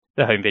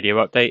The home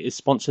video update is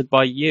sponsored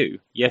by you.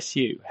 Yes,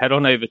 you. Head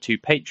on over to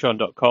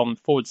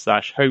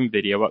patreon.com/home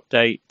video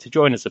update to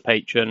join as a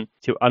patron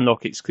to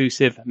unlock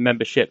exclusive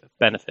membership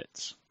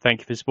benefits.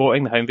 Thank you for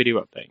supporting the home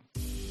video update.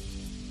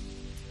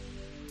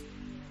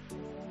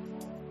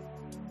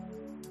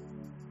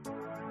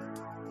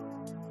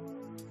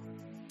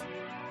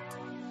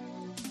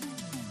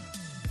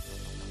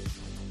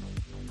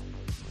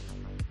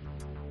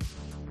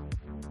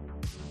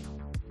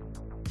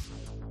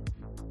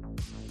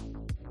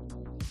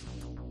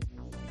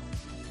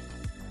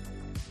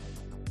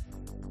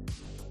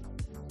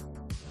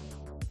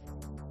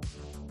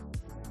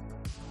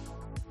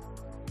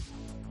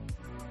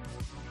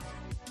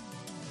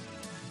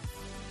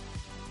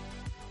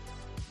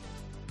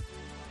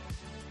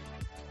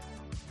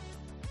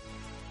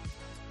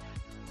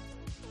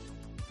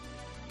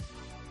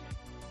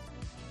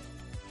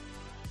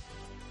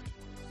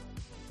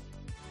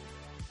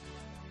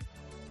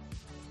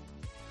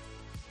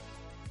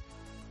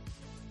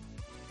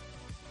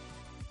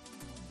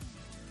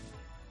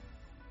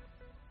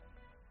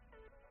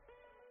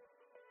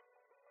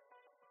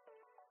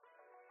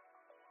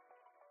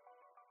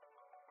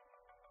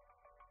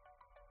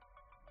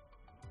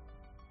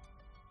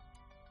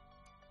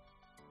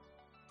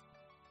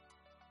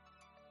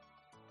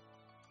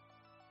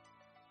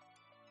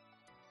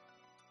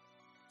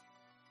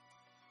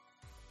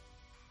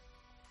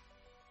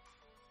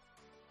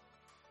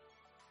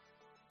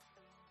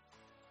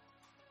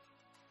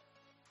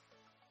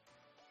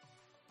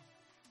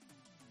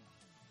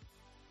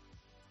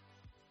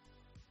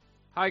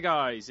 Hi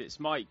guys, it's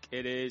Mike.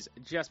 It is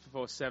just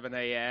before 7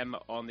 a.m.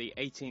 on the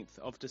 18th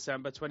of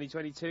December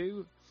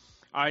 2022.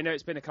 I know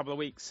it's been a couple of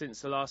weeks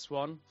since the last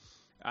one.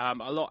 A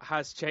lot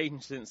has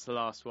changed since the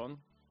last one,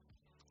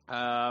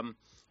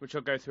 which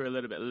I'll go through a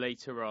little bit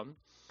later on.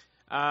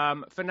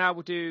 For now,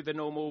 we'll do the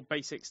normal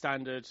basic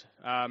standard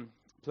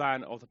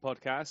plan of the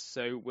podcast.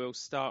 So we'll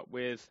start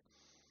with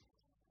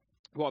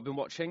what I've been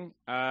watching.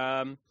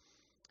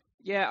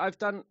 Yeah, I've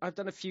done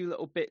a few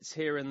little bits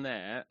here and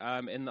there,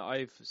 in that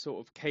I've sort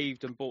of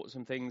caved and bought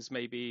some things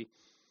maybe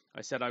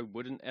I said I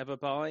wouldn't ever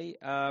buy.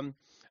 I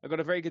got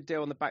a very good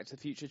deal on the Back to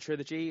the Future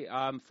trilogy,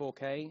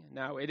 4K.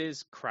 Now, it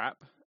is crap.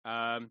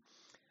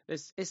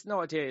 It's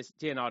not a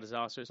DNR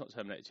disaster, it's not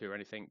Terminator 2 or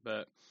anything,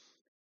 but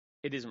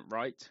it isn't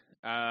right.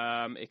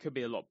 It could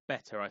be a lot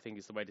better, I think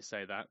is the way to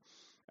say that.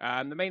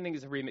 The main thing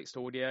is the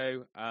remixed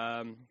audio.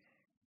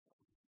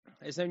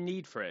 There's no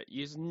need for it.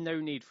 There's no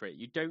need for it.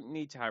 You don't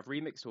need to have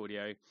remixed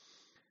audio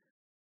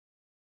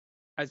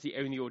as the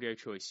only audio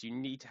choice. You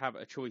need to have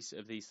a choice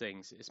of these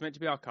things. It's meant to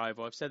be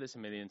archival. I've said this a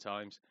million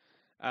times.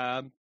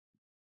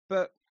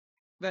 But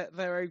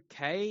they're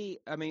okay.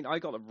 I mean, I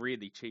got them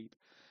really cheap.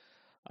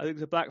 I think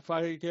the Black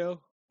Friday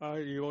deal,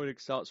 the morning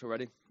starts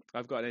already.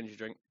 I've got an energy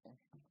drink.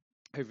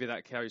 Hopefully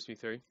that carries me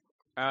through.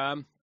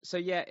 So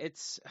yeah,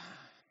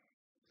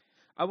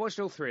 I watched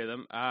all three of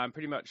them,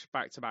 pretty much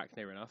back to back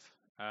near enough.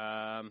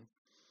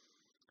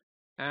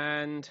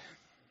 And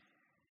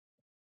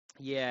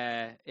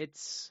yeah,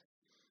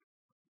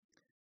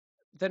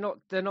 they're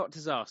not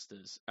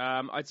disasters.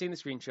 I'd seen the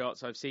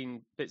screenshots, I've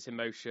seen bits in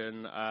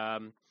motion,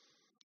 and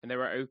they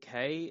were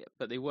okay,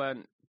 but they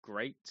weren't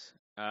great.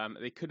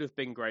 They could have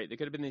been great. They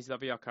could have been these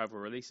lovely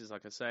archival releases,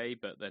 like I say,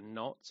 but they're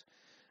not.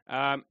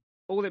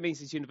 All it means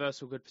is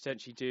Universal could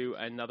potentially do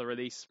another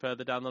release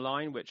further down the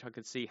line, which I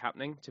could see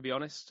happening, to be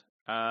honest.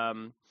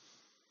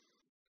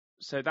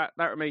 So that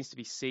remains to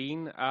be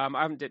seen. I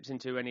haven't dipped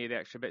into any of the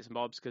extra bits and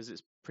bobs because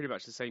it's pretty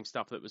much the same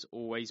stuff that was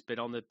always been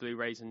on the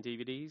Blu-rays and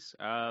DVDs.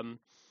 I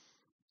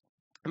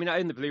mean, I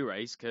own the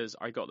Blu-rays because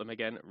I got them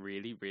again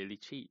really, really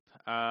cheap.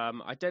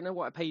 I don't know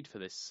what I paid for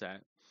this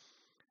set.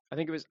 I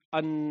think it was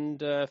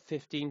under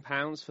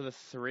 £15 for the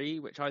 3,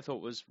 which I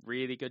thought was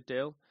really good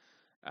deal,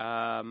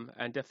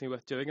 and definitely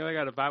worth doing. I think I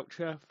got a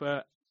voucher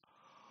for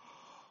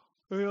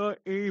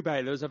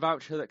eBay. There was a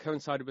voucher that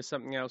coincided with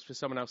something else, for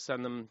someone else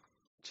sent them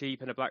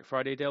cheap in a Black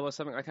Friday deal or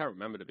something. I can't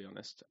remember, to be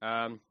honest.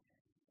 But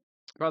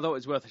I thought it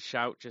was worth a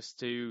shout just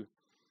to,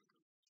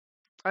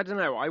 I don't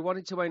know, I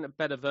wanted to own a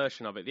better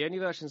version of it. The only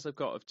versions I've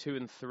got of 2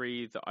 and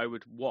 3 that I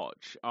would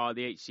watch are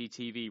the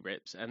HDTV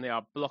rips, and they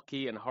are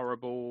blocky and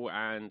horrible,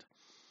 and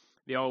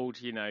the old,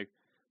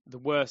 the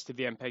worst of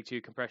the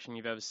MPEG-2 compression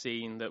you've ever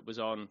seen that was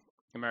on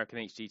American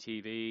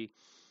HDTV.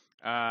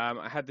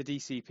 I had the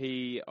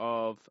DCP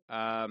of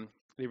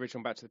the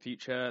original Back to the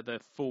Future, the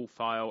full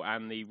file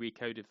and the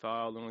recoded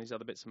file, and all these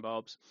other bits and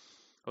bobs.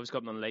 I've always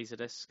got them on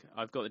Laserdisc.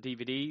 I've got the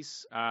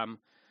DVDs. I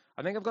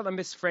think I've got the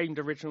misframed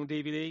original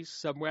DVDs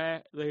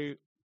somewhere.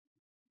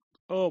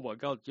 Oh my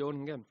god,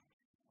 yawning again.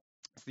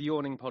 It's the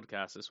yawning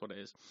podcast, that's what it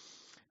is.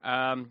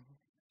 Yeah,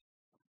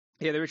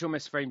 the original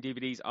misframed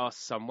DVDs are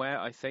somewhere,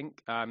 I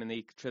think, in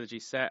the trilogy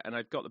set, and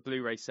I've got the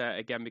Blu-ray set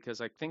again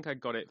because I think I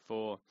got it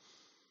for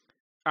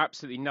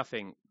absolutely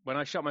nothing. When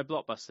I shut my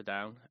Blockbuster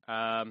down,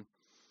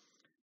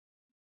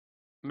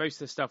 most of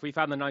the stuff, we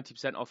found the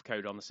 90% off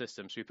code on the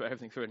system, so we put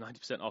everything through at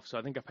 90% off, so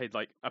I think I paid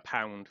like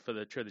 £1 for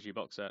the trilogy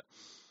box set.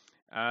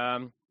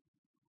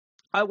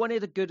 I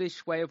wanted a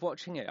goodish way of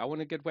watching it. I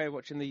want a good way of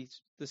watching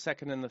the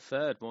second and the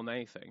third more than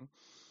anything.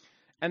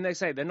 And they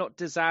say they're not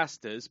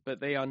disasters, but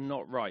they are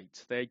not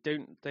right. They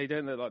don't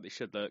look like they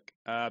should look.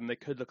 They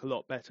could look a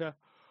lot better.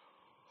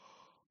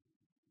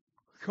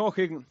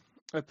 Talking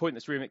of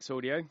pointless remix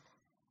audio,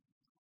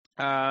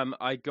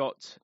 I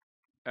got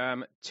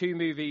two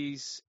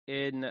movies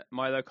in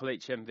my local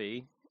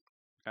HMV.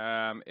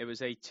 It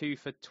was a 2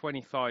 for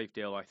 25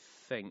 deal, I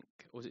think.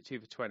 Or was it 2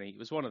 for 20? It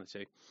was one of the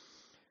two.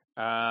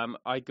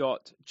 I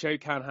got Joe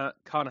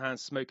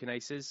Carnahan's Smoking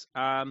Aces,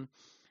 a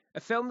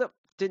film that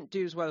didn't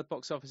do as well at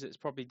box office as it's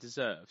probably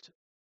deserved,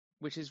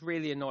 which is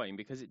really annoying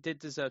because it did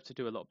deserve to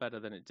do a lot better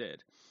than it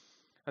did.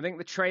 I think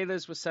the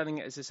trailers were selling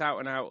it as this out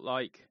and out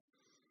like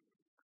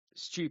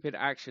stupid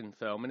action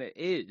film, and it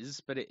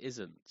is, but it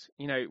isn't.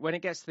 You know, when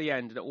it gets to the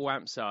end and it all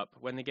amps up,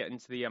 when they get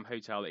into the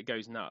hotel, it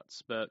goes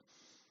nuts. But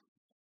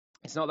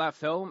it's not that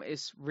film.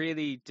 It's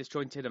really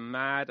disjointed and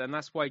mad, and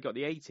that's why he got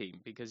the A-Team,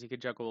 because he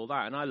could juggle all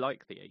that, and I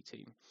like the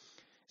A-Team.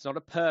 It's not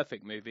a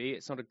perfect movie,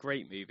 it's not a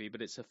great movie,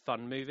 but it's a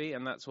fun movie,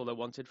 and that's all I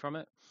wanted from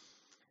it.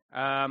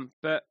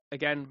 But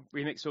again,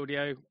 remixed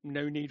audio,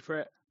 no need for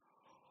it.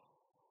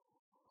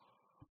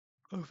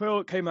 The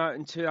film came out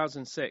in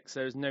 2006,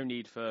 so there's no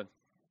need for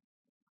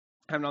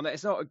having on that.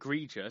 It's not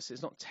egregious,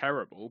 it's not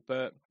terrible,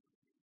 but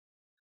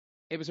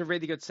it was a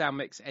really good sound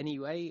mix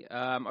anyway.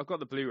 I've got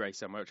the Blu-ray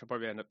somewhere, which I'll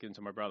probably end up giving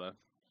to my brother.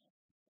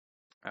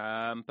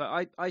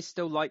 But I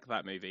still like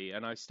that movie,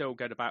 and I still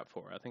go to bat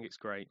for it. I think it's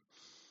great.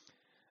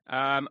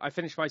 I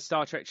finished my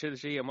Star Trek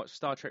trilogy and watched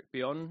Star Trek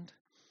Beyond.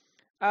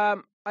 I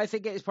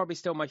think it is probably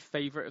still my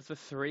favourite of the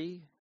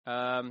three.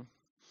 I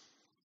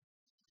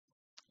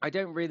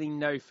don't really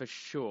know for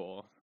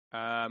sure.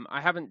 I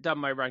haven't done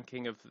my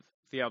ranking of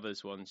the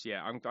others ones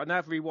yet. I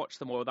never rewatched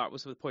them all. That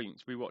was the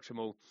point. Rewatch them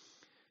all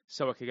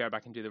so I could go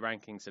back and do the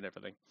rankings and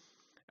everything.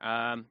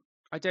 I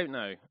don't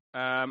know.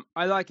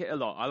 I like it a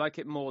lot. I like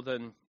it more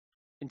than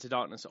Into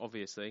Darkness,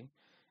 obviously.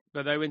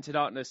 But though Into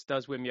Darkness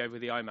does win me over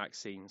the IMAX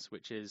scenes,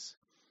 which is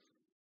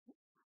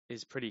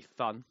pretty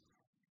fun.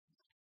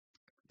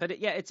 But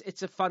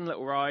it's a fun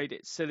little ride.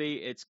 It's silly.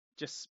 It's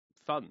just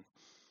fun.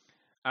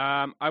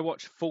 I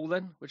watched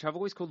Fallen, which I've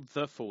always called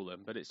The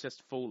Fallen, but it's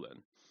just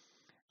Fallen,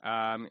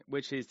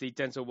 which is the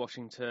Denzel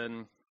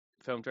Washington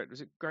film director.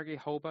 Was it Gregory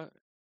Holbert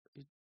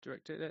who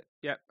directed it?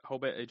 Yeah,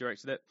 Holbert who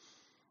directed it.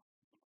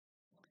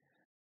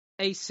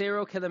 A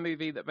serial killer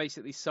movie that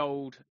basically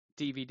sold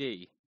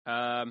DVD.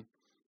 I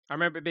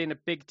remember it being a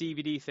big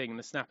DVD thing in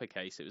the Snapper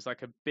case. It was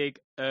like a big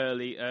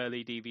early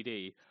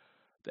DVD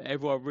that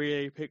everyone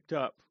really picked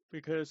up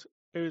because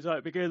it was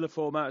like beginning of the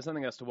format, there's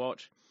nothing else to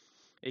watch.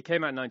 It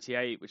came out in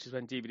 98, which is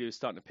when DVD was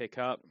starting to pick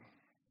up.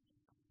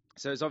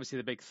 So it's obviously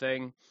the big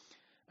thing.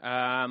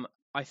 I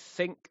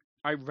think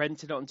I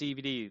rented it on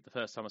DVD the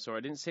first time I saw it.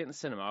 I didn't see it in the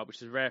cinema,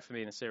 which is rare for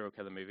me in a serial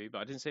killer movie, but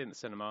I didn't see it in the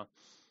cinema.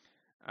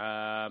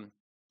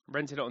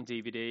 Rented it on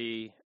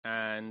DVD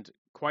and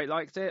quite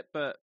liked it,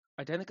 but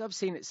I don't think I've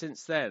seen it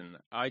since then.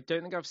 I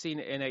don't think I've seen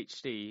it in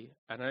HD,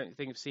 and I don't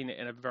think I've seen it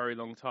in a very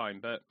long time,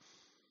 but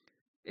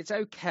it's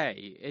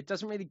okay. It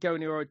doesn't really go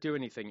anywhere or do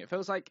anything. It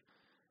feels like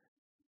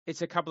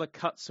it's a couple of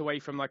cuts away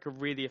from like a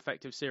really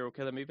effective serial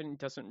killer movie, and it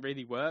doesn't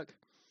really work.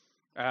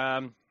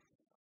 I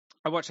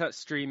watched that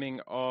streaming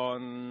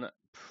on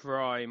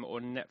Prime or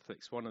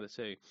Netflix, one of the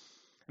two.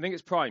 I think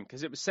it's Prime,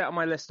 because it was set on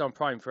my list on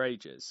Prime for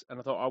ages, and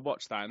I thought I'll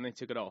watch that, and they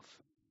took it off.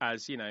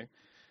 As you know,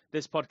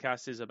 this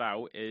podcast is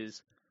about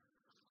is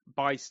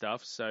buy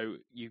stuff so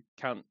you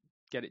can't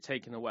get it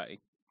taken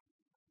away.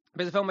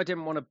 But it's a film I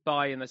didn't want to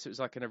buy unless it was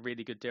like in a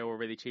really good deal or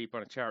really cheap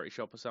on a charity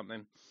shop or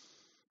something.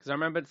 Because I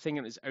remember thinking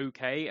it was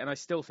okay, and I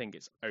still think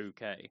it's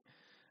okay.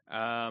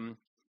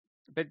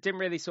 But it didn't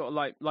really sort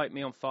of light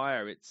me on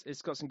fire.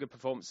 It's got some good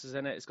performances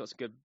in it. It's got some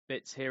good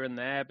bits here and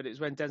there. But it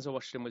was when Denzel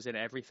Washington was in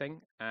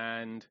everything,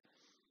 and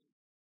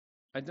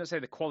I don't say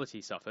the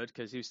quality suffered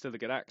because he was still a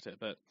good actor,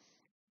 but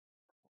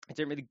it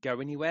didn't really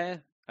go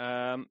anywhere.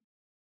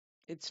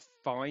 It's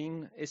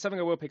fine. It's something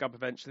I will pick up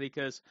eventually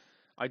because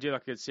I do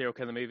like a good serial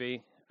killer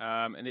movie,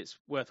 and it's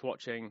worth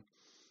watching.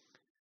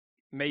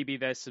 Maybe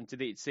there's some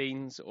deleted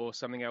scenes or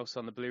something else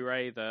on the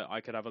Blu-ray that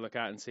I could have a look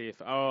at and see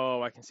if,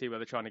 I can see where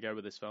they're trying to go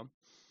with this film.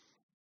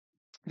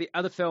 The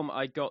other film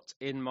I got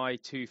in my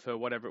 2 for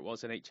whatever it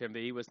was in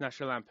HMV was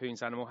National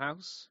Lampoon's Animal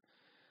House.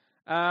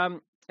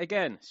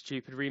 Again,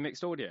 stupid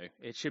remixed audio.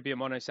 It should be a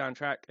mono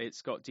soundtrack.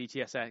 It's got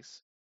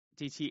DTSSX,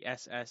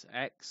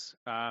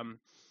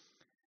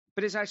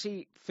 but it's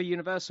actually, for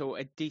Universal,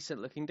 a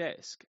decent-looking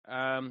disc.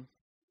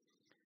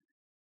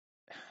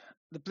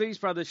 The Blues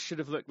Brothers should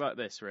have looked like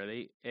this,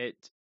 really. It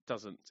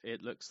doesn't.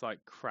 It looks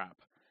like crap.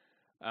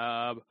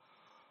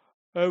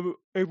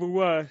 Even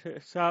worse,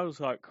 it sounds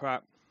like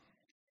crap.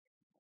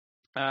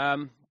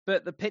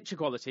 But the picture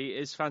quality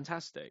is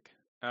fantastic.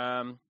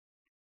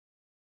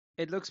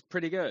 It looks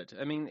pretty good.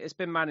 I mean, it's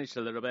been managed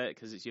a little bit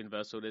because it's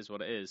Universal, it is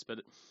what it is, but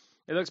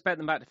it looks better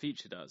than Back to the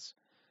Future does.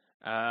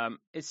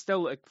 It's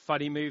still a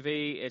funny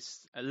movie.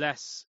 It's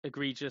less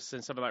egregious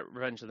than something like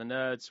Revenge of the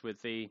Nerds with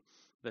the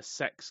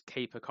sex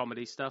caper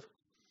comedy stuff.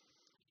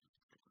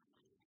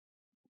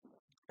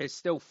 It's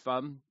still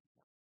fun.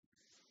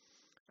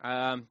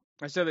 I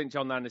still think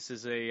John Landis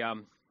is a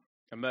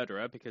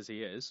murderer because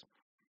he is,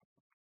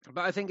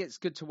 but I think it's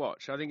good to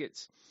watch. I think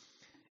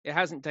it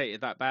hasn't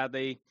dated that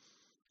badly,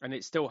 and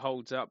it still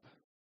holds up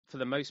for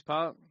the most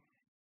part.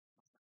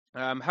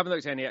 Haven't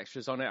looked at any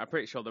extras on it. I'm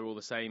pretty sure they're all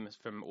the same as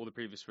from all the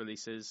previous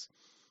releases.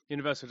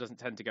 Universal doesn't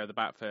tend to go the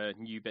bat for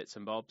new bits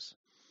and bobs.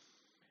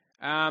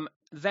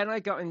 Then I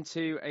got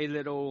into a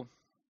little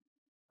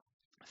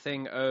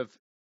thing of,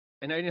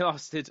 and it only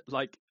lasted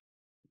like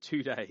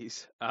 2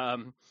 days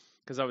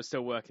because I was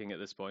still working at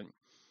this point.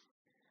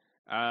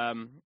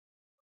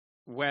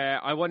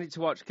 Where I wanted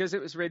to watch, because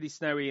it was really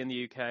snowy in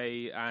the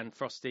UK and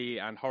frosty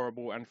and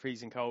horrible and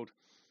freezing cold.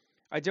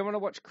 I didn't want to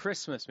watch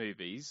Christmas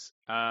movies.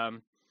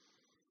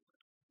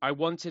 I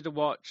wanted to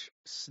watch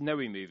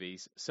snowy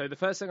movies. So the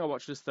first thing I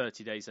watched was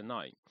 30 Days a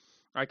Night.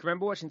 I can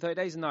remember watching 30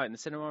 Days a Night in the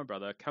cinema with my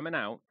brother, coming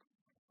out,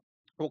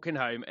 walking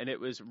home, and it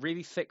was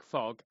really thick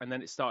fog, and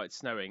then it started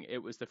snowing.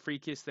 It was the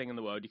freakiest thing in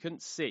the world. You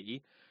couldn't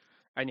see,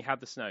 and you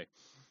had the snow.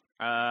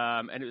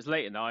 And it was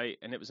late at night,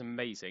 and it was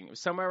amazing. It was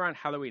somewhere around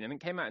Halloween. I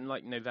think it came out in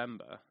like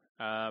November.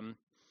 But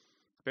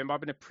it might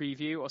have been a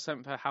preview or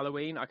something for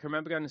Halloween. I can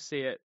remember going to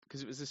see it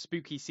because it was a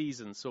spooky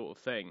season sort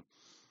of thing.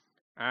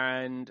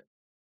 And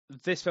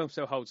this film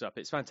still holds up.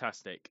 It's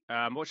fantastic.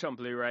 Watch it on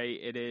Blu-ray.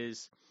 It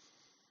is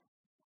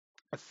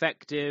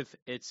effective.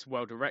 It's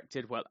well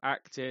directed, well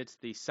acted.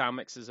 The sound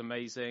mix is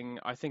amazing.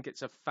 I think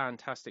it's a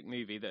fantastic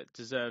movie that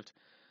deserved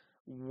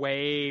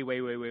way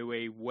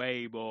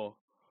more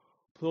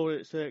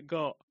plaudits than it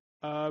got.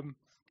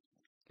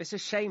 It's a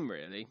shame,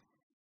 really,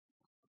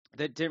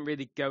 that it didn't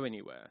really go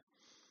anywhere.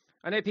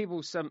 I know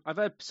I've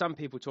heard some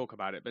people talk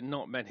about it, but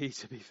not many,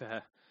 to be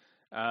fair.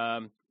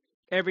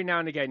 Every now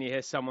and again you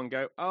hear someone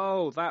go,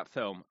 "Oh, that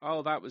film.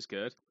 Oh, that was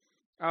good.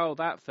 Oh,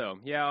 that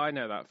film. Yeah, I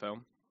know that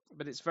film."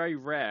 But it's very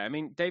rare. I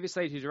mean, David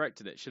Slade, who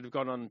directed it, should have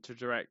gone on to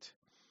direct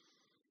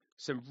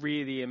some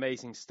really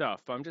amazing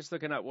stuff. But I'm just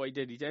looking at what he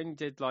did. He only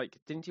did,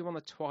 didn't he, one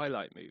of the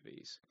Twilight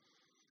movies?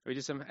 He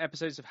did some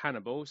episodes of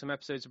Hannibal, some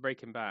episodes of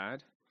Breaking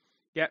Bad.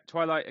 Yeah,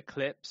 Twilight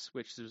Eclipse,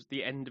 which was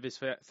the end of his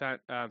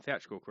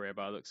theatrical career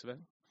by the looks of it.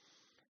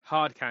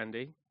 Hard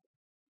Candy.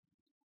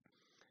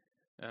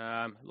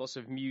 Lots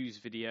of Muse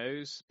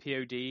videos,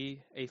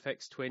 POD,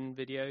 Aphex Twin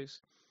videos.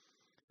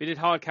 We did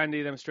Hard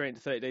Candy, then straight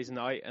into 30 Days a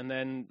Night, and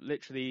then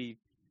literally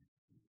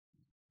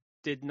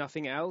did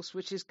nothing else,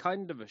 which is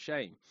kind of a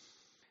shame.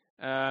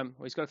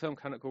 He's got a film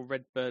kind of called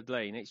Red Bird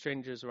Lane. 8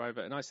 strangers arrive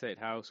at an isolated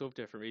house, all for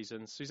different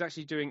reasons. So he's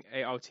actually doing a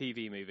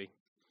TV movie.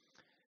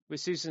 With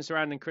Susan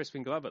Sarandon and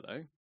Crispin Glover,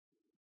 though.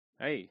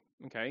 Hey,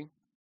 okay.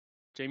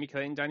 Jamie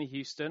Clayton, Danny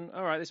Houston.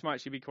 All right, this might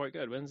actually be quite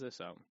good. When's this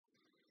out?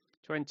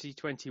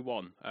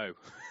 2021. Oh.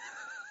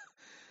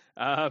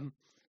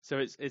 So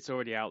it's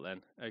already out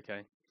then.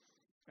 Okay.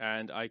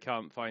 And I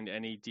can't find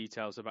any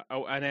details about...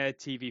 Oh, and a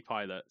TV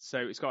pilot. So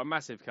it's got a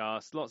massive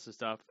cast, lots of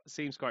stuff.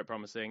 Seems quite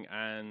promising,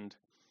 and...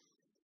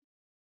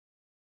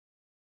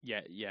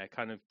 Yeah,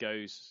 kind of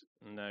goes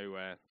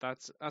nowhere.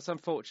 That's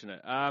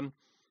unfortunate.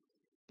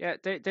 Yeah,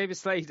 David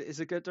Slade is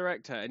a good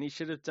director, and he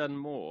should have done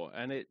more.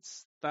 And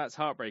that's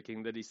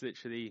heartbreaking that he's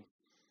literally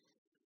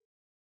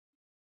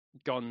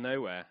gone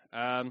nowhere.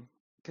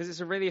 Because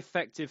it's a really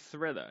effective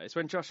thriller. It's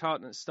when Josh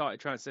Hartnett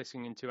started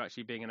transitioning into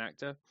actually being an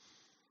actor.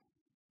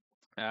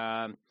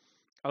 I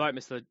like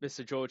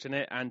Mr. George in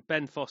it, and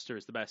Ben Foster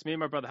is the best. Me and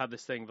my brother had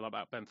this thing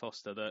about Ben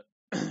Foster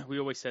that we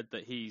always said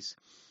that you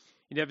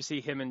never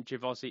see him and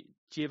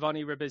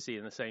Giovanni Ribisi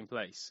in the same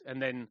place. And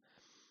then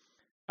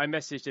I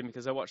messaged him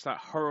because I watched that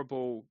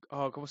horrible,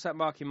 what's that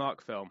Marky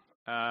Mark film?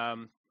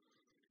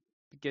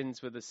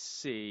 Begins with a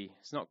C.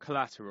 It's not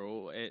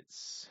Collateral,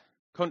 it's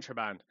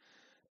Contraband.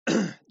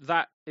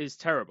 That is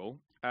terrible.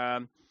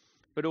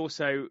 But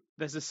also,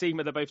 there's a scene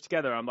where they're both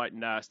together. I'm like,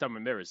 nah, it's done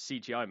with mirrors.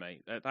 CGI,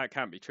 mate. That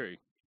can't be true.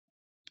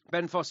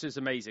 Ben Foster's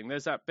amazing.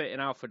 There's that bit in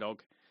Alpha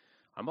Dog.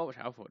 I might watch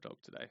Alpha Dog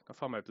today. I'll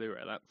find my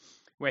Blu-ray of that.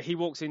 Where he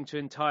walks into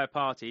an entire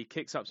party,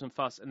 kicks up some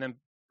fuss, and then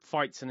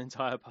fights an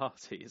entire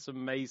party. It's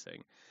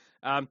amazing.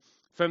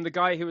 From the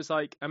guy who was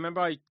like, I remember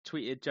I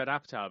tweeted Judd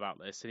Apatow about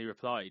this, and he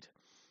replied.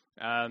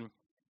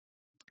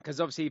 Because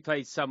obviously he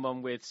played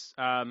someone with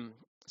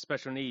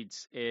special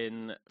needs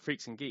in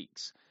Freaks and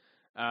Geeks.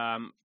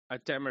 I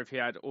don't remember if he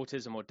had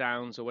autism or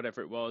Downs or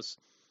whatever it was.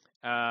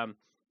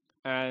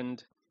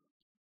 And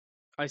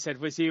I said,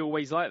 was he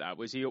always like that?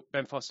 Was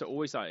Ben Foster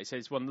always like that? He said,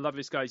 he's one of the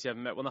loveliest guys you ever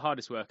met, one of the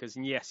hardest workers.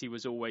 And yes, he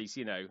was always,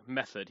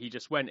 method. He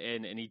just went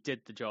in and he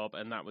did the job,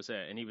 and that was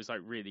it. And he was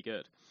like really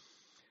good.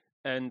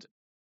 And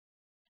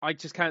I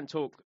just can't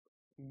talk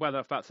well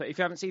enough about 30. If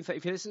you listen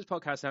to this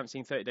podcast and haven't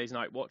seen 30 Days a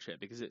Night, watch it,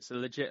 because it's a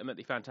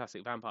legitimately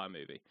fantastic vampire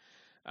movie.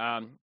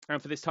 And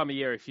for this time of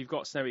year, if you've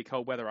got snowy,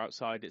 cold weather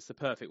outside, it's the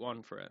perfect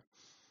one for it.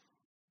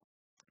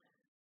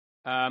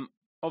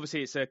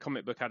 Obviously, it's a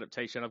comic book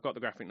adaptation. I've got the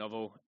graphic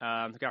novel.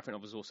 The graphic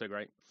novel is also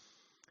great.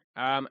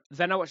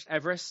 Then I watched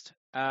Everest,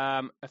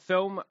 a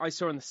film I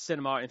saw in the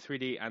cinema in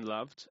 3D and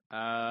loved.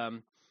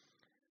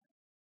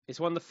 It's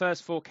one of the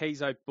first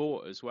 4Ks I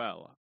bought as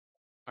well.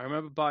 I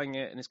remember buying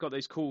it, and it's got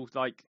those cool,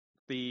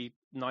 the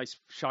nice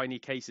shiny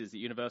cases that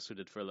Universal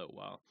did for a little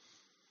while.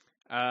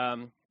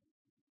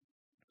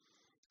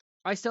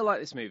 I still like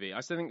this movie.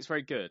 I still think it's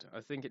very good.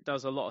 I think it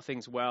does a lot of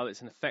things well.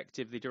 It's an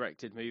effectively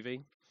directed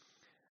movie.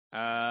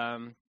 I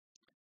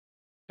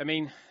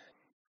mean,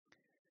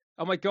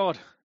 oh my God.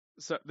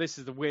 So this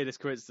is the weirdest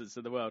coincidence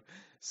in the world.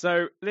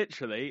 So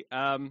literally,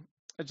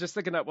 just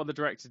looking at what the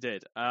director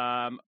did.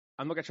 I'm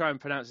not going to try and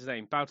pronounce his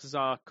name.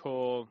 Baltazar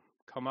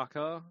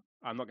Kormaka.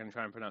 I'm not going to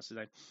try and pronounce his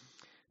name.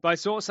 But I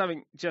saw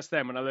something just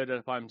then when I loaded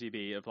up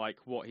IMDb of like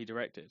what he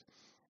directed.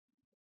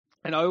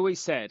 And I always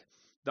said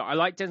that I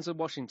like Denzel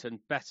Washington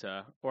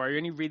better, or I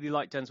only really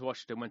liked Denzel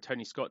Washington when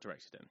Tony Scott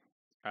directed him.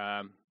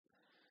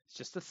 It's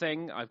just a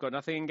thing. I've got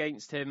nothing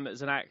against him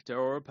as an actor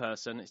or a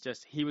person. It's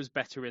just he was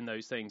better in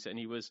those things, and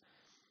he was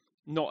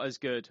not as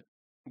good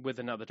with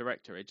another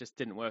director. It just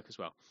didn't work as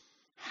well.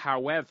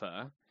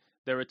 However,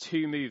 there are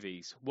two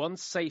movies.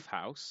 One's Safe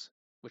House,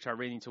 which I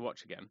really need to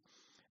watch again,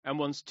 and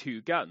one's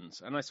Two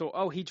Guns. And I thought,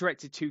 oh, he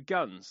directed Two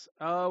Guns.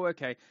 Oh,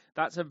 okay.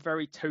 That's a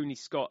very Tony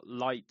Scott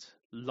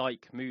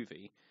light-like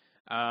movie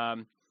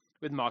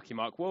with Mark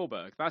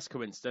Wahlberg. That's a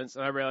coincidence.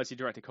 And I realized he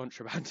directed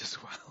Contraband as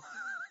well.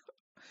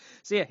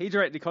 So, yeah, he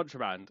directed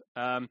Contraband.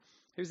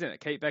 Who's in it?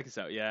 Kate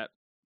Beckinsale.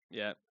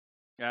 Yeah.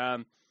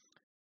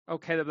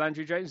 Caleb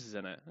Landry Jones is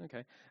in it.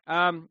 Okay.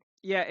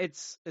 Yeah,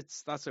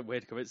 that's a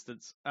weird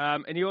coincidence.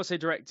 And he also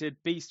directed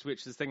Beast, which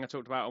is the thing I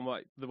talked about on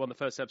one of the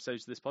first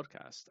episodes of this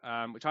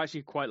podcast, which I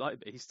actually quite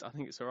like Beast. I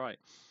think it's all right.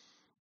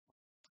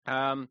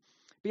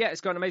 But yeah,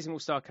 it's got an amazing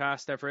all-star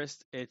cast,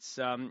 Everest. It's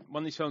one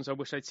of these films I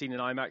wish I'd seen in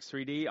IMAX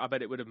 3D. I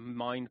bet it would have been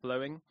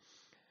mind-blowing.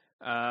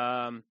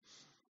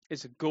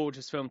 It's a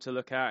gorgeous film to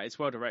look at. It's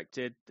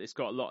well-directed. It's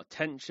got a lot of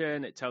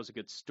tension. It tells a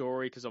good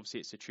story because obviously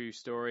it's a true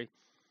story.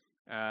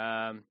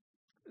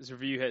 There's a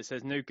review here that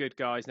says, no good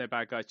guys, no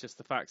bad guys, just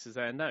the facts as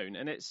they're known.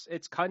 And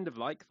it's kind of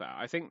like that.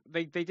 I think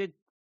they did,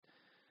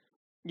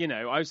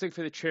 I was looking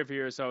for the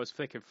trivia as I was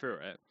flicking through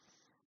it.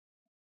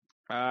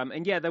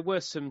 And yeah, there were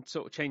some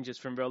sort of changes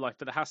from real life,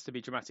 but there has to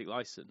be dramatic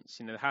license.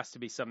 There has to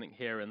be something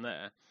here and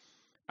there.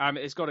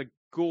 It's got a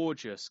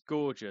gorgeous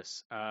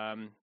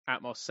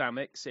Atmos sound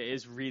mix. It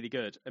is really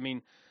good. I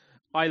mean,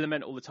 I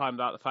lament all the time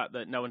about the fact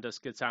that no one does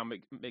good sound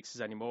mixes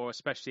anymore,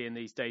 especially in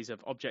these days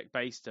of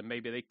object-based, and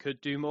maybe they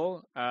could do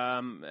more,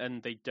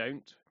 and they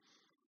don't.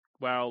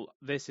 Well,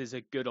 this is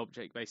a good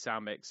object-based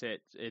sound mix.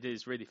 It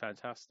is really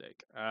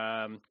fantastic.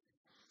 It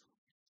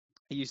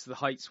uses the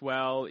heights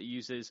well. It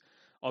uses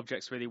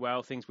objects really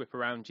well. Things whip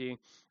around you.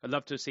 I'd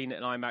love to have seen it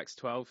in IMAX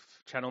 12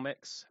 channel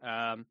mix.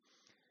 But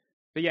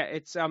yeah,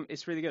 it's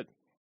really good.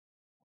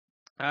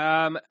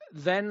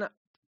 Then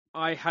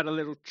I had a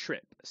little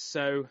trip.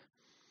 So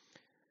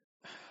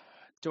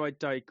do I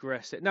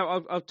digress it?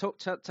 No, I'll tell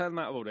them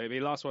out of order. It'll be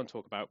the last one to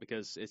talk about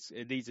because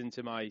it leads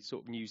into my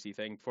sort of newsy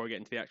thing before I get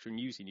into the actual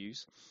newsy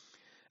news.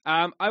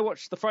 I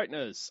watched The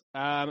Frighteners.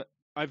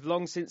 I've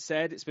long since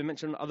said, it's been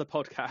mentioned on other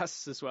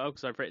podcasts as well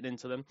because I've written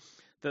into them,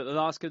 that the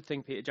last good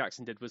thing Peter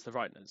Jackson did was The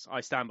Frighteners.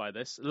 I stand by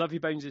this. Love Your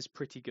Bones is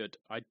pretty good.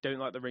 I don't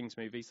like the Rings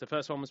movies. The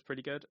first one was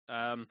pretty good.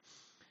 The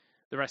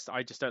rest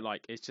I just don't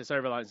like. It's just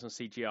over-reliance on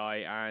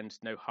CGI and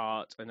no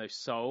heart and no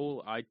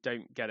soul. I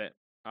don't get it.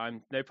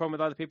 I'm no problem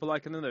with other people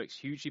liking them. They're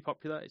hugely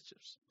popular. It's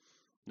just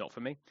not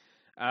for me.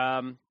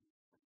 The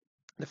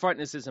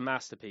Frighteners is a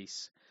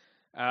masterpiece.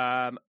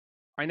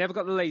 I never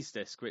got the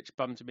Laserdisc, which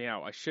bummed me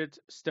out. I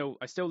still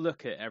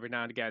look at every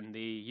now and again the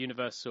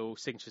Universal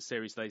Signature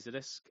Series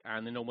Laserdisc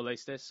and the normal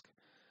Laserdisc.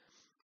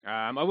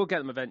 I will get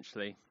them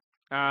eventually.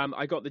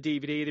 I got the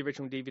DVD, the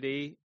original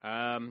DVD,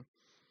 and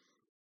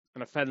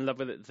I fell in love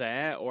with it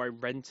there, or I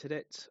rented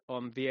it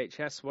on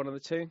VHS, one of the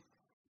two.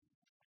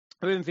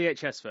 I went in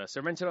VHS first.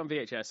 So I rented it on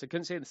VHS. I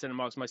couldn't see it in the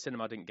cinema because my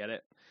cinema didn't get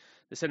it.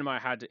 The cinema I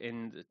had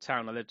in the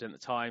town I lived in at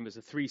the time was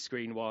a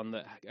 3-screen one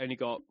that only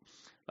got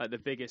like the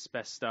biggest,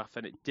 best stuff,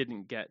 and it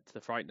didn't get The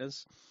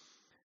Frighteners.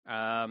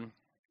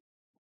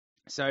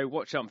 So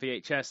watched it on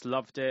VHS,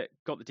 loved it,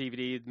 got the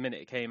DVD the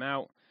minute it came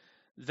out.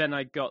 Then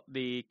I got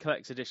the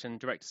Collector's Edition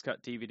Director's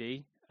Cut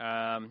DVD,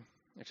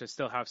 which I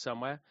still have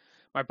somewhere.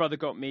 My brother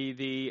got me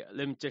the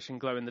limited edition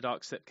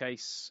glow-in-the-dark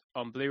slipcase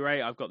on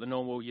Blu-ray. I've got the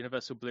normal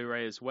Universal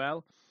Blu-ray as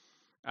well.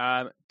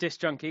 Disc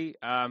Junkie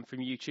from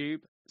YouTube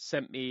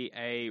sent me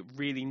a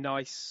really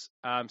nice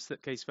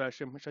slipcase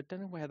version, which I don't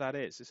know where that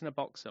is. It's in a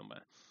box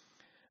somewhere.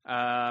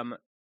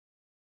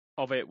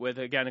 Of it with,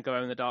 again, a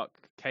glow-in-the-dark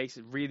case.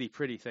 A really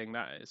pretty thing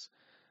that is.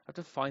 I have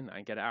to find that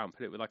and get it out and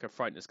put it with like a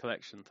Frighteners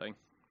collection thing.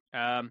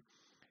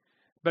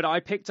 But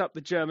I picked up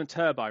the German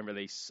Turbine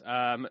release.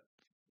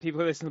 People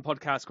who listen to the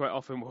podcast quite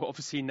often will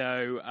obviously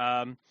know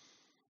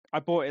I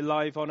bought it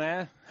live on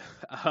air.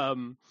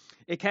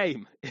 It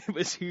came. It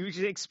was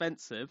hugely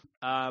expensive.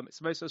 It's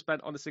the most I've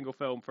spent on a single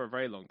film for a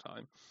very long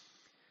time.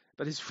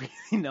 But it's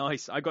really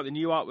nice. I got the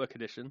new artwork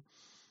edition.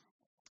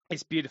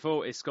 It's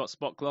beautiful. It's got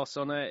spot gloss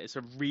on it. It's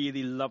a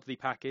really lovely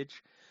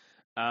package.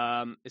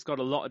 It's got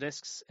a lot of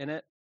discs in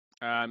it.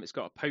 It's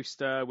got a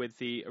poster with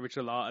the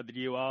original art and the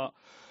new art.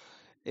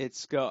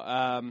 It's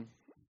got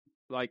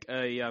like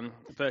a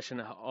version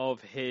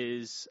of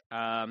his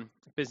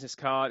business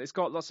card. It's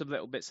got lots of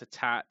little bits of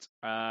tat.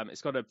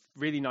 It's got a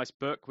really nice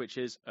book, which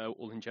is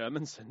all in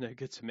German, so no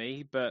good to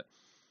me, but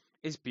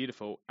it's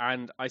beautiful.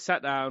 And I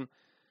sat down,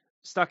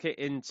 stuck it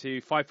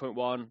into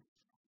 5.1,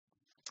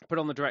 put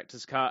on the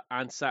director's cut,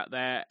 and sat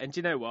there. And do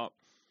you know what?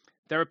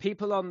 There are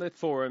people on the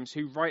forums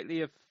who rightly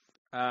have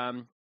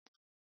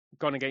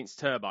gone against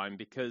Turbine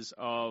because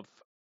of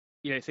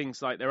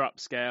things like their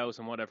upscales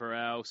and whatever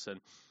else. And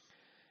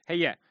hey,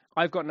 yeah,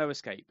 I've got No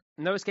Escape.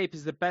 No Escape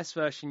is the best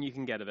version you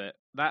can get of it.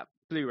 That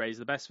Blu-ray is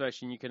the best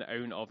version you can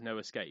own of No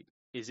Escape.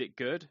 Is it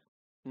good?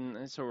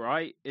 It's all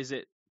right. Is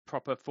it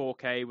proper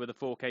 4K with a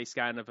 4K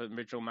scan of an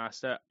original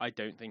master? I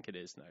don't think it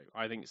is, no.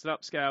 I think it's an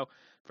upscale,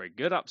 very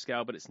good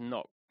upscale, but it's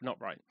not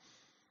right.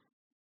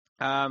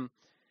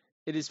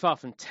 It is far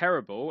from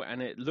terrible,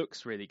 and it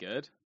looks really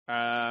good.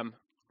 And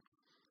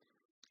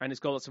it's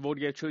got lots of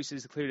audio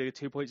choices, including a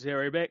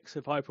 2.0 mix,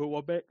 a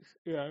 5.1 mix,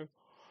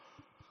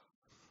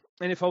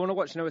 And if I want to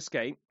watch No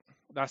Escape,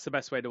 that's the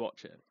best way to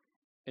watch it.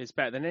 It's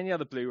better than any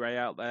other Blu-ray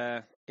out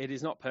there. It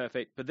is not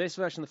perfect, but this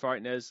version of The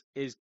Frighteners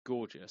is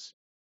gorgeous.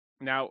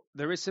 Now,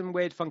 there is some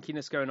weird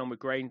funkiness going on with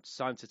grain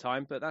time to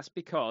time, but that's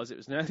because it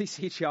was an early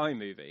CGI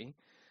movie.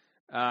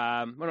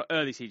 Well, not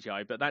early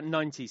CGI, but that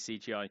 90s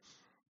CGI. I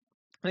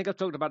think I've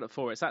talked about it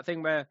before. It's that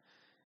thing where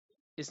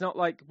it's not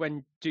like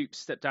when dupes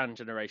step down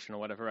generation or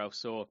whatever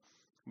else, or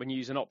when you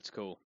use an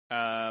optical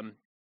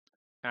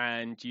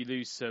and you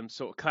lose some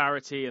sort of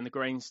clarity and the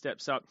grain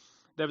steps up.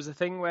 There was a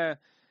thing where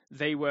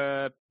they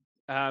were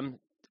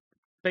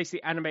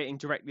basically animating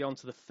directly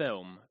onto the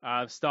film.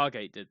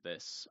 Stargate did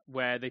this,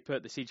 where they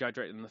put the CGI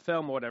directly in the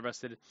film or whatever else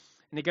they did,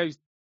 and it goes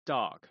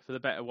dark, for the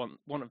better want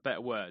of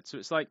better word. So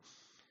it's like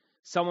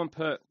someone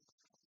put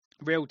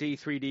real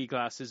 3D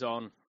glasses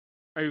on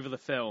over the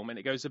film, and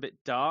it goes a bit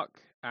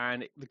dark,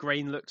 and the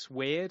grain looks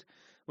weird.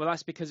 Well,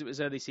 that's because it was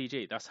early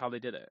CG. That's how they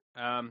did it.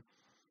 Not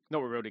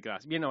with real D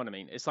glasses. You know what I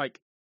mean? It's like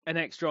an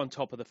extra on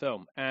top of the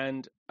film,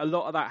 and a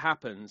lot of that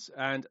happens.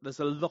 And there's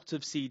a lot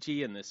of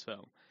CG in this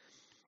film.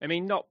 I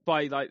mean, not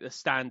by like the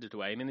standard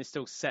way. I mean, there's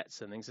still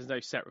sets and things. There's no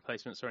set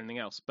replacements or anything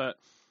else, but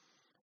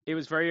it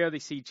was very early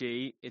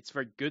CG. It's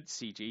very good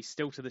CG.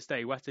 Still to this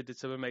day, Weta did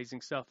some amazing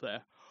stuff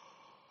there.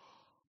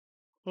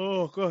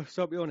 Oh god,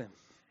 stop yawning.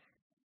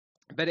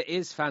 But it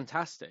is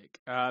fantastic.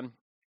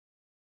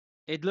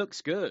 It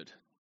looks good.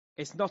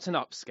 It's not an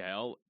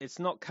upscale. It's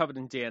not covered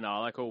in DNR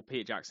like all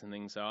Peter Jackson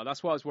things are.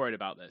 That's why I was worried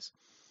about this.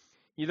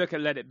 You look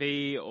at Let It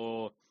Be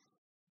or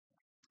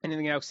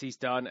anything else he's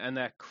done, and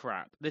they're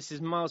crap. This is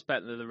miles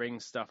better than the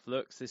Ring stuff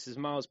looks. This is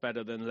miles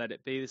better than Let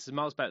It Be. This is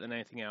miles better than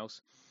anything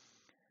else.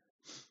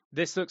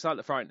 This looks like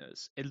The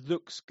Frighteners. It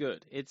looks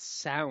good. It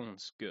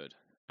sounds good.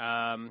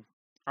 I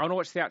want to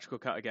watch the theatrical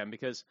cut again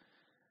because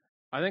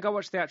I think I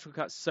watched the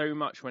theatrical cut so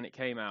much when it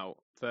came out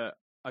that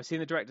I've seen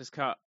the director's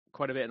cut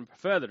quite a bit and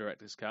prefer the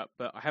director's cut,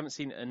 but I haven't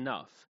seen it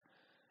enough.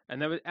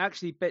 And there were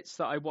actually bits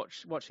that I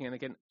watching and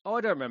again, oh,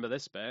 I don't remember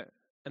this bit.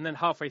 And then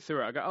halfway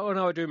through it, I go, oh,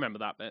 no, I do remember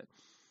that bit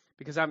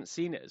because I haven't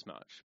seen it as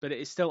much. But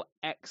it is still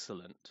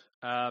excellent.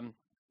 I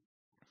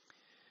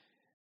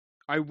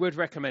would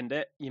recommend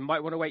it. You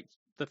might want to wait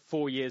the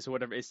 4 years or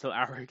whatever it is till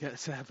Arrow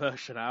gets their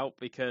version out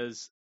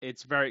because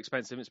it's very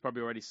expensive. It's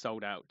probably already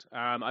sold out.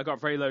 I got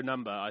a very low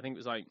number. I think it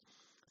was like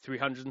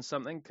 300 and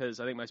something because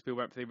I think most people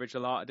went for the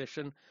original art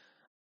edition.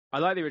 I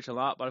like the original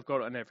art, but I've got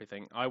it on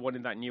everything. I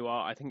wanted that new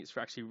art. I think it's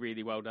actually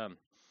really well done.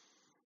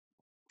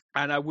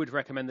 And I would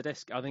recommend the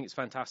disc. I think it's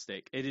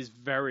fantastic. It is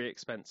very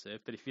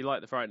expensive, but if you like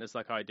The Frighteners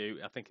like I do,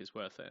 I think it's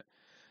worth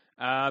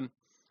it.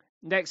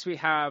 Next, we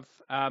have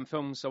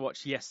films I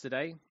watched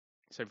yesterday,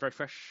 so very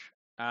fresh.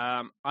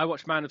 I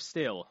watched Man of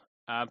Steel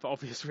for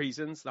obvious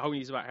reasons. The whole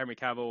news about Henry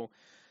Cavill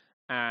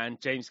and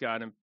James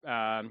Gunn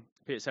and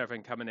Peter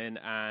Safran coming in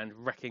and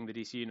wrecking the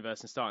DC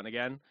universe and starting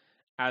again,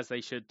 as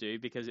they should do,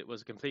 because it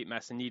was a complete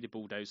mess and needed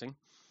bulldozing.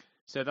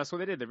 So that's what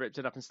they did. They ripped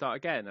it up and start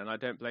again, and I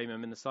don't blame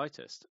them in the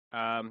slightest.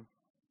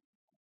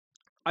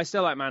 I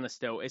still like Man of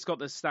Steel. It's got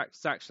the Zack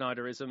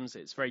Snyderisms.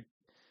 It's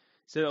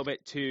a little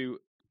bit too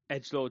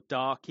edgelord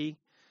darky.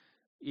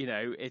 You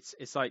know,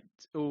 it's like,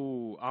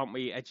 ooh, aren't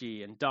we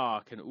edgy and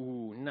dark? And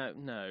ooh,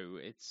 no,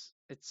 it's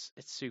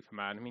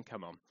Superman. I mean,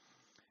 come on.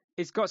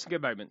 It's got some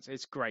good moments.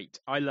 It's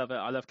great. I love it.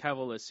 I love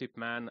Cavill as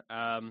Superman.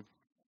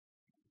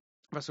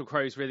 Russell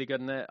Crowe's really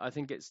good in it. I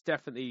think it's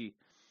definitely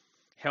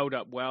held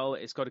up well.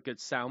 It's got a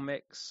good sound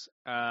mix.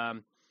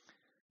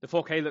 The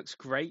 4K looks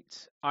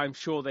great. I'm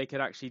sure they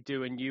could actually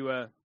do a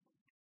newer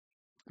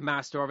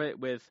master of it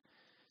with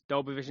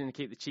Dolby Vision to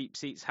keep the cheap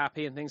seats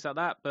happy and things like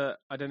that,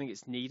 but I don't think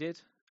it's needed.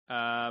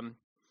 I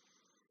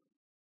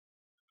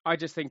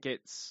just think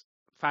it's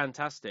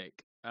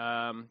fantastic.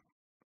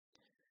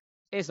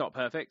 It's not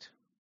perfect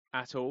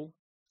at all,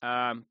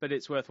 but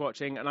it's worth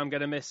watching, and I'm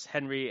going to miss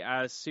Henry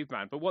as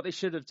Superman. But what they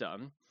should have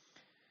done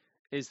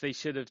is they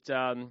should have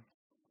done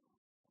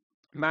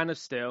Man of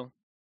Steel,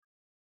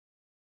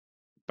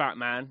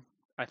 Batman,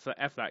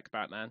 Affleck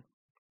Batman,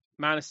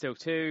 Man of Steel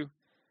 2,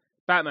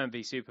 Batman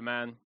v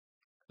Superman,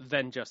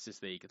 then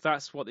Justice League.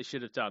 That's what they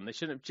should have done. They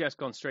shouldn't have just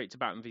gone straight to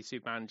Batman v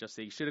Superman and Justice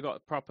League. Should have got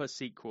a proper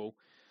sequel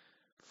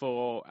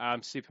for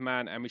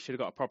Superman, and we should have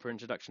got a proper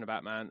introduction of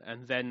Batman,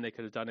 and then they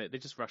could have done it. They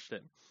just rushed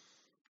it,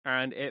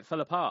 and it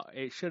fell apart.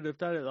 It should have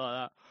done it like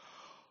that.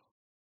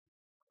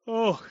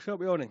 Oh,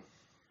 stop yawning.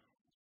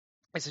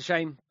 It's a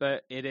shame,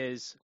 but it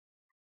is.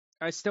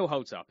 It still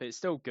holds up. It's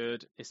still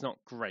good. It's not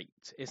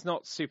great. It's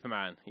not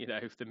Superman,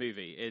 the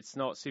movie. It's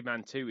not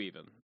Superman 2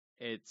 even.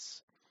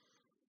 It's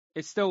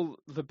still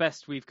the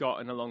best we've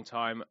got in a long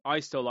time. I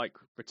still like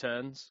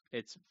Returns.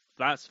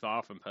 That's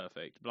far from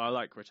perfect, but I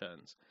like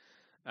Returns.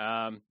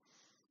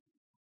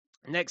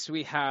 Next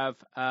we have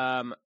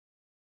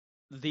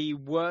the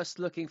worst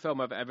looking film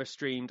I've ever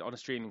streamed on a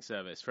streaming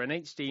service for an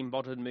HD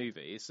modern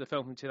movie. It's a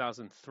film from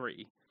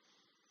 2003.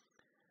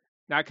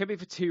 Now, it could be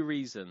for two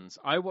reasons.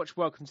 I watched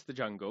Welcome to the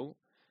Jungle.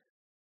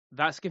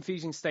 That's a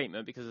confusing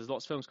statement because there's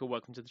lots of films called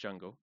Welcome to the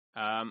Jungle.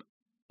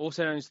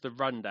 Also known as The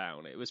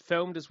Rundown. It was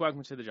filmed as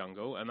Welcome to the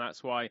Jungle, and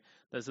that's why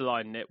there's a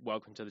line in it,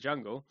 Welcome to the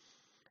Jungle.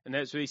 And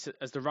then it's released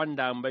as The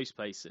Rundown most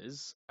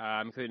places,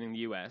 including the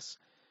US,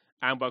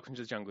 and Welcome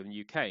to the Jungle in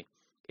the UK.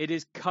 It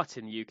is cut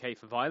in the UK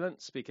for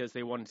violence because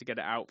they wanted to get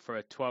it out for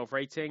a 12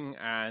 rating,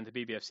 and the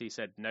BBFC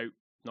said, nope,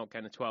 not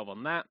getting a 12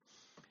 on that.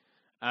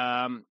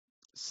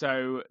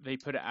 So they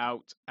put it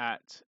out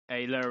at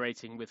a lower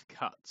rating with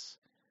cuts.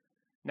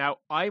 Now,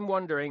 I'm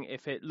wondering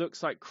if it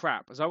looks like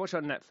crap. As I watch it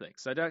on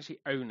Netflix, I don't actually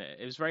own it.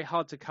 It was very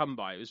hard to come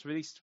by. It was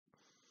released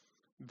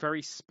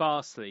very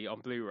sparsely on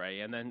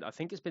Blu-ray, and then I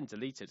think it's been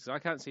deleted because I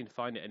can't seem to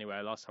find it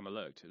anywhere last time I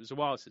looked. It was a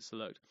while since I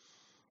looked.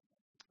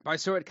 But I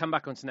saw it come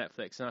back onto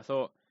Netflix, and I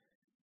thought,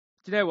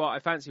 do you know what? I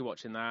fancy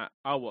watching that.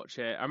 I'll watch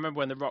it. I remember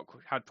when The Rock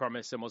had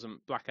promised and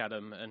wasn't Black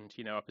Adam and,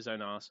 up his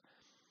own arse.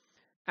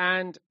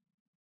 And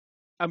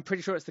I'm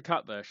pretty sure it's the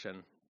cut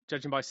version,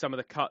 judging by some of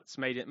the cuts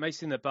made it,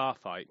 mostly in the bar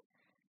fight.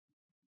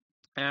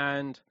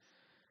 And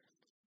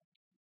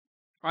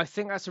I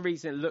think that's the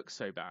reason it looks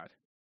so bad.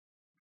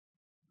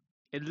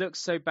 It looks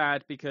so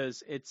bad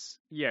because it's,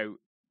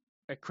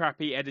 a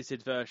crappy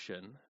edited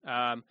version.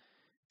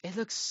 It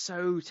looks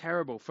so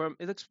terrible.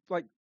 It looks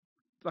like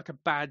a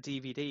bad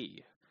DVD.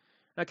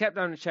 And I kept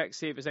down to check to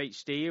see if it's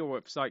HD or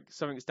if it's like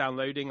something that's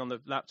downloading on the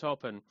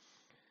laptop and,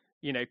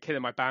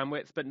 killing my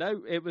bandwidth. But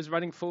no, it was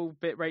running full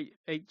bitrate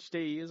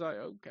HD. It's like,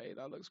 okay,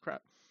 that looks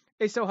crap.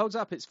 It still holds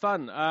up. It's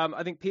fun.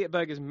 I think Peter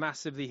Berg is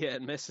massively hit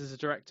and miss as a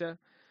director.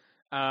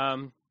 I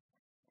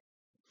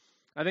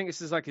think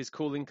this is like his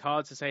calling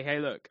card to say, hey,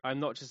 look, I'm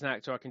not just an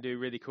actor. I can do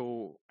really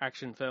cool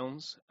action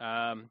films.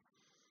 And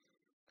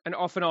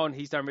off and on,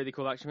 he's done really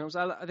cool action films.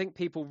 I think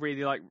people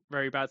really like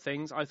Very Bad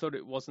Things. I thought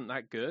it wasn't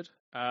that good.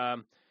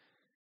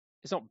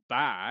 It's not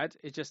bad.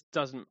 It just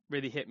doesn't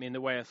really hit me in the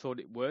way I thought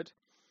it would.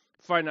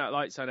 Friday Night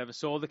Lights I never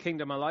saw. The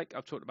Kingdom I like.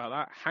 I've talked about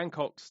that.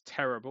 Hancock's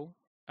terrible.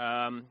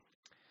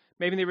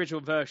 Maybe in the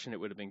original version it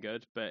would have been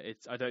good, but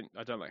I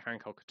don't like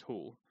Hancock at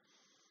all.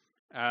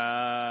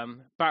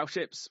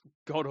 Battleship's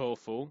god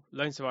awful.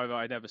 Lone Survivor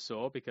I never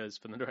saw because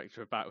from the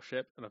director of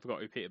Battleship, and I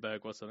forgot who Peter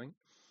Berg was. Something.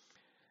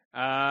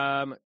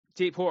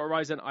 Deepwater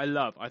Horizon I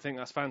love. I think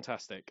that's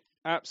fantastic.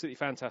 Absolutely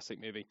fantastic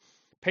movie.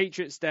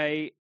 Patriots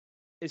Day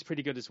is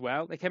pretty good as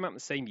well. They came out in the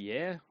same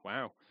year.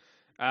 Wow.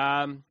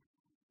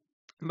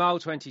 Mile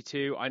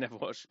 22 I never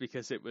watched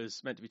because it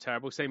was meant to be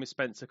terrible. Same as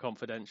Spencer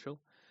Confidential.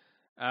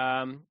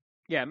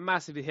 Yeah,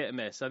 massively hit and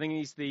miss. I think he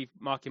needs to leave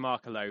Marky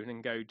Mark alone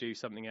and go do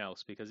something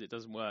else because it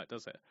doesn't work,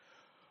 does it?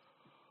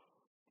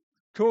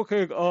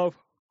 Talking of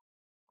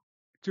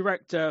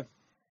director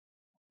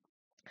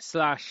 /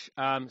 star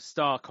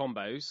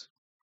combos,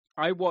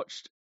 I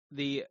watched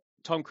the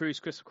Tom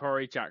Cruise, Chris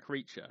McQuarrie, Jack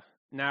Reacher.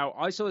 Now,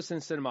 I saw this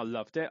in cinema,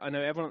 loved it. I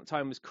know everyone at the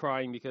time was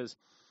crying because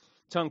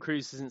Tom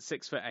Cruise isn't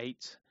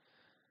 6'8".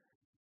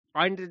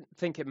 I didn't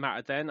think it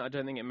mattered then. I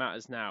don't think it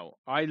matters now.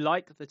 I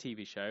like the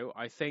TV show.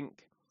 I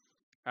think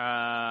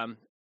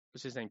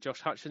what's his name?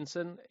 Josh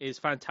Hutcherson is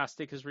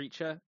fantastic as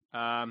Reacher.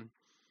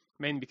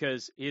 Mainly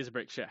because he is a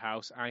brick shit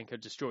house and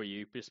could destroy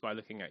you just by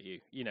looking at you.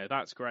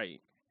 That's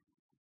great.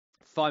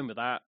 Fine with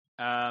that.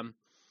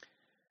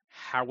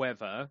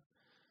 However,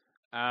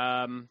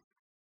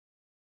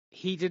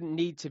 he didn't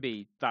need to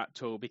be that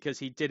tall because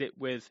he did it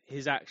with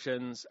his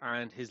actions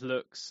and his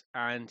looks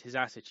and his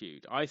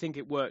attitude. I think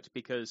it worked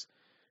because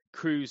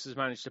Cruise has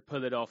managed to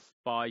pull it off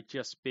by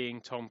just being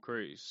Tom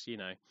Cruise,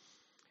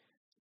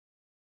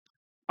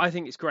 I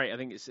think it's great. I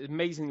think it's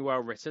amazingly well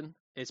written.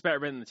 It's better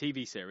written than the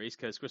TV series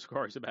because Chris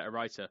McQuarrie is a better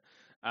writer.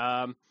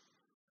 I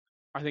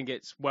think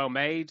it's well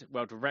made,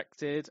 well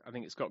directed. I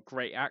think it's got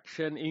great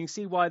action. And you can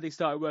see why they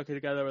started working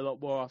together a lot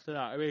more after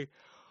that. I mean,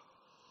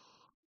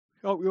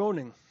 oh,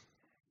 yawning.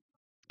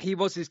 He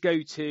was his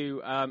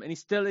go-to, and he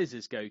still is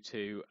his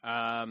go-to,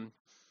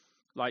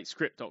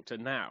 script doctor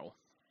now.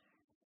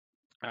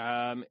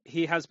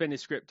 He has been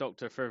his script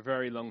doctor for a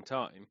very long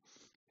time.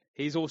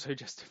 He's also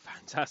just a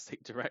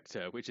fantastic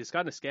director, which is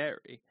kind of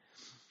scary.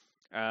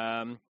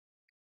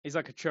 He's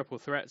like a triple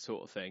threat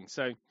sort of thing.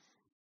 So,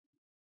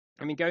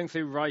 I mean, going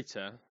through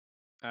writer,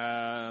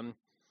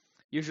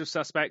 Usual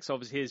Suspects,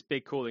 obviously his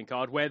big calling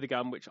card, Wear the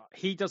Gun, which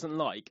he doesn't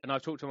like, and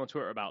I've talked to him on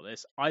Twitter about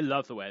this. I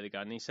love the Wear the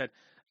Gun, and he said,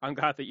 I'm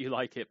glad that you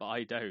like it, but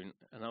I don't.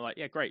 And I'm like,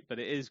 yeah, great, but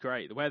it is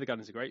great. The Wear the Gun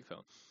is a great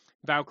film.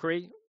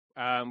 Valkyrie,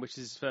 which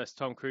is his first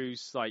Tom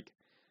Cruise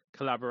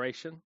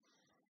collaboration.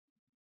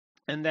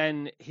 And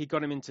then he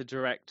got him into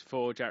direct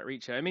for Jack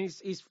Reacher. I mean,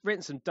 he's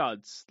written some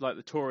duds like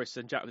The Tourist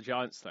and Jack the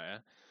Giant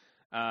Slayer.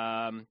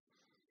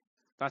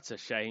 That's a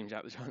shame,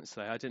 Jack the Giant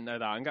Slayer. I didn't know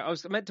that. I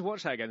was meant to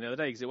watch that again the other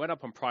day because it went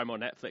up on Prime or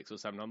Netflix or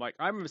something. I'm like,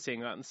 I remember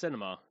seeing that in the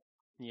cinema.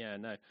 Yeah,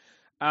 no.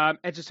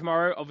 Edge of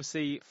Tomorrow,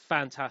 obviously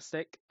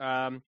fantastic.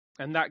 And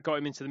that got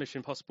him into the Mission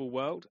Impossible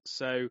world.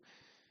 So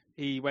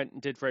he went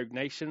and did Rogue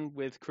Nation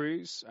with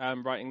Cruise,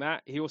 writing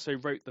that. He also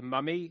wrote The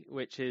Mummy,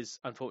 which is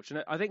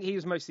unfortunate. I think he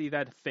was mostly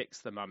there to fix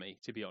The Mummy,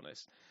 to be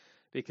honest,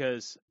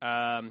 because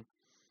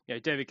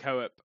David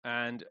Coep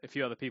and a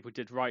few other people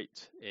did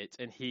write it,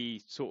 and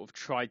he sort of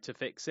tried to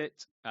fix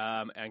it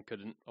and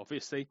couldn't,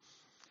 obviously.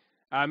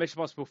 Mission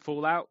Impossible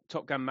Fallout,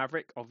 Top Gun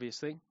Maverick,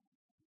 obviously.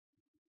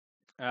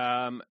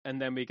 And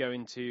then we go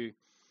into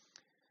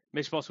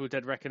Mission Impossible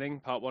Dead Reckoning,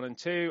 Part 1 and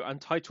 2,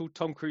 Untitled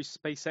Tom Cruise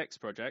SpaceX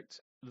Project,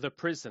 The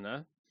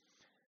Prisoner,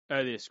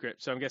 earlier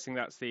script, so I'm guessing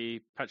that's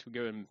the Patrick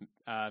McGowan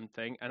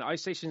thing, and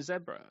Ice Station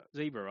Zebra,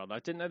 I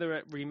didn't know they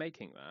were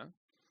remaking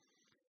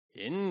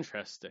that.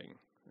 Interesting.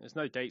 There's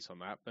no dates on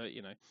that, but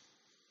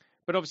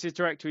But obviously, as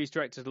director, he's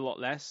directed a lot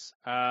less.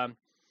 The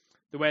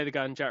Way of the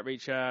Gun, Jack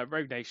Reacher,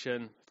 Rogue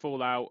Nation,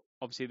 Fallout,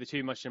 obviously the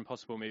two Mission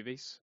Impossible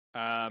movies.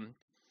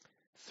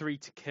 3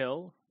 to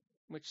Kill,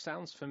 which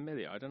sounds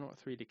familiar. I don't know what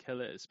 3 to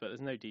Kill is, but there's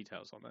no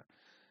details on that.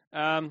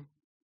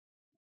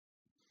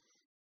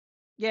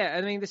 Yeah,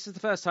 I mean, this is the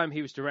first time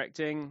he was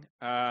directing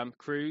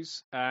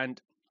Cruise, and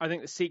I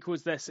think the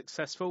sequels, they're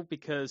successful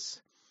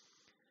because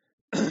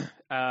so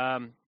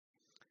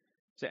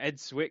Ed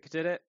Zwick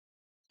did it,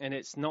 and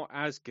it's not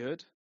as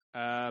good.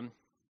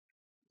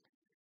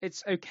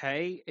 It's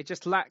okay. It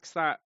just lacks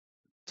that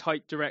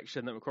tight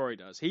direction that McQuarrie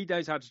does. He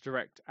knows how to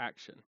direct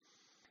action.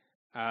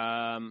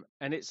 And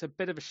it's a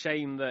bit of a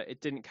shame that it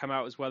didn't come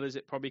out as well as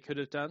it probably could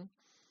have done.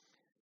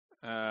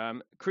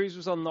 Cruise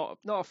was on not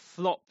a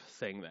flop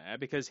thing there,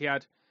 because he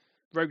had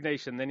Rogue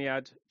Nation, then he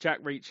had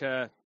Jack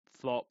Reacher,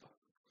 flop,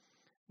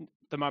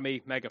 The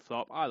Mummy, mega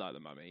flop. I like The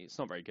Mummy. It's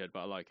not very good,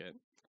 but I like it.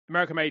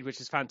 American Made, which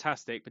is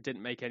fantastic, but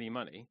didn't make any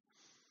money.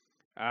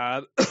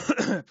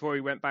 Before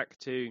he went back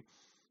to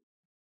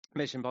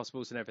Mission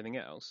Impossibles and everything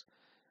else.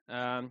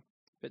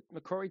 But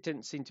McQuarrie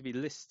didn't seem to be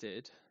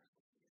listed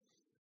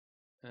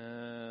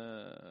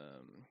under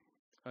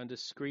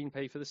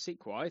screenplay for the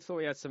sequel. I thought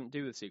he had something to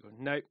do with the sequel.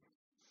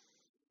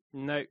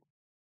 Nope.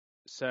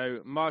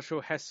 So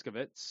Marshall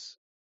Heskovitz,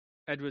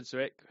 Edward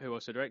Zwick, who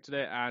also directed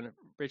it, and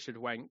Richard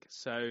Wenk.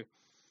 So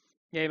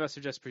yeah, he must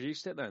have just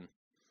produced it then.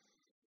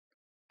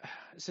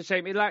 It's a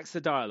shame. It lacks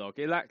the dialogue.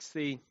 It lacks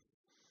the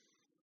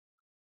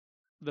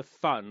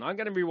fun. I'm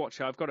going to rewatch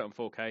it. I've got it on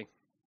 4K.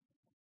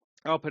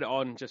 I'll put it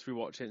on, just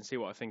rewatch it and see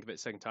what I think of it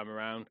second time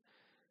around.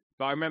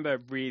 But I remember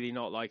really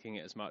not liking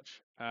it as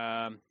much.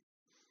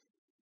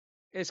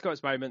 It's got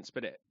its moments,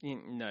 but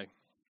no.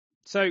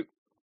 So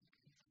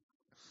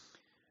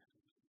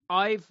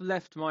I've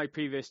left my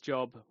previous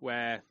job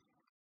where,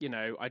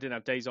 I didn't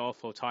have days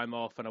off or time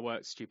off, and I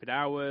worked stupid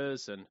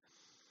hours, and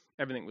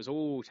everything was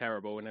all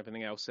terrible and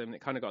everything else, and it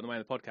kind of got in the way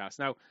of the podcast.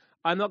 Now,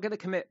 I'm not going to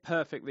commit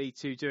perfectly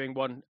to doing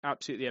one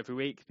absolutely every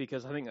week,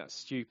 because I think that's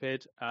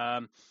stupid.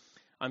 I'm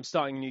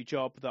starting a new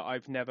job that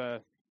I've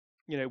never,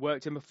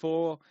 worked in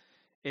before.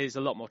 It is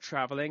a lot more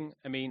traveling.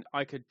 I mean,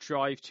 I could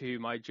drive to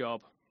my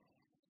job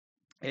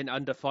in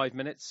under 5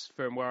 minutes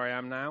from where I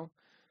am now.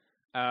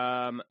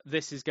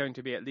 This is going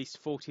to be at least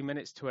 40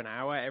 minutes to an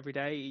hour every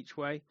day each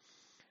way.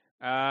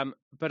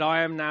 But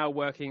I am now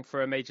working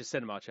for a major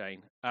cinema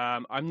chain.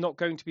 I'm not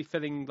going to be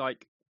filling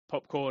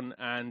popcorn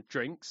and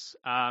drinks.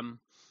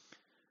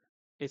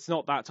 It's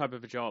not that type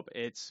of a job.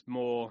 It's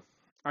more,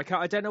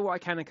 I don't know what I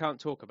can and can't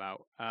talk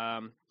about.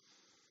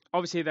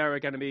 Obviously there are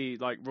going to be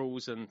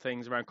rules and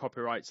things around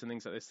copyrights and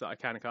things like this that I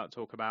can and can't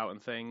talk about and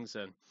things.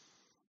 And,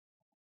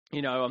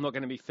 I'm not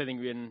going to be filling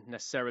you in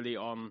necessarily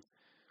on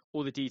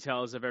all the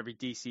details of every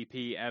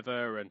DCP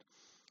ever. And,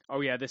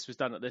 oh yeah, this was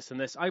done at this and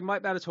this. I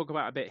might be able to talk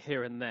about a bit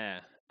here and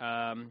there.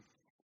 I'm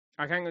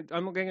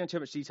not going into too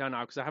much detail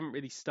now because I haven't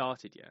really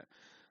started yet.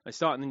 I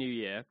start in the new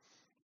year.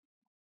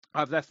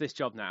 I've left this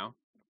job now.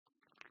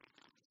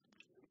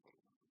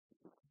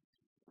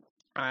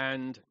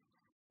 And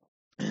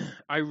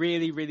I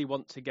really, really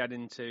want to get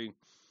into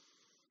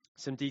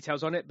some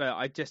details on it, but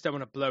I just don't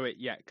want to blow it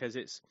yet, because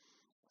it's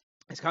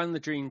kind of the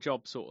dream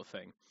job sort of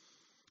thing.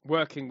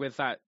 Working with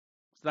that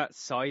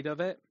side of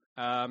it.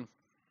 Like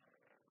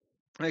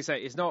I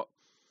say, it's not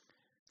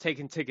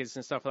taking tickets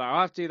and stuff like that.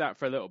 I'll have to do that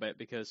for a little bit,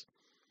 because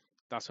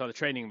that's why the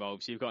training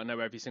involves. You've got to know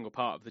every single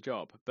part of the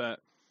job. But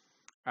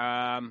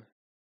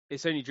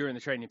it's only during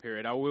the training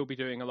period. I will be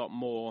doing a lot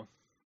more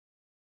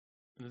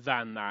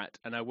than that,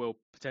 and I will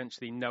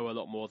potentially know a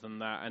lot more than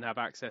that and have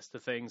access to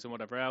things and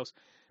whatever else.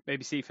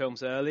 Maybe see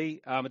films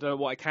early. I don't know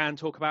what I can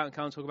talk about and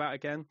can't talk about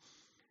again.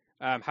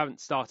 Haven't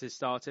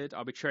started.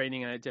 I'll be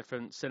training in a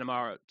different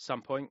cinema at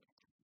some point,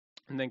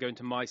 and then going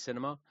to my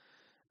cinema.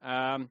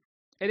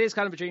 It is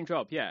kind of a dream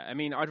job, yeah. I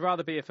mean, I'd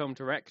rather be a film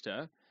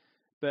director,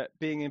 but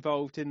being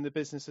involved in the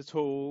business at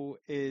all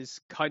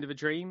is kind of a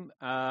dream,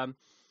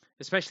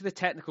 especially the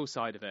technical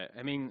side of it.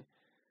 I mean,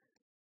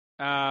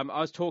 I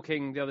was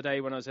talking the other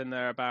day when I was in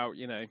there about,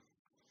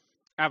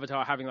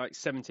 Avatar having like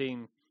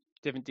 17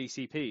 different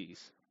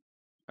DCPs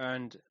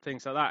and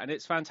things like that, and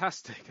it's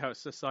fantastic. I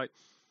was just like,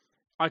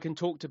 I can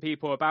talk to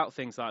people about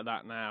things like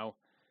that now,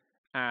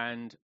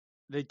 and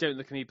they don't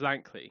look at me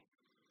blankly.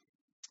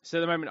 So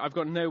at the moment, I've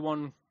got no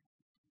one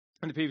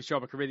in the previous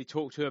job I could really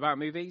talk to about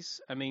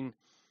movies. I mean,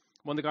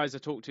 one of the guys I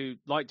talked to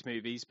liked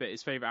movies, but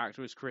his favourite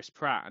actor was Chris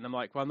Pratt. And I'm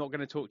like, well, I'm not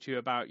going to talk to you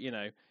about,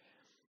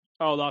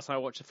 last night I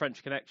watched The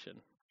French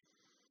Connection.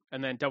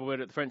 And then Double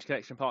Bill at The French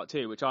Connection Part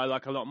 2, which I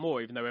like a lot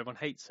more, even though everyone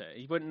hates it.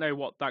 He wouldn't know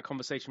what that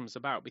conversation was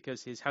about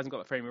because he hasn't got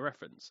the frame of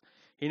reference.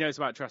 He knows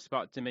about Jurassic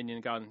Park, Dominion,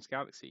 and Guardians of the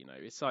Galaxy.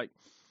 It's like,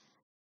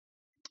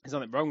 there's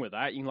nothing wrong with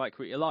that. You can like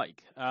what you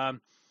like.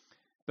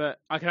 But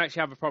I can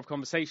actually have a proper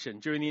conversation.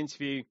 During the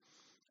interview,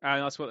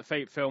 and that's what the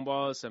favourite film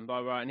was, and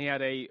blah, blah, blah. And he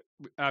had a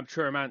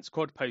True Romance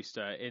quad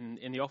poster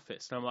in the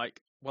office. And I'm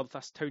like, well,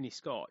 that's Tony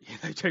Scott.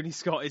 Tony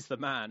Scott is the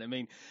man. I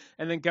mean,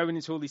 and then going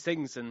into all these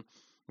things, and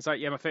it's like,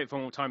 yeah, my favourite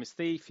film of all time is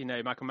Thief,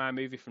 Michael Mann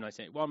movie from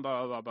 1981,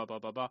 blah, blah, blah, blah,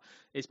 blah, blah.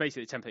 It's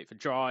basically a template for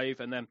Drive.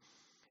 And then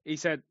he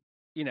said,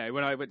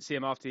 when I went to see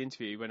him after the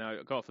interview, when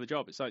I got for the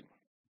job, it's like,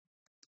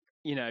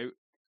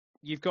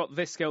 you've got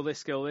this skill, this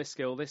skill, this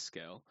skill, this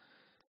skill,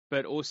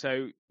 but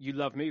also you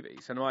love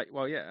movies. And I'm like,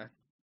 well, yeah,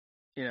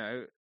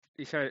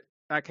 so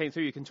that came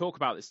through. You can talk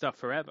about this stuff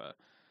forever.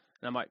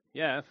 And I'm like,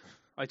 yeah,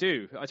 I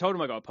do. I told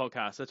him I got a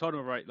podcast. I told him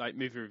I write like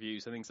movie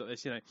reviews and things like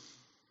this.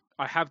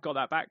 I have got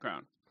that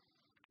background.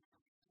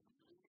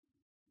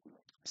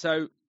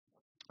 So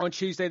on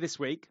Tuesday this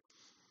week,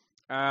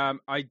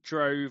 I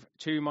drove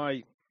to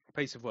my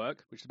place of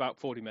work, which is about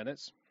 40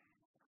 minutes.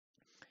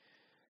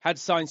 Had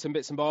to sign some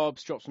bits and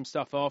bobs, drop some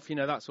stuff off,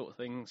 that sort of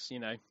things,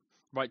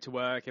 right to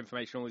work,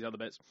 information, all these other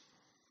bits.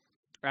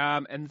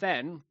 And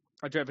then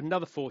I drove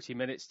another 40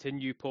 minutes to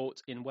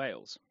Newport in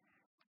Wales.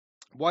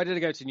 Why did I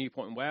go to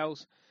Newport in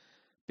Wales?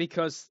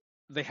 Because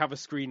they have a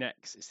Screen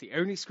X. It's the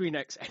only Screen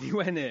X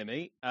anywhere near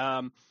me.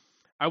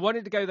 I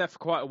wanted to go there for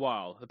quite a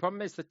while. The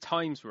problem is the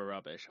times were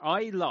rubbish.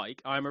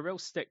 I'm a real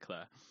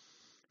stickler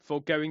for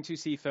going to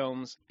see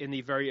films in the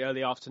very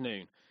early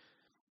afternoon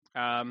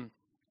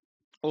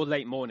or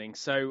late morning.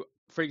 So,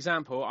 for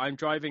example, I'm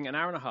driving an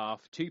hour and a half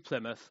to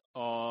Plymouth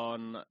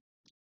on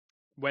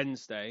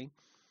Wednesday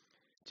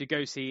to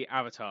go see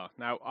Avatar.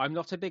 Now, I'm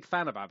not a big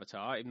fan of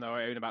Avatar, even though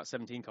I own about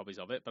 17 copies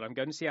of it, but I'm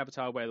going to see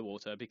Avatar Way of the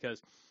Water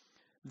because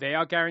they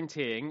are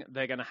guaranteeing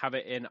they're going to have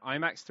it in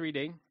IMAX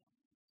 3D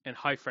and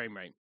high frame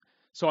rate.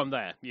 So I'm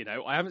there,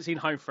 I haven't seen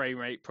high frame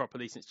rate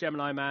properly since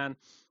Gemini Man.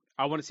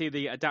 I want to see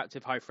the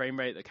adaptive high frame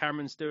rate that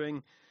Cameron's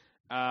doing.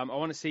 I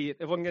want to see,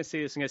 if I'm going to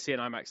see this, I'm going to see it in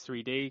IMAX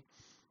 3D.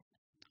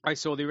 I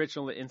saw the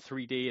original in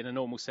 3D in a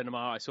normal cinema.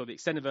 I saw the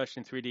extended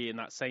version in 3D in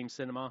that same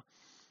cinema.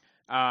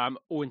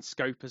 Or in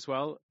scope as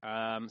well.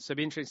 So it'd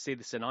be interesting to see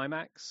this in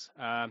IMAX.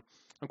 I'm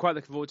quite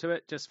looking forward to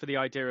it, just for the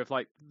idea of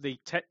like the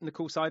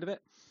technical side of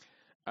it.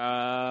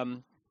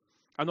 I'm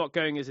not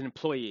going as an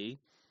employee.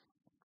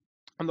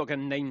 I'm not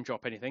going to name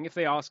drop anything. If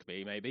they ask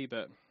me, maybe,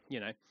 but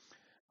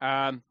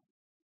I'm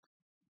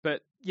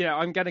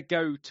going to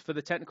go for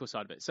the technical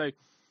side of it. So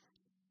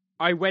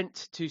I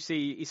went to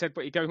see. He said,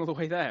 "But you're going all the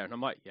way there?" And I'm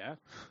like, "Yeah,"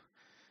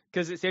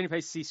 because it's the only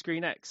place to see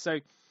Screen X. So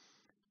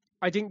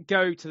I didn't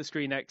go to the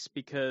Screen X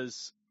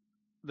because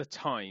the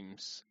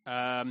times.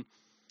 I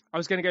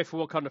was going to go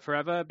for Wakanda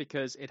Forever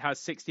because it has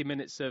 60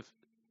 minutes of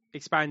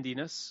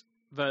expandiness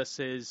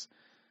versus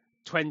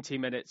 20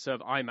 minutes of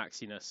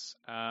IMAXiness.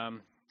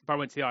 But I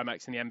went to the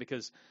IMAX in the end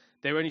because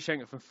they were only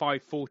showing it from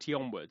 5:40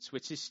 onwards,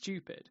 which is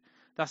stupid.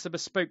 That's a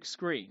bespoke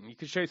screen. You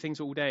could show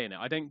things all day in it.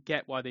 I don't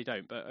get why they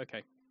don't, but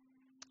okay.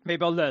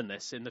 Maybe I'll learn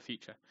this in the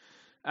future.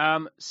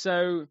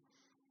 So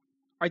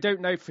I don't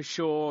know for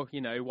sure,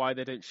 why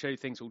they don't show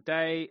things all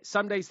day.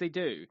 Some days they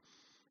do.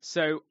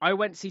 So I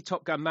went to see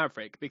Top Gun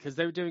Maverick because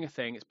they were doing a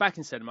thing. It's back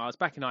in cinemas,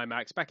 back in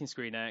IMAX, back in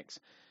Screen X.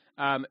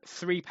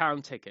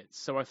 £3 tickets.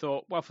 So I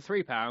thought, well, for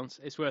 £3,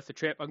 it's worth the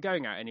trip. I'm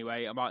going out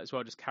anyway. I might as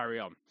well just carry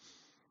on.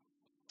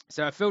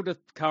 So I filled the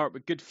car up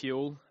with good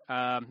fuel.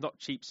 Not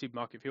cheap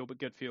supermarket fuel, but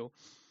good fuel.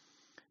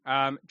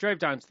 Drove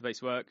down to the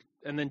base work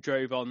and then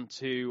drove on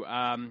to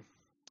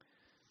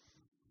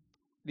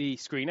the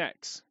Screen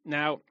X.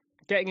 Now,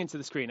 getting into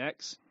the Screen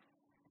X,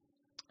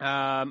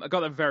 I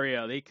got there very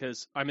early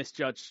because I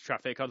misjudged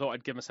traffic. I thought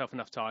I'd give myself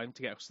enough time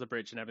to get across the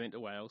bridge and everything to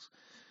Wales.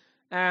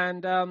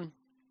 And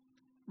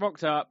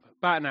rocked up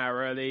about an hour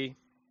early,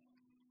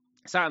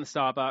 sat in the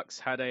Starbucks,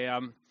 had a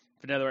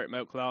vanilla oat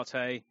milk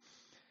latte,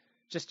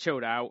 just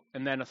chilled out,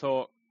 and then I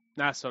thought,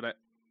 nah, that's not it.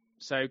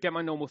 So get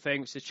my normal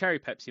thing, which is cherry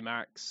Pepsi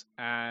Max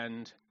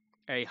and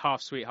a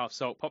half sweet, half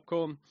salt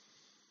popcorn.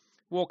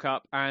 Walk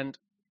up, and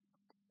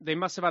they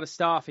must have had a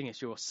staffing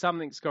issue or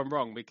something's gone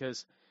wrong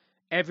because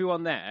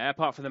everyone there,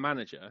 apart from the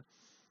manager,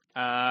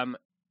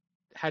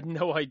 had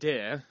no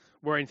idea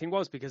where anything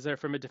was because they're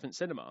from a different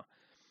cinema.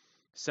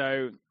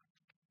 So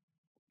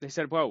they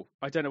said, well,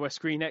 I don't know where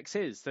Screen X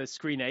is. There's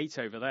Screen 8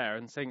 over there.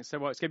 And saying, so,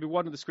 well, it's going to be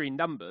one of the screen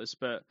numbers,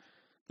 but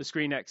the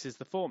Screen X is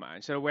the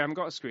format. So we haven't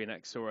got a Screen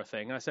X or a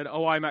thing. And I said,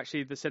 oh, I'm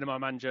actually the cinema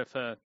manager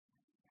for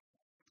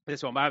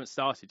this one, but I haven't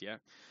started yet.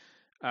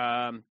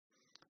 Blah,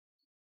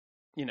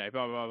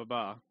 blah,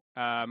 blah,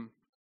 blah.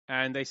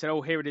 And they said,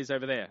 oh, here it is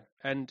over there.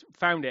 And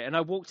found it. And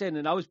I walked in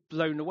and I was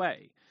blown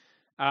away.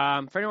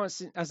 For anyone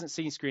who hasn't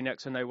seen Screen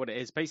X or know what it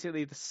is,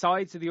 basically the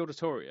sides of the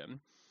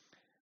auditorium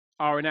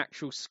are an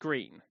actual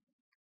screen.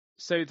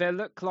 So they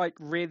look like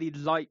really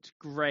light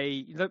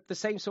grey, the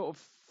same sort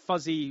of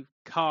fuzzy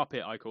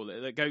carpet, I call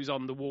it, that goes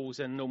on the walls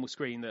in a normal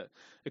screen, that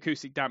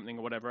acoustic dampening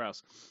or whatever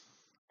else,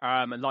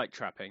 and light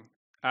trapping.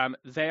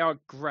 They are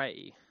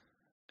grey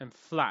and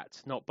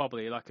flat, not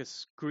bubbly, like a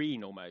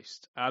screen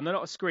almost. They're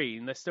not a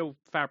screen, they're still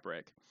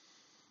fabric.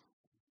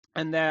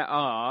 And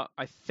I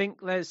think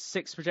there's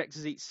 6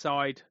 projectors each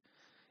side,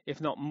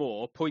 if not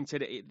more,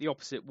 pointed at the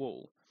opposite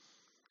wall.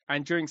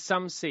 And during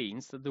some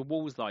scenes, the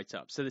walls light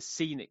up, so the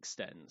scene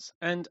extends.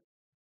 And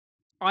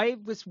I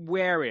was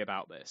wary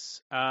about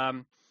this,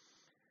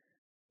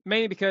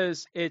 mainly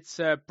because it's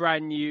a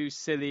brand new,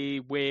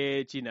 silly,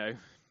 weird,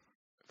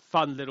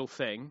 fun little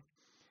thing.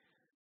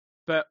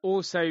 But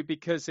also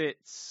because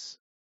it's,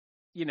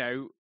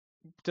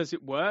 does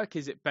it work?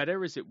 Is it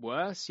better? Is it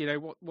worse?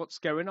 What's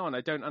going on?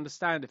 I don't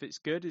understand if it's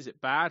good. Is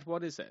it bad?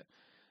 What is it?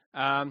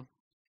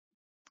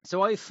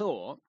 So I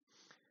thought,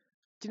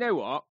 do you know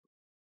what?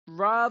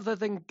 Rather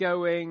than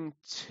going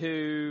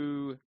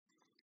to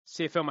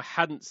see a film I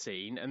hadn't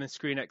seen and then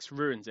Screen X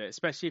ruins it,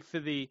 especially for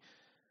the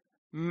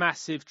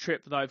massive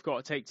trip that I've got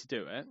to take to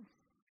do it,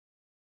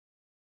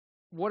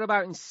 what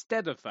about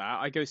instead of that,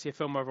 I go see a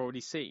film I've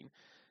already seen?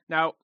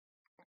 Now,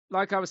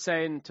 like I was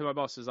saying to my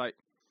boss, I was like,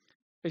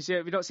 have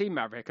you not seen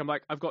Maverick? I'm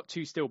like, I've got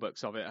 2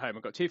 steelbooks of it at home.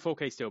 I've got 2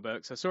 4K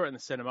steelbooks. I saw it in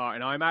the cinema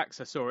in IMAX.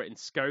 I saw it in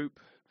scope.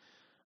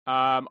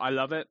 I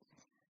love it.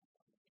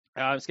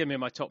 It's going to be in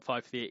my top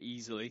 5 for the year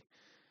easily.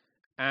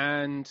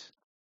 And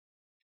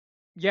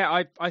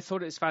yeah, I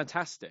thought it was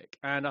fantastic.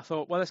 And I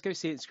thought, well, let's go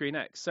see it in Screen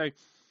X. So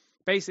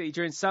basically,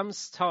 during some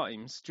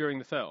times during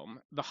the film,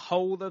 the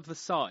whole of the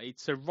side,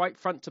 so right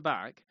front to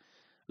back,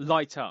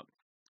 light up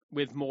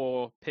with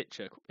more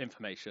picture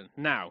information.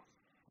 Now,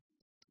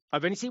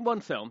 I've only seen one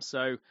film,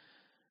 so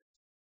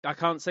I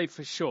can't say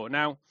for sure.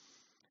 Now,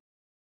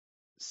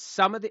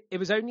 it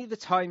was only the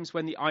times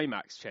when the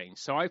IMAX changed.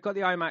 So I've got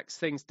the IMAX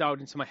things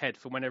dialed into my head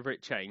for whenever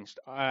it changed.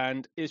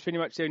 And it was pretty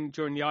much only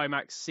during the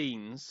IMAX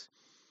scenes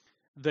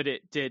that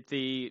it did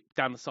the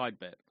down the side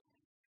bit.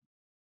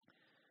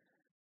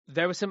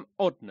 There was some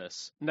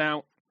oddness.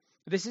 Now,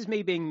 this is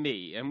me being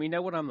me, and we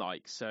know what I'm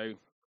like. So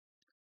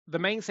the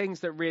main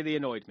things that really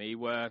annoyed me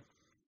were...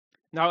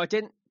 Now, I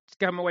didn't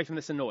come away from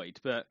this annoyed,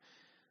 but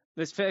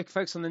let's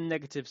focus on the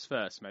negatives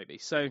first, maybe.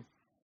 So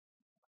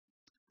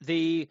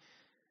the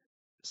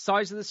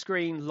sides of the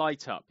screen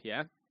light up,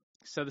 yeah?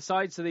 So the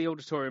sides of the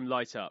auditorium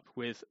light up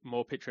with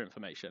more picture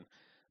information.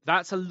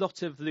 That's a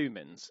lot of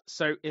lumens.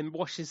 So it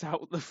washes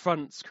out the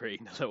front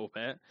screen a little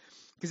bit.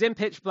 Because in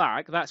pitch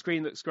black, that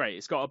screen looks great.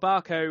 It's got a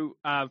Barco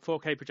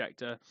 4K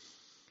projector.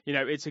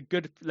 It's a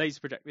good laser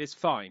projector. It's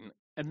fine.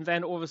 And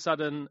then all of a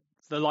sudden,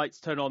 the lights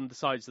turn on the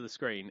sides of the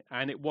screen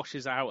and it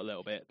washes out a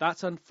little bit.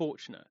 That's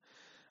unfortunate,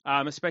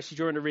 especially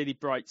during a really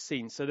bright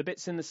scene. So the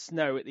bits in the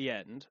snow at the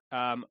end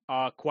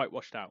are quite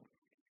washed out.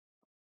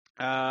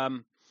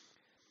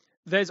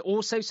 There's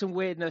also some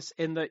weirdness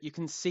in that you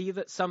can see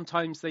that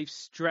sometimes they've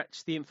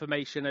stretched the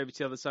information over to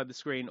the other side of the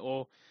screen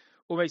or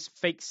almost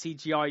fake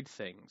CGI'd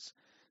things.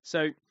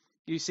 So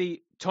you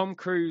see Tom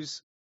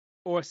Cruise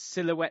or a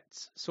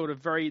silhouette, sort of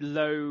very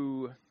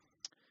low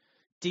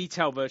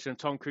detail version of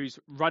Tom Cruise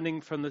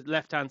running from the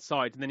left-hand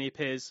side, and then he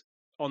appears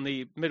on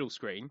the middle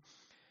screen.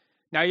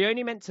 Now, you're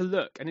only meant to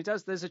look, and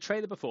there's a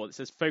trailer before that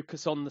says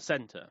focus on the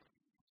center.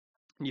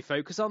 And you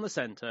focus on the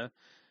center,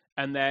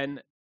 and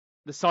then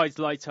the sides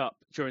light up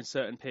during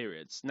certain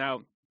periods.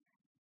 Now,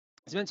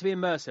 it's meant to be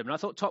immersive, and I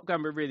thought Top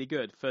Gun were really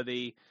good for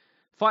the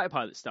fighter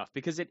pilot stuff,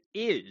 because it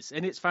is,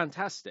 and it's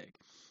fantastic.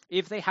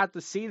 If they had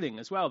the ceiling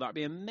as well, that'd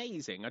be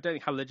amazing. I don't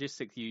know how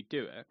logistically you'd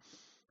do it.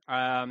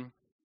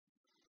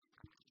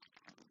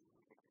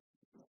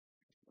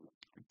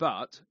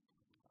 But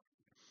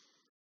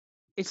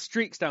it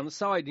streaks down the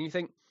side, and you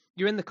think,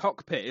 you're in the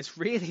cockpit. It's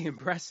really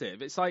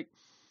impressive. It's like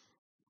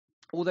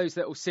all those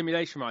little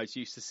simulation rides you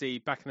used to see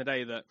back in the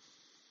day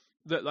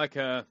that like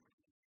a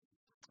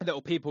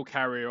little people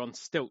carrier on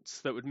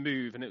stilts that would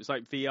move, and it was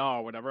like VR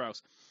or whatever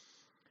else.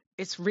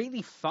 It's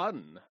really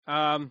fun.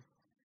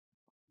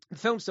 The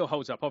film still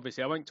holds up,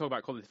 obviously. I won't talk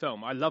about quality of the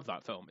film. I love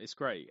that film. It's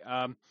great.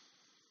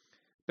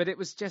 But it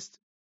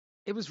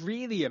was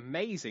really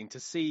amazing to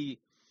see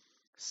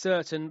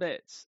certain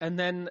bits. And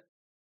then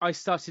I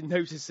started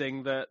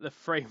noticing that the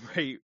frame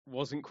rate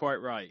wasn't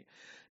quite right.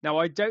 Now,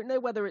 I don't know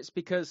whether it's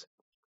because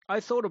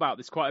I thought about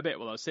this quite a bit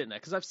while I was sitting there,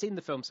 because I've seen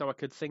the film so I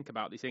could think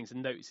about these things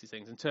and notice these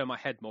things and turn my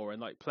head more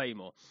and like play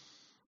more.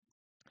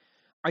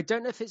 I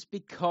don't know if it's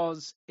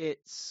because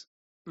it's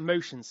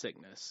motion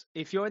sickness.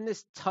 If you're in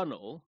this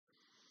tunnel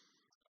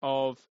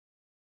of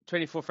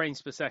 24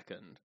 frames per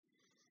second,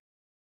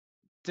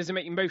 does it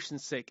make you motion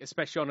sick,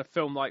 especially on a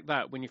film like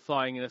that when you're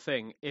flying in a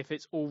thing, if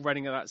it's all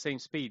running at that same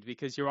speed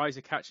because your eyes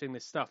are catching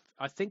this stuff?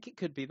 I think it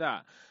could be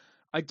that.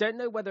 I don't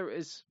know whether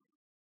it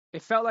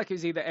felt like it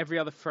was either every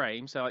other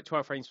frame, so like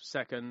 12 frames per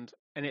second,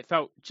 and it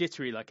felt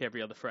jittery like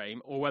every other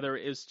frame, or whether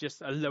it was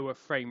just a lower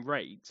frame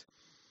rate.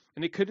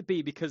 And it could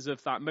be because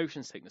of that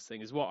motion sickness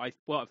thing, is what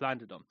I've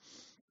landed on.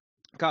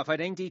 Can't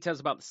find any details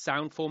about the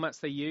sound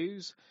formats they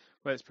use,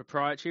 whether it's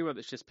proprietary, whether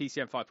it's just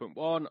PCM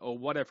 5.1 or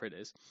whatever it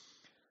is.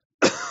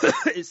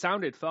 It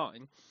sounded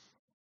fine,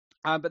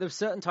 but there were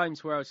certain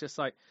times where I was just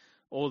like,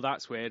 "Oh,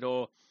 that's weird."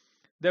 Or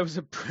there was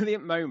a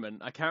brilliant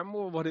moment. I can't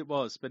remember what it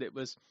was, but it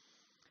was.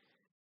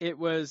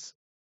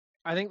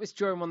 I think it was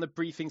during one of the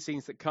briefing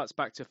scenes that cuts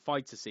back to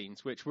fighter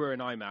scenes, which were in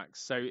IMAX,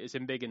 so it's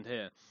in big and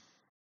here.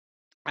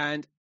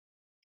 And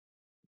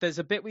there's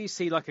a bit where you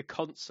see like a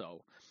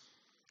console,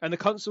 and the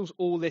console's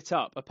all lit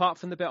up, apart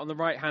from the bit on the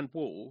right-hand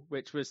wall,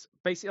 which was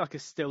basically like a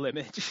still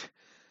image.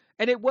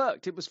 And it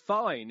worked. It was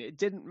fine. It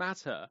didn't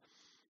matter.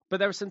 But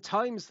there are some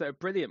times that are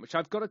brilliant, which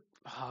I've got to...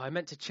 Oh, I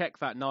meant to check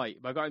that night,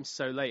 but I got home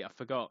so late, I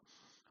forgot.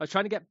 I was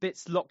trying to get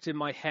bits locked in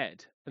my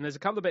head. And there's a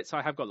couple of bits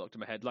I have got locked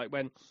in my head, like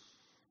when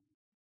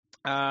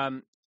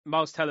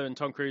Miles Teller and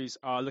Tom Cruise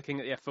are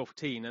looking at the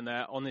F-14 and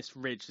they're on this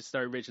ridge, the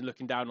snowy ridge, and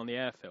looking down on the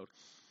airfield.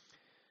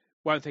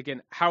 Well, I'm thinking,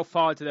 how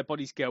far do their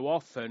bodies go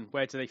off and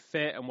where do they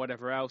fit and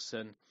whatever else?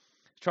 And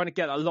trying to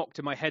get that locked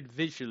in my head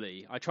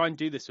visually. I try and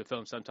do this with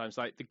films sometimes,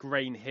 like the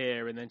grain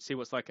here, and then see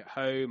what's like at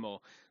home or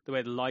the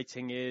way the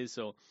lighting is.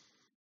 Or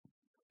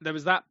there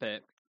was that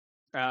bit,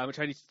 which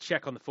I need to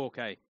check on the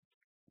 4K.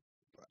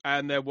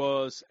 And there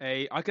was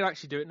I could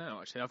actually do it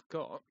now, actually. I've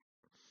got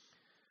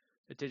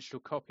a digital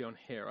copy on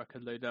here. I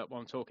could load it up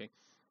while I'm talking.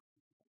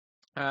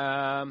 Do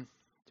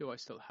I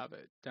still have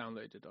it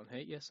downloaded on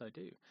here? Yes, I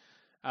do.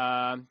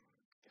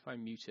 If I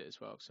mute it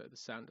as well, so the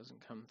sound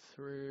doesn't come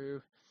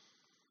through.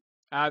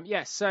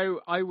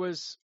 So I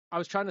was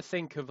trying to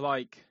think of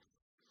like,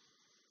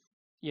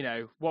 you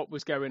know, what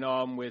was going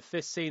on with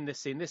this scene.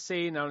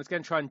 And I was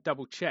going to try and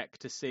double check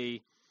to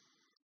see,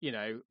 you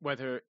know,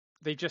 whether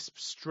they just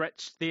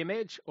stretched the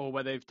image or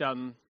whether they've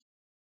done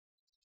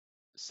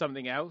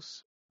something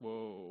else.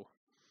 Whoa.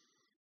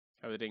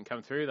 Oh, they didn't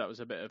come through. That was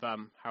a bit of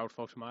Harold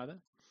Faltermeyer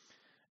there.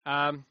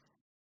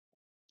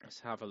 Let's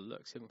have a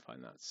look, see if we can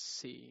find that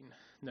scene.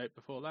 Note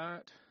before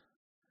that.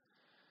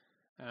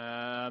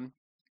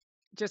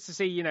 Just to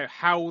see, you know,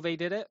 how they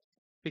did it,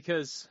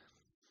 because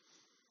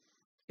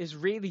it's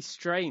really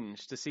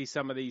strange to see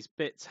some of these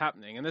bits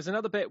happening. And there's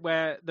another bit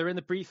where they're in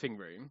the briefing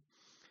room,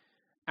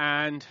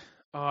 and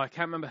I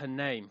can't remember her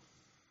name.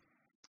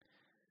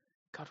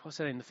 God, what's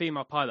her name? The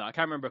female pilot. I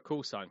can't remember her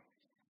call sign.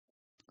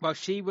 Well,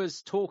 she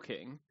was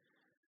talking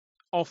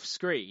off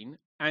screen,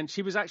 and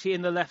she was actually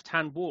in the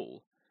left-hand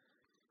wall,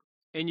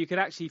 and you could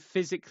actually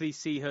physically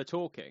see her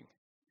talking.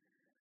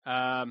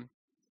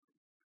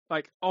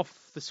 Like off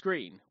the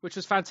screen, which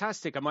was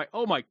fantastic. I'm like,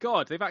 oh my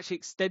God, they've actually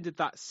extended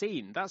that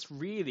scene. That's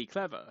really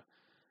clever.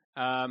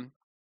 But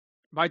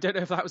I don't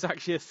know if that was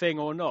actually a thing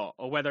or not,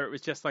 or whether it was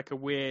just like a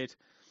weird...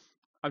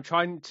 I'm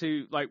trying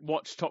to like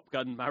watch Top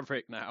Gun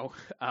Maverick now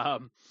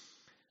on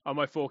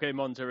my 4K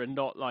monitor and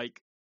not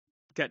like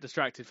get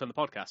distracted from the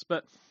podcast.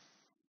 But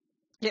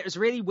yeah, it was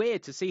really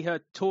weird to see her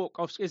talk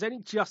off. It's only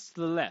just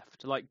to the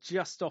left, like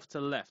just off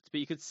to the left, but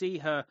you could see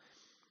her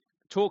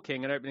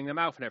talking and opening their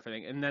mouth and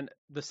everything, and then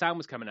the sound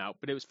was coming out,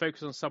 but it was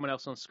focused on someone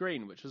else on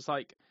screen, which was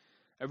like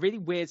a really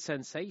weird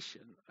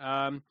sensation.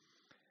 I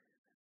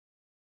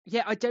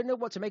don't know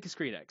what to make of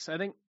ScreenX. I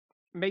think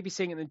maybe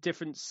seeing it in a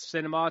different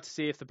cinema to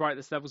see if the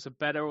brightness levels are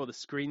better or the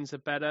screens are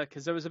better,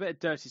 because there was a bit of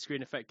dirty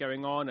screen effect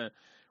going on, and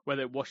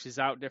whether it washes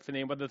out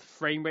differently, and whether the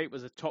frame rate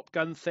was a Top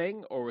Gun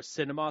thing or a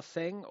cinema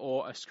thing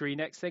or a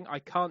ScreenX thing, I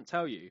can't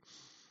tell you.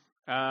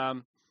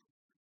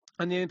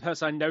 And the only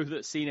person I know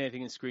that's seen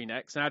anything in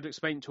ScreenX, and I had to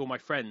explain to all my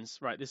friends,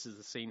 right, this is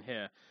the scene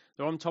here.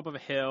 They're on top of a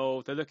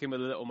hill. They're looking with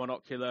a little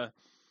monocular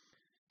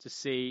to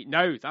see.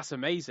 No, that's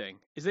amazing.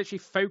 It's literally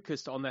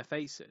focused on their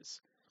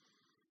faces.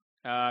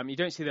 You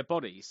don't see their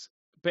bodies.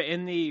 But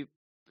in the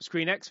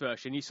ScreenX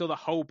version, you saw the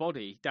whole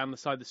body down the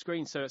side of the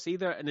screen. So it's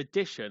either an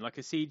addition, like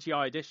a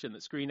CGI addition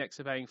that ScreenX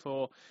are paying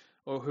for,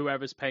 or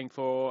whoever's paying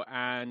for,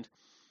 and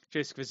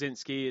Joseph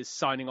Kosinski is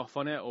signing off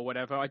on it or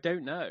whatever. I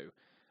don't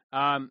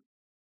know.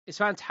 It's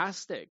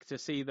fantastic to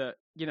see that,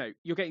 you know,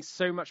 you're getting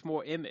so much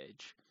more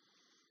image.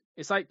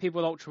 It's like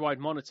people with ultra-wide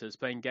monitors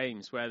playing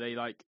games where they,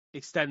 like,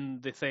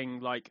 extend the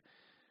thing, like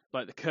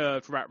the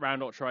curved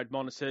wrap-round ultra-wide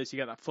monitors. You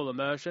get that full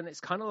immersion.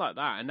 It's kind of like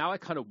that. And now I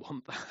kind of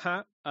want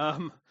that.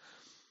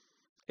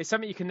 It's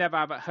something you can never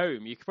have at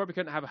home. You probably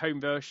couldn't have a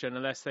home version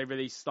unless they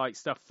release, like,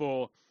 stuff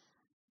for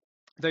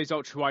those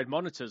ultra-wide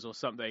monitors or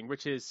something,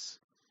 which is,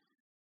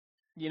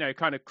 you know,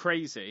 kind of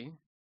crazy.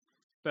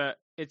 But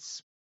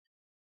it's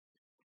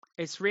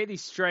really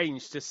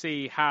strange to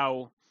see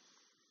how,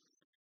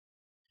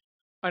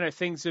 I know,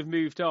 things have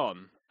moved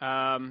on.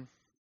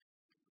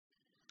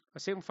 I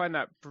see if I can find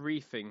that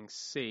briefing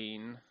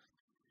scene.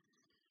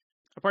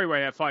 I probably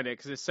won't able to find it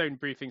because there's so many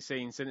briefing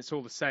scenes and it's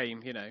all the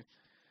same,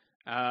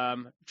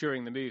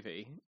 during the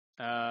movie.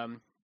 I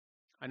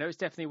know it's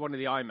definitely one of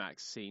the IMAX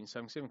scenes, so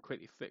I'm just going to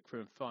quickly flick through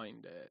and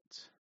find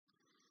it.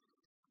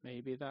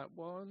 Maybe that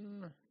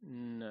one?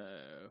 No.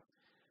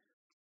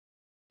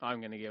 I'm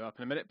going to give up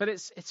in a minute. But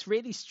it's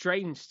really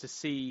strange to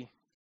see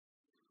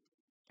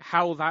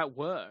how that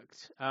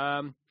worked.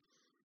 I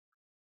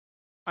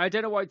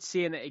don't know why I'd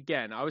see in it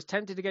again. I was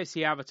tempted to go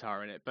see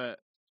Avatar in it, but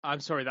I'm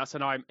sorry, that's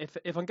an I'm.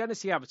 If I'm going to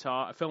see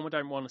Avatar, a film I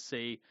don't want to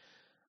see,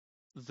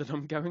 then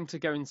I'm going to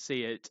go and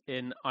see it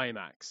in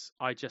IMAX.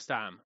 I just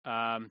am.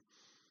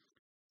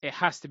 It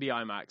has to be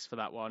IMAX for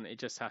that one. It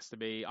just has to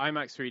be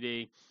IMAX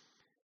 3D.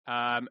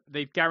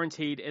 They've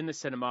guaranteed in the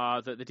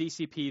cinema that the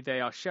DCP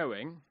they are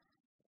showing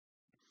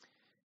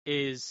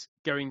is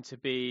going to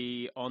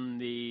be on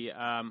the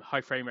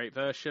high frame rate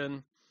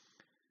version.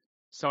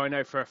 So I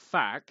know for a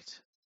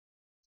fact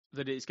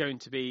that it's going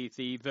to be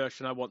the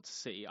version I want to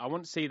see. I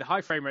want to see the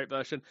high frame rate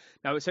version.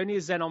 Now, it's only a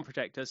Xenon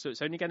projector, so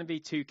it's only going to be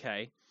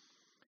 2K.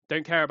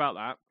 Don't care about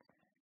that.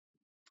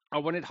 I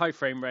wanted high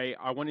frame rate.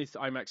 I wanted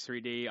IMAX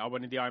 3D. I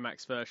wanted the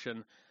IMAX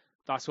version.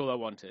 That's all I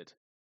wanted.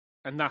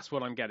 And that's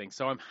what I'm getting.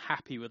 So I'm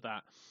happy with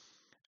that.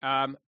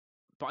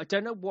 But I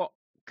don't know what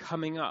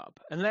coming up,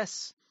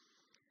 unless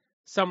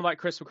someone like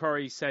Chris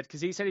McQuarrie said,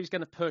 because he said he was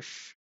going to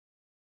push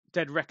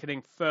Dead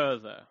Reckoning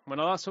further. When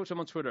I last talked to him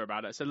on Twitter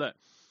about it, I said, look,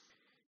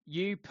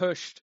 you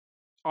pushed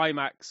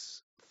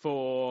IMAX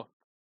for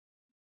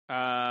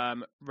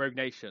Rogue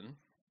Nation.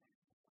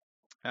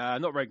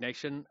 Not Rogue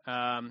Nation,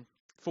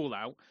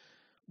 Fallout.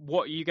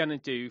 What are you going to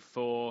do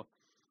for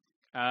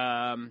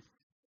Dead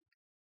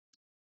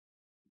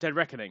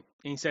Reckoning?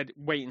 And he said,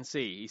 wait and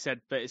see. He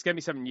said, but it's going to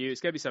be something new.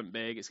 It's going to be something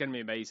big. It's going to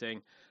be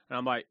amazing. And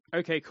I'm like,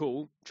 okay,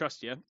 cool.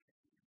 Trust you.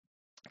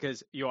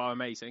 Because you are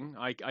amazing.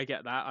 I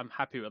get that. I'm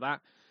happy with that.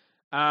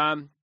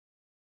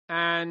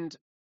 And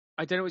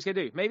I don't know what he's going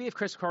to do. Maybe if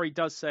Chris McQuarrie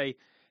does say,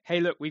 hey,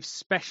 look, we've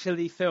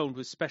specially filmed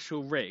with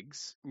special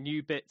rigs,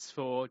 new bits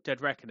for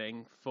Dead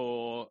Reckoning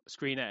for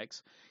Screen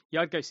X,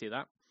 yeah, I'd go see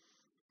that.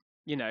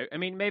 I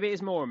mean, maybe it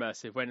is more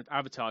immersive when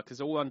Avatar,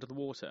 because all under the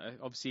water,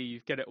 obviously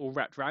you get it all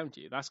wrapped around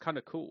you. That's kind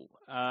of cool.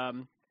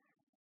 I'm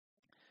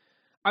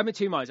in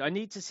two minds. I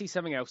need to see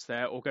something else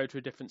there or go to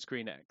a different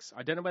Screen X.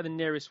 I don't know where the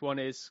nearest one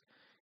is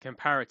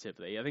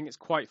comparatively. I think it's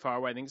quite far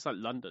away. I think it's like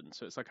London,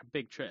 so it's like a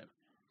big trip.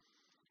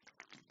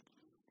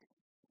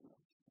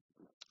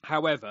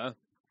 However,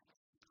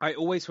 I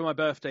always, for my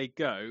birthday,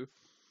 go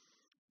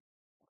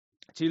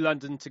to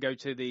London to go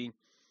to the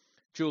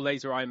Dual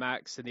Laser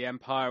IMAX and the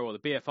Empire or the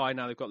BFI.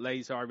 Now they've got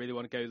laser. I really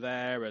want to go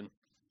there and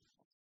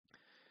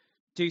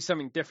do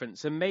something different.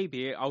 So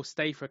maybe I'll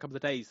stay for a couple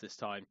of days this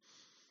time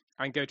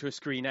and go to a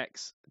Screen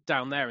X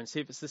down there and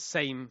see if it's the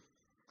same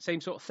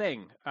sort of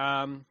thing.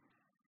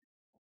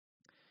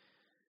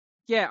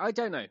 Yeah, I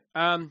don't know.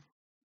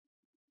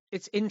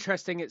 It's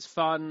interesting. It's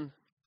fun.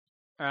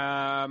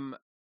 I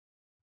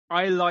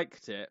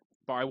liked it,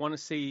 but I want to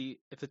see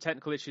if the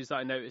technical issues that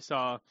I notice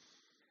are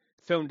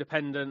film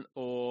dependent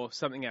or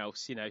something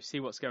else, see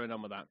what's going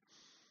on with that.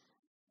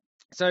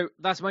 So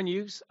that's my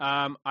news.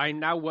 I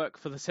now work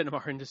for the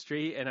cinema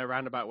industry in a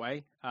roundabout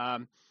way.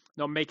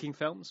 Not making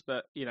films,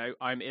 but,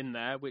 I'm in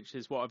there, which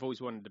is what I've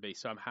always wanted to be.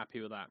 So I'm happy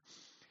with that.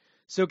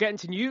 So getting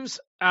to news.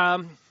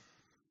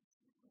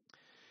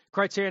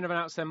 Criterion have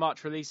announced their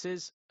March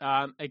releases.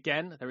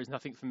 Again, there is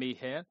nothing for me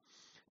here.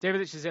 David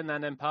Lynch is in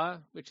Inland Empire,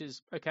 which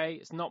is okay.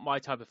 It's not my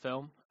type of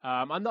film.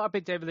 I'm not a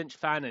big David Lynch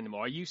fan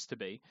anymore. I used to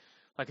be,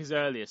 like his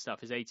earlier stuff,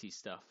 his 80s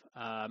stuff,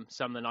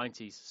 some of the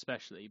 90s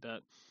especially,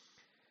 but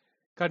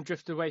kind of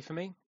drifted away from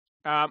me.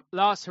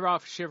 Last Hurrah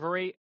for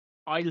Chivalry.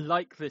 I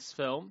like this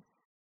film.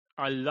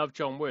 I love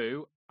John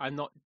Woo. I'm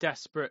not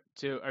desperate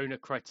to own a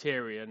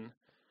Criterion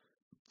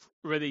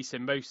release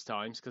in most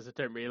times because I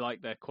don't really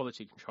like their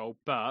quality control,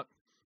 but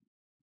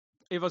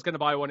if I was going to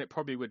buy one, it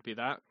probably would be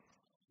that.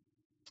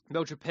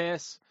 Mildred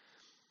Pierce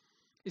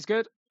is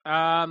good,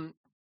 but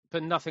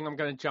nothing I'm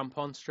going to jump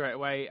on straight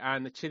away.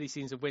 And The Chilly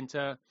Scenes of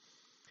Winter,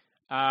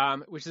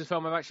 which is a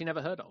film I've actually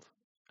never heard of.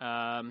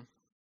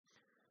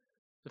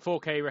 The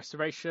 4K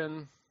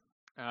restoration,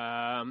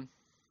 and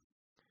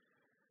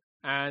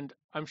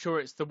I'm sure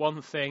it's the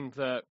one thing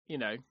that,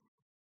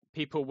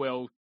 people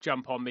will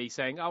jump on me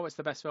saying, oh, it's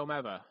the best film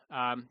ever.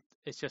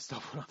 It's just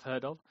not what I've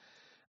heard of.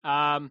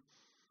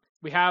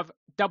 We have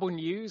double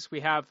news. We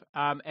have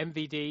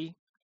MVD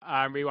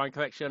Rewind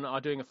Collection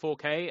are doing a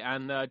 4K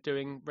and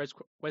doing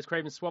Wes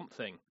Craven's Swamp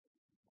Thing,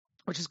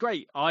 which is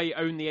great. I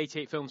own the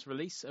 88 Films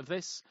release of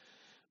this,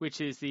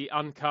 which is the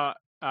uncut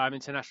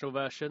international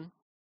version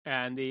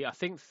and the, I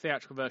think,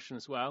 theatrical version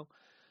as well.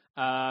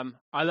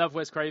 I love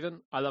Wes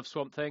Craven. I love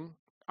Swamp Thing.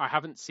 I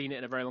haven't seen it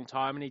in a very long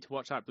time. I need to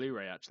watch that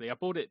Blu-ray, actually. I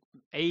bought it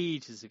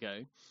ages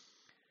ago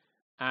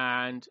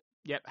and,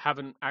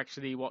 haven't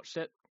actually watched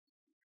it.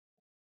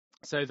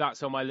 So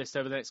that's on my list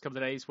over the next couple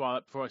of days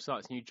before I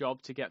start this new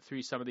job to get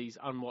through some of these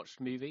unwatched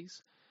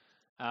movies.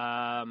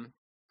 So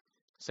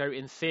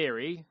in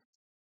theory,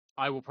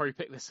 I will probably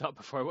pick this up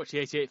before I watch the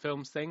 88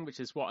 Films thing, which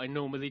is what I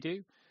normally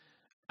do.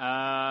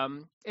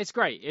 It's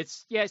great.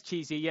 It's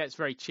cheesy. Yeah, it's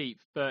very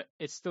cheap, but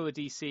it's still a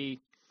DC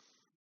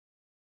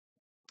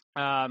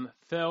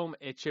film.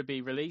 It should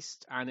be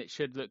released and it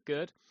should look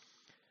good.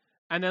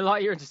 And then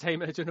Lightyear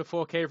Entertainment are doing a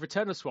 4K of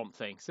Return of Swamp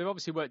Thing. So they've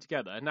obviously worked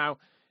together. Now,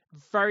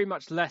 very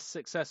much less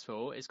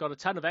successful. It's got a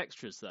ton of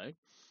extras, though,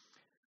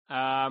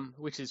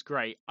 which is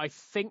great. I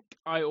think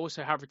I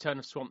also have Return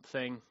of Swamp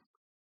Thing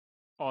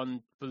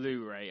on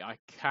Blu-ray. I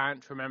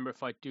can't remember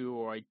if I do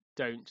or I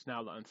don't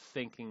now that I'm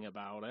thinking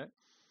about it.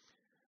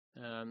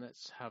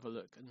 Let's have a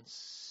look and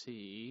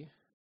see.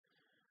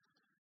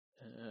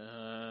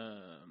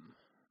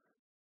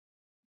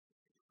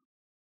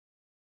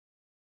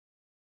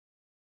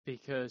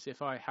 Because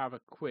if I have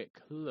a quick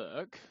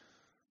look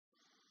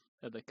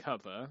at the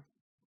cover,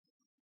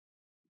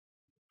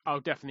 I'll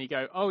definitely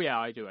go, oh yeah,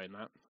 I do own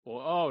that.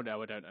 Or, oh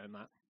no, I don't own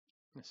that.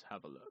 Let's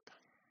have a look.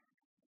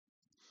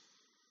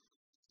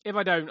 If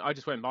I don't, I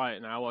just won't buy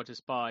it now. I'll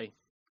just buy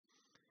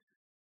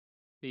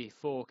the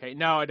 4K.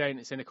 No, I don't.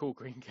 It's in a cool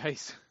green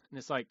case. And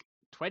it's like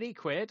 20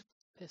 quid.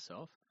 Piss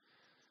off.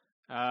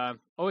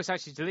 Oh, it's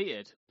actually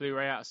deleted.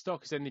 Blu-ray out of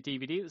stock. It's only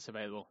DVD that's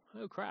available.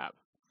 Oh, crap.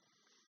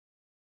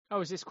 Oh,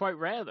 is this quite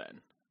rare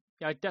then?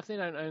 Yeah, I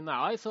definitely don't own that.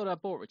 I thought I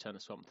bought Return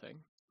of Swamp Thing.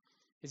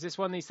 Is this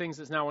one of these things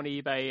that's now on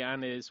eBay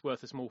and is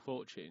worth a small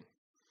fortune?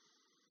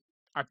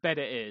 I bet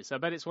it is. I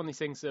bet it's one of these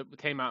things that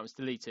came out and was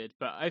deleted.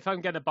 But if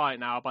I'm going to buy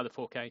it now, I'll buy the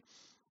 4K.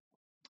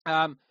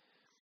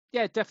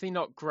 Yeah, definitely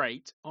not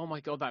great. Oh my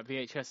god, that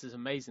VHS is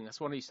amazing.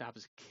 That's one I used to have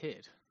as a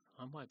kid.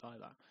 I might buy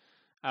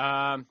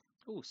that.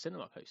 Ooh,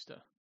 cinema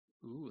poster.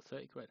 Ooh,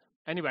 30 quid.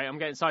 Anyway, I'm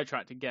getting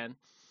sidetracked again.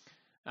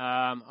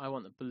 I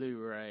want the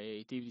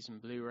Blu-ray, DVDs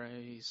and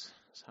Blu-rays.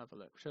 Let's have a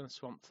look. Return of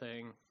Swamp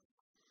Thing.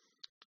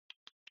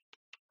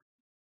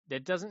 There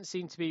doesn't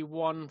seem to be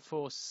one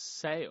for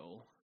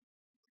sale,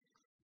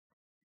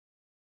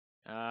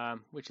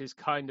 which is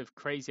kind of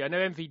crazy. I know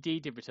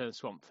MVD did Return of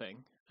Swamp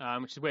Thing,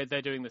 which is where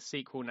they're doing the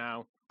sequel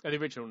now, the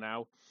original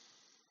now,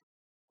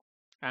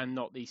 and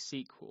not the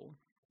sequel.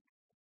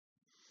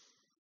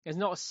 There's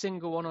not a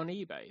single one on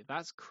eBay.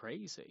 That's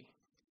crazy.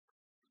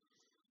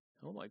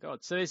 Oh my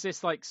god. So is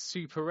this like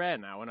super rare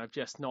now and I've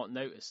just not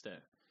noticed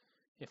it?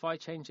 If I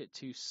change it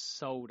to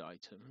sold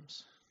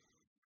items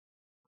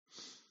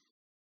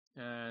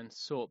and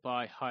sort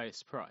by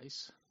highest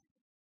price.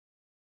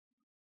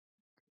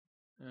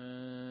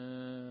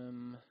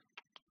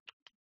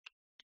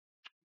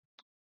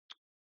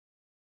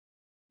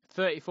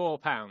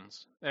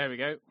 £34. There we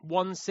go.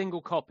 One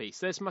single copy.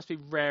 So this must be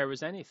rare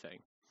as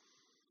anything.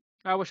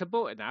 I wish I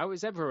bought it now. It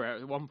was ever rare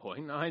at one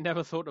point. I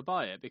never thought to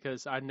buy it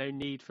because I had no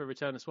need for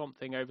Return of Swamp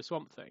Thing over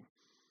Swamp Thing.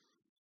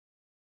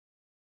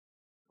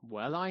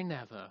 Well, I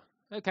never.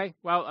 Okay,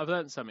 well, I've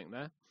learned something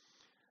there.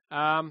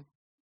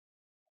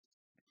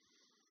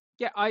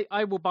 Yeah,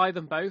 I will buy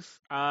them both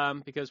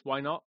because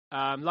why not?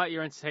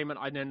 Lightyear Entertainment,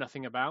 I know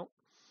nothing about.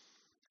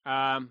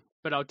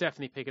 But I'll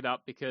definitely pick it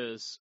up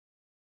because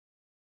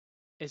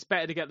it's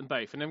better to get them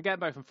both. And I'm getting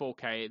both in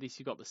 4K. At least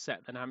you've got the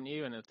set then, haven't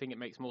you? And I think it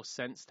makes more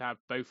sense to have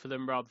both of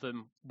them rather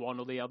than one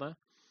or the other.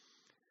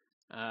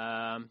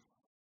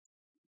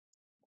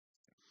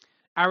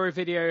 Arrow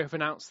Video have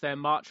announced their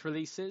March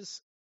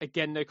releases.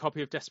 Again, no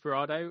copy of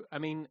Desperado. I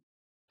mean,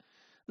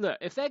 look,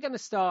 if they're going to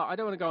start, I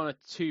don't want to go on a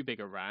too big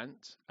a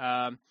rant,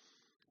 but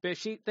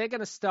if they're going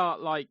to start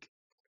like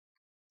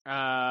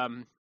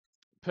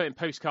putting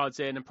postcards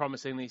in and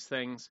promising these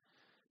things,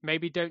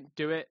 maybe don't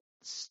do it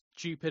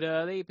stupid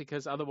early,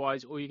 because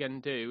otherwise all you're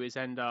going to do is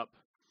end up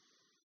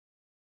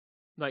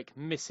like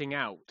missing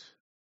out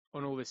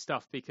on all this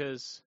stuff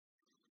because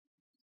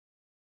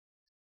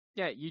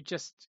you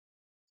just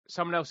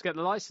someone else get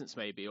the license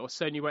maybe, or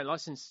Sony won't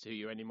license to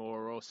you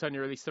anymore, or Sony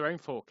release their own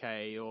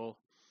 4K or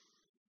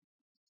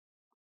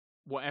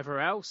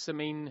whatever else. I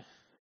mean,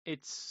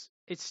 it's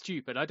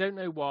stupid. I don't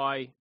know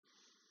why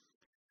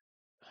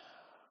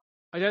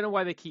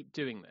they keep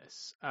doing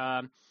this.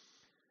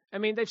 I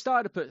mean, they've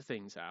started to put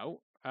things out,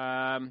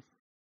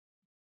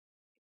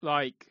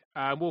 like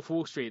Wolf of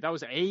Wall Street. That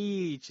was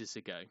ages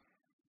ago,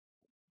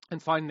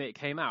 and finally it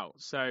came out.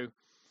 So,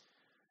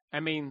 I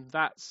mean,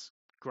 that's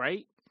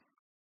great,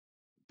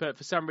 but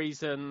for some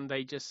reason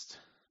they just,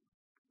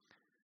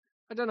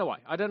 I don't know why.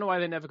 I don't know why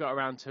they never got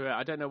around to it.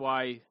 I don't know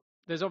why.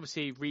 There's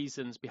obviously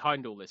reasons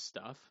behind all this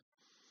stuff.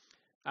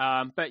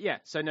 But yeah,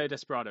 so no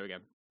Desperado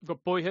again. We've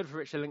got Boyhood for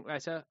Richard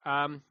Linklater.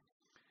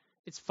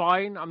 It's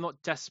fine. I'm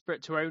not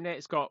desperate to own it.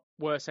 It's got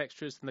worse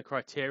extras than the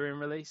Criterion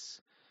release.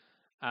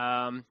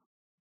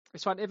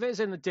 It's fine. If it was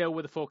in the deal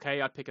with the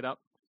 4K, I'd pick it up.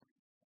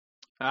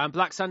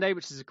 Black Sunday,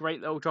 which is a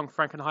great little John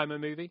Frankenheimer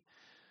movie.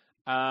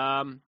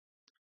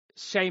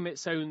 Shame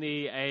it's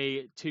only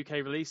a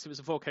 2K release. If it was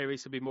a 4K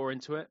release, I'd be more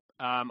into it.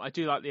 I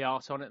do like the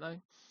art on it,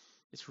 though.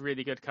 It's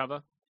really good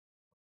cover.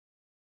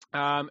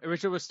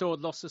 Original Restored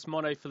Lossless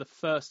Mono for the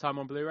first time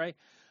on Blu-ray.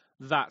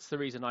 That's the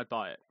reason I'd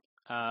buy it.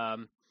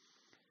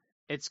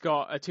 It's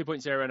got a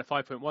 2.0 and a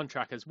 5.1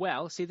 track as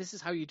well. See, this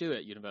is how you do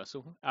it,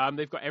 Universal.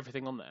 They've got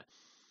everything on there.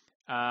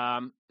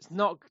 It's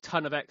not a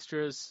ton of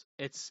extras.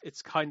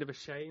 It's kind of a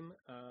shame.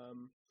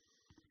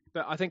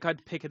 But I think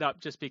I'd pick it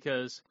up just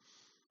because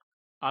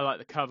I like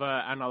the cover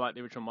and I like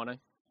the original mono.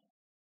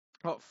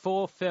 Got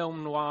 4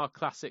 Film Noir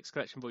Classics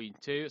Collection Volume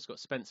 2. It's got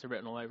Spencer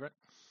written all over it.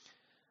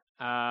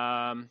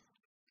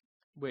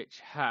 Which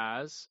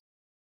has...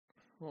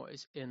 What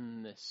is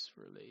in this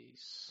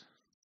release?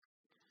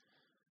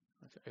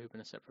 I have to open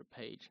a separate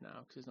page now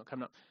because it's not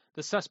coming up.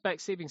 The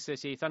Suspect, Sleeping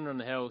City, Thunder on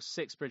the Hill,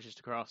 6 Bridges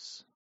to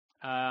Cross.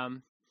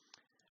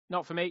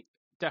 Not for me.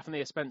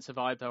 Definitely a Spencer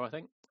vibe, though, I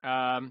think.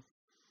 The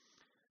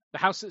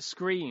House That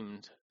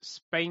Screamed,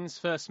 Spain's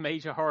first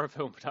major horror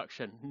film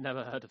production.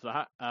 Never heard of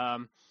that.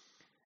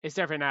 It's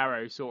definitely an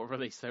Arrow sort of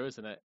release, though,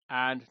 isn't it?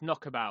 And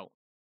Knockabout,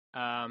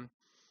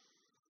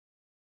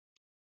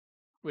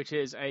 which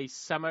is a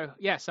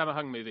Sammo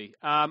Hung movie.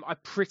 I'm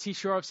pretty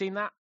sure I've seen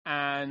that,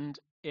 and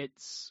I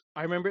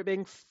remember it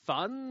being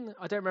fun.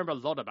 I don't remember a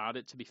lot about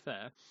it, to be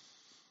fair.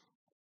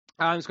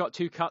 It's got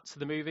 2 cuts of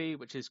the movie,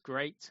 which is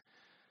great.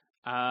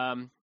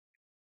 But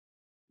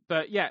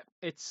yeah,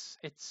 it's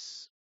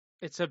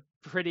a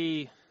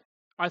pretty...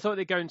 I thought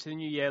they'd go into the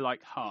new year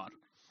like hard.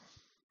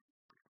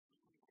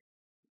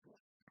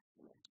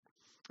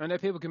 I know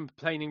people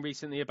complaining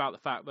recently about the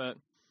fact that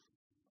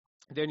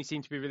they only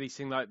seem to be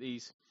releasing like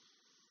these,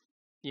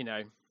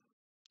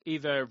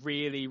 either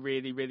really,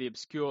 really, really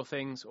obscure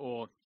things,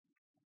 or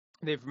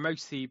they've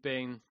mostly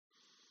been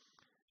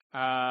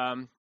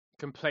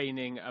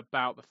complaining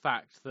about the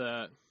fact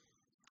that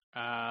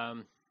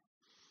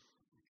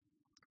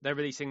they're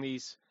releasing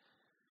these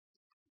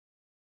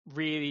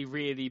really,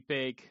 really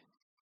big,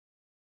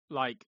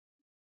 like,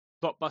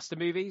 blockbuster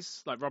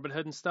movies, like Robin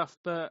Hood and stuff,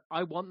 but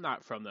I want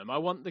that from them. I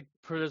want the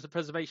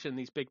preservation of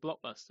these big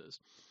blockbusters.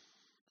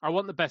 I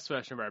want the best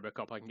version of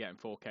RoboCop I can get in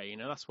 4K,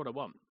 that's what I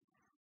want.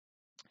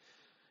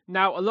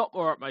 Now, a lot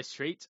more up my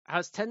street,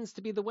 as tends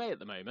to be the way at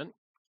the moment,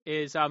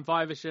 is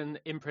Vivision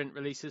imprint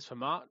releases for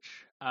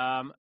March.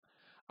 I'm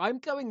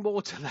going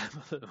more to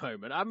them at the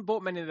moment. I haven't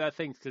bought many of their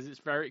things because it's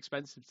very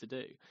expensive to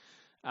do.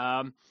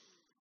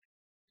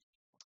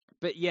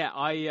 But yeah,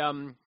 I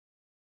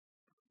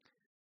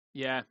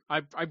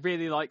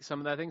really like some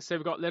of their things. So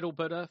we've got Little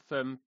Buddha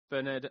from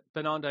Bernardo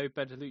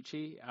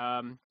Bertolucci.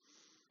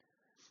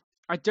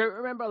 I don't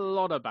remember a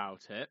lot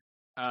about it.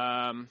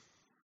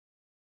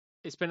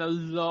 It's been a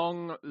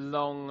long,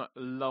 long,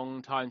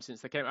 long time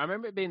since they came. I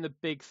remember it being the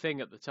big thing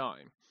at the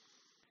time.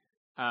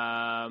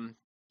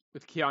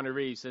 With Keanu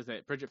Reeves, isn't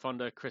it? Bridget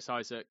Fonda, Chris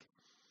Isaac.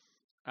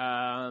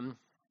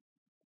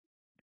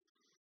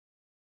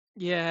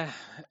 Yeah,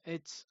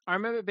 I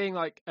remember it being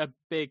like a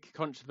big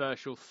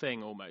controversial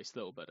thing almost,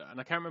 Little Buddha, and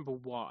I can't remember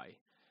why.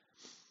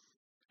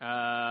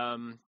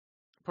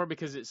 Probably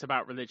because it's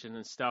about religion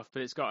and stuff,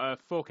 but it's got a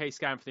 4K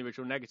scan for the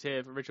original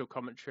negative, original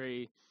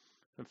commentary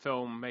from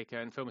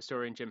filmmaker and film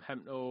historian Jim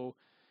Hempnell,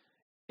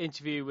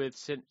 interview with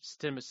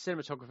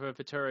cinematographer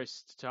Vittorio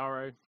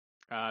Totaro,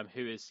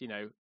 who is,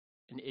 an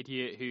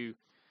idiot who,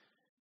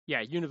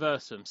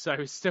 Universum. So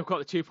it's still got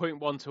the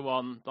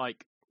 2.1-to-1,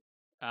 like,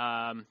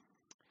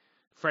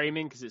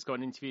 framing, because it's got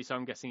an interview, so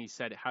I'm guessing he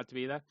said it had to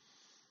be there.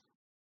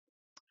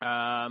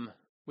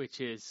 Which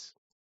is...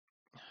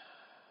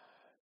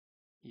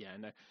 Yeah,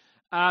 no.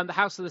 The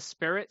House of the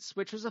Spirits,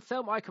 which was a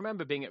film I can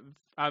remember being at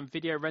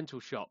video rental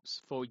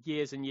shops for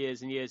years and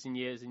years and years and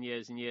years and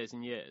years and years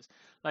and years.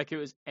 Like, it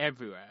was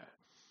everywhere.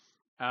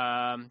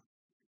 I'm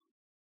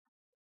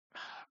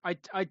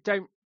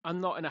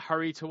not in a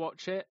hurry to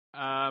watch it.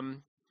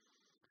 There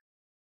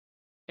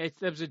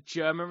was a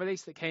German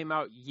release that came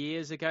out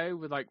years ago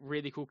with like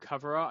really cool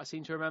cover art, I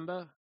seem to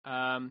remember.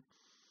 I'm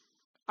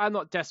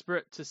not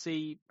desperate to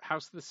see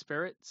House of the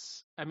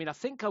Spirits. I mean, I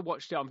think I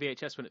watched it on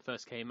VHS when it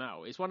first came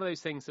out. It's one of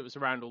those things that was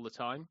around all the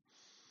time.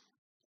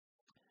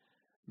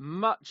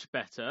 Much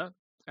better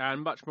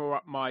and much more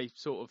up my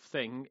sort of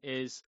thing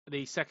is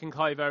the second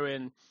Clive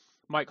Owen,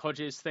 Mike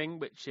Hodges thing,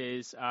 which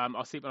is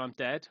I'll Sleep When I'm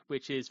Dead,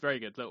 which is very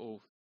good,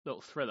 little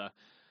thriller.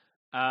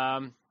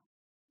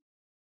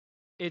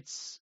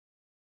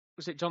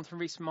 Was it Jonathan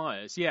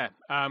Rhys-Meyers? Yeah,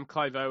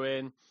 Clive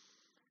Owen,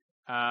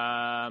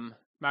 Malcolm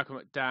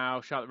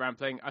McDowell, Charlotte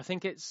Rampling. I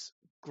think it's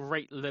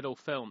great little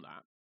film,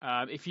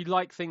 that. If you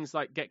like things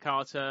like Get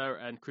Carter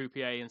and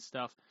Croupier and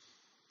stuff,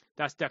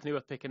 that's definitely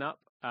worth picking up.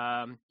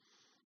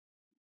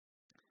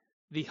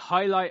 The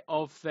highlight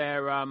of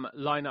their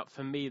lineup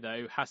for me,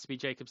 though, has to be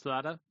Jacob's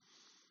Ladder.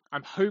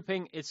 I'm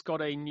hoping it's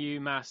got a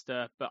new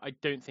master, but I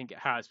don't think it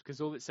has,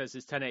 because all it says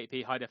is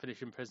 1080p high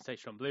definition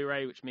presentation on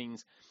Blu-ray, which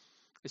means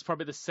it's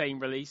probably the same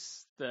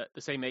release, the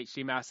same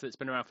HD master that's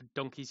been around for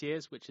donkey's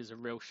years, which is a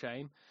real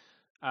shame.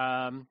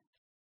 I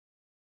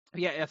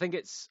think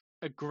it's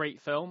a great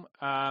film.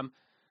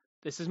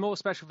 This is more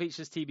special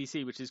features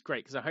TBC, which is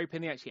great, because I'm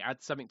hoping they actually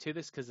add something to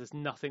this, because there's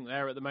nothing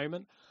there at the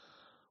moment.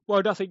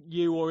 Well, nothing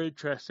new or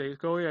interesting.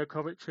 It's got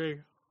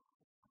commentary,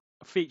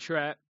 a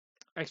featurette,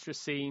 extra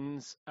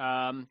scenes.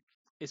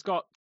 It's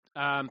got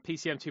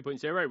PCM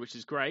 2.0, which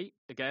is great.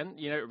 Again,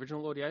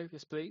 original audio,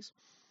 yes please.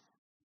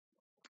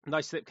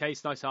 Nice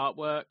slipcase, nice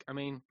artwork. I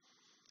mean,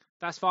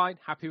 that's fine.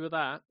 Happy with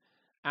that.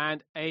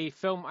 and a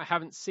film I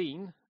haven't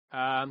seen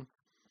called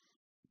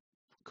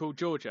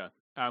Georgia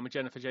with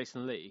Jennifer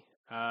Jason Leigh.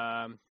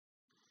 From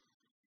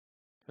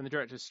the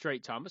director of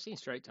Straight Time. I've seen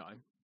Straight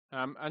Time.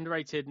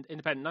 Underrated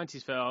independent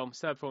 90s film.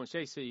 Third performance,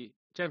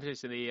 Jennifer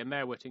Jason Leigh and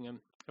Mare Winningham,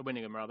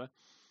 rather.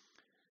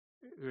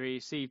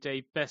 Received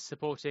a Best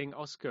Supporting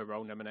Oscar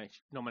role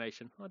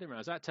nomination. I didn't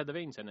realise that. Ted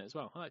Levine's in it as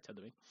well. I like Ted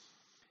Levine.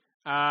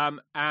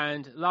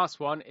 And last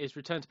one is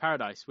Return to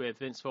Paradise with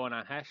Vince Vaughn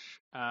and Hesh.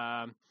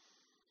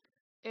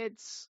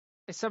 It's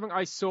something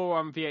I saw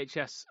on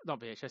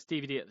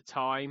DVD at the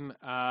time.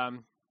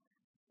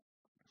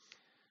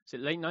 Is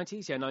it late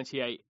 90s? Yeah,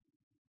 98.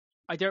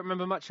 I don't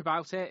remember much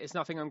about it. It's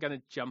nothing I'm going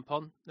to jump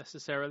on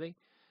necessarily.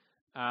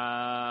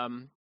 I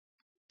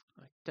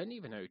don't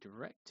even know who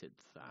directed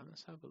that.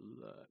 Let's have a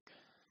look.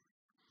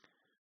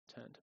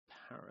 Return to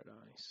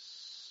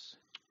Paradise.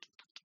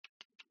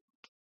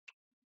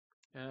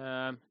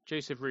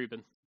 Joseph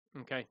Rubin.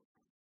 Okay.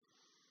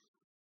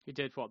 He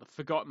did what? The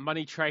Forgotten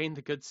Money Train,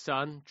 The Good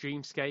Son,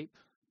 Dreamscape,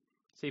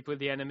 Sleep with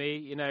the Enemy.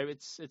 You know,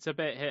 it's a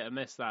bit hit and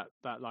miss, that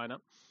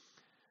lineup.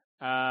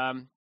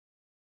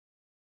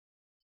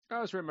 I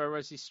was remember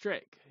Rosie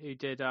Strick, who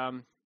did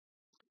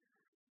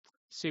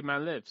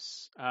Superman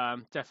Lives,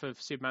 Death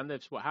of Superman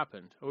Lives, What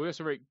Happened. We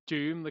also wrote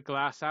Doom, The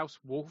Glass House,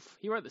 Wolf.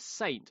 He wrote The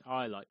Saint.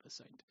 I like The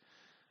Saint.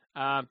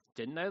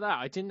 Didn't know that.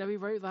 I didn't know he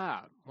wrote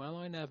that. Well,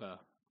 I never.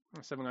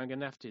 That's something I'm going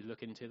to have to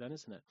look into then,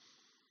 isn't it?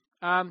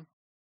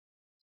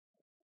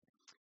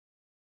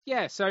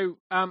 Yeah, so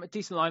a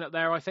decent lineup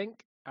there, I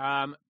think.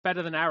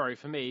 Better than Arrow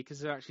for me,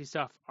 because there's actually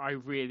stuff I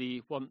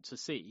really want to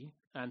see,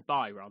 and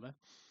buy, rather.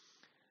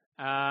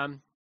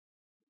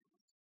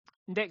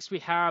 Next we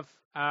have,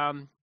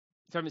 so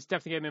it's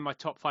definitely going to be in my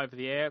top 5 of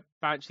the year,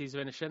 Banshees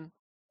of Inisherin.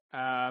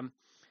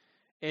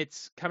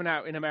 It's coming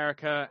out in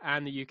America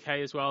and the UK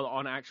as well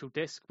on actual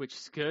disc, which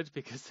is good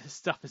because this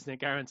stuff isn't a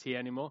guarantee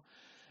anymore.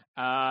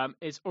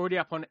 It's already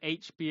up on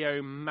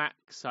HBO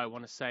Max, I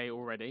want to say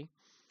already.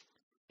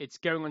 It's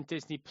going on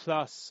Disney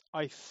Plus.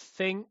 I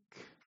think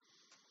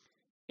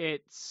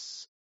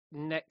it's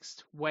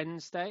next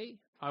Wednesday,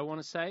 I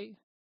want to say,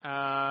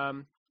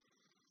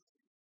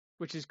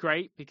 which is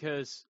great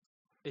because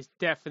it's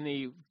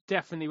definitely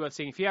worth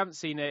seeing. If you haven't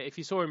seen it, if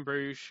you saw In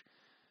Bruges,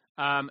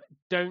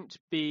 don't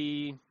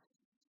be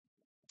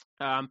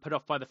put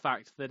off by the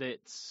fact that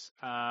it's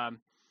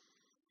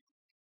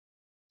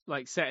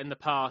like set in the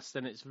past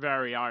and it's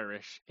very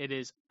Irish. It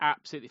is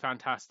absolutely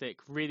fantastic,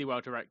 really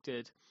well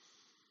directed.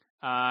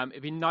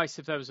 It'd be nice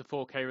if there was a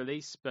 4K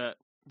release, but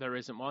there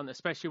isn't one,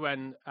 especially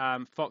when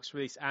Fox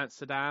released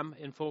Amsterdam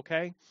in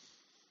 4K.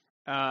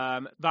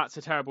 That's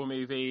a terrible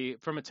movie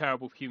from a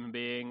terrible human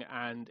being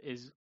and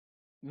is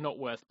not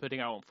worth putting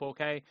out on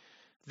 4K.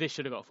 This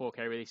should have got a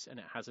 4K release and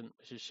it hasn't,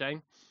 which is a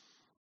shame.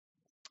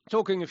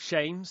 Talking of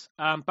shames,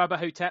 Baba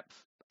Hotep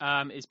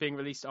is being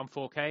released on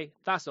 4K.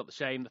 That's not the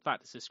shame. The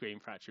fact it's a Scream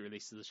Factory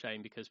release is a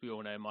shame because we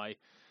all know my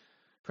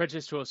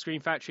prejudice towards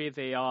Scream Factory.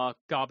 They are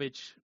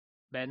garbage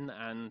men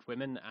and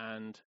women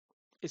and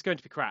it's going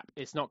to be crap.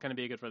 It's not going to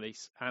be a good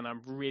release and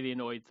I'm really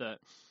annoyed that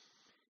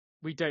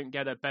we don't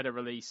get a better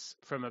release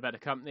from a better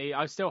company.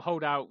 I still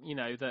hold out,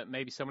 that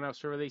maybe someone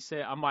else will release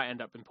it. I might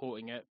end up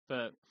importing it,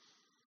 but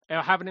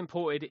I haven't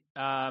imported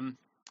Army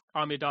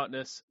of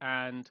Darkness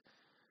and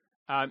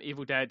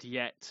Evil Dead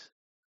yet.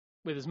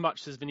 With as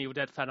much as an Evil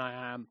Dead fan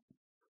I am,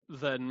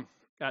 then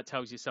that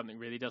tells you something,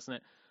 really, doesn't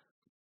it?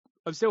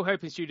 I'm still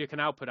hoping Studio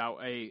Canal put out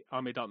a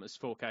Army of Darkness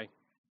 4K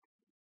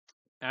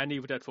and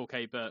Evil Dead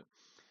 4K, but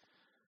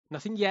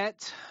nothing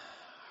yet.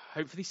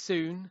 Hopefully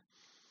soon.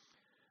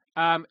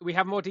 We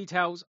have more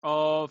details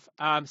of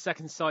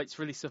Second Sight's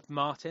release of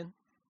Martin,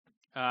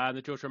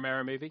 the George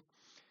Romero movie.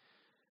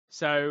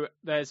 So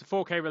there's a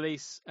 4K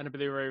release and a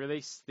Blu-ray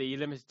release. The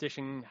limited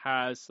edition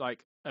has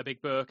like a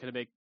big book and a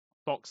big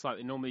box like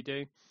they normally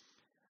do.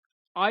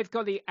 I've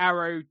got the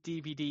Arrow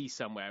DVD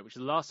somewhere, which is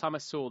the last time I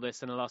saw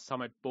this and the last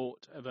time I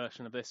bought a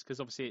version of this, because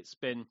obviously it's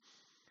been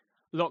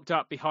locked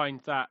up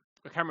behind that.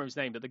 I can't remember his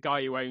name, but the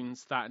guy who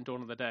owns that and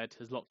Dawn of the Dead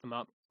has locked them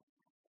up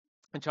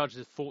and charges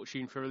a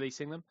fortune for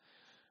releasing them.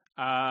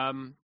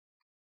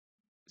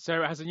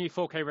 So it has a new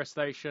 4K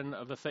restoration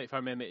of the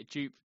 35mm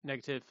dupe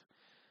negative,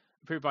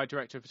 approved by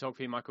director of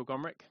photography Michael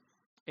Gomrick.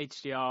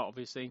 HDR,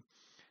 obviously.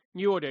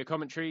 New audio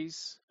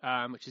commentaries,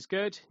 which is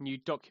good. New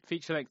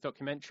feature-length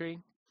documentary.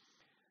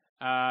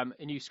 A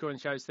new Score and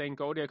Shadows thing.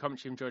 Got audio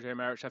commentary from George A.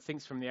 Romero, which I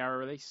think is from the Arrow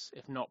release,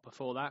 if not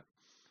before that.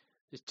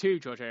 There's 2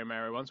 George A.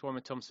 Romero ones, one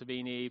with Tom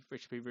Savini,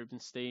 Richard B.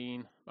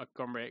 Rubenstein,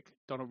 Michael Gomrick,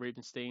 Donald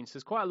Rubenstein. So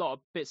there's quite a lot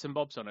of bits and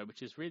bobs on it,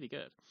 which is really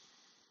good.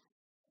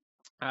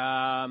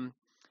 And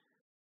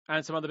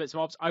some other bits and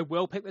bobs. I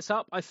will pick this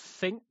up. I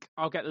think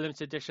I'll get the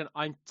limited edition.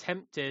 I'm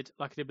tempted,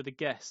 like I did with The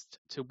Guest,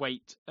 to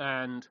wait,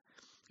 and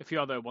a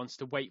few other ones,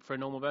 to wait for a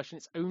normal version.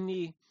 It's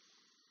only...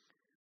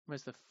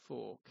 Where's the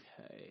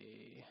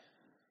 4K?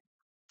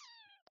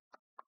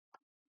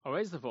 Oh,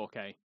 where's the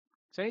 4K?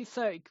 It's only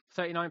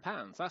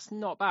 £39. That's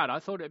not bad. I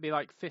thought it'd be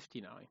like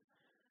 $59. I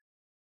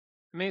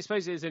mean, I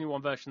suppose it is only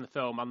one version of the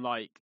film,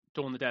 unlike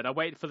Dawn of the Dead. I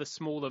waited for the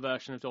smaller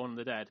version of Dawn of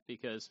the Dead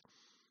because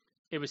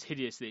it was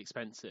hideously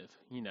expensive.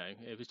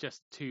 It was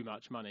just too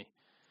much money.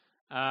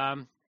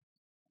 And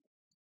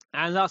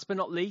last but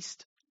not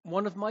least,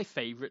 one of my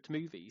favourite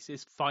movies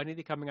is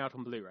finally coming out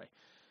on Blu-ray.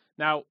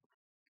 Now,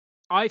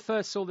 I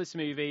first saw this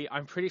movie,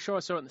 I'm pretty sure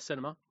I saw it in the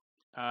cinema.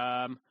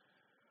 I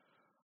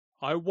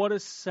want to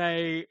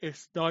say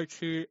it's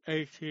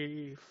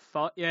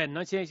 1985. Yeah,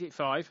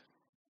 1985.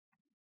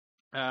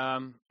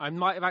 I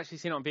might have actually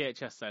seen it on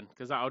VHS then,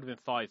 because that would have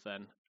been 5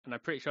 then. And I'm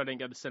pretty sure I didn't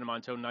go to the cinema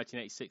until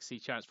 1986 to see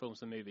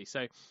Transformers the movie.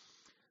 So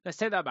let's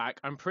take that back.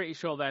 I'm pretty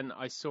sure then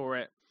I saw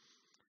it.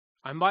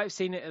 I might have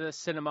seen it at the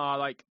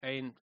cinema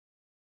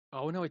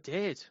Oh, no, I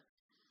did.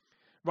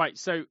 Right,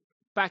 so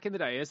back in the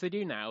day, as they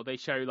do now, they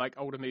show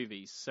older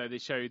movies. So they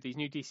show these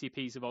new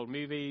DCPs of old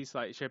movies,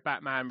 they show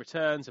Batman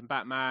Returns and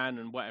Batman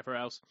and whatever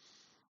else,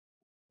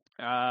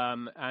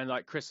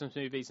 and Christmas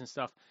movies and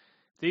stuff.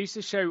 They used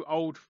to show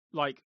old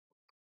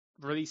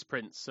release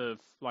prints of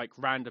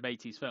random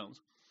 80s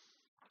films.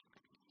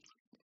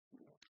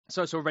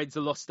 So I saw Raiders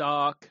of the Lost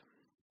Ark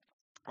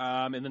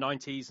in the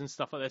 90s and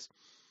stuff like this.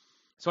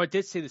 So I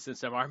did see this in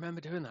cinema. I remember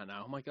doing that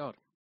now. Oh my god.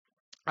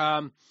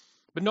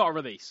 But not a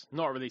release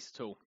at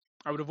all.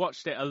 I would have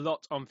watched it a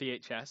lot on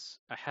VHS,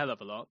 a hell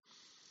of a lot.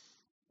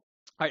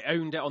 I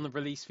owned it on the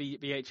release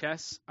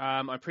VHS.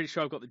 I'm pretty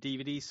sure I've got the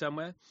DVD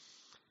somewhere.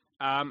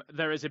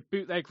 There is a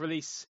bootleg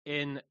release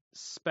in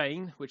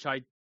Spain, which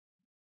I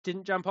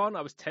didn't jump on.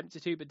 I was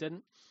tempted to, but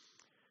didn't.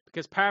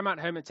 Because Paramount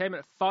Home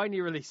Entertainment are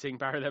finally releasing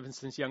Barry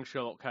Levinson's Young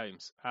Sherlock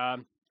Holmes.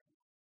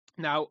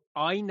 Now,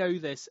 I know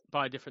this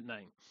by a different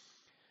name.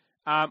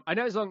 I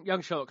know it's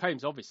Young Sherlock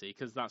Holmes, obviously,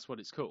 because that's what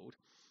it's called.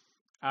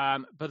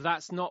 But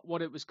that's not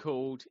what it was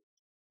called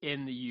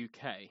in the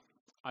UK.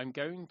 I'm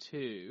going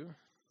to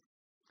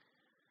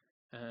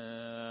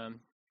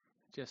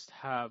just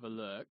have a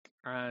look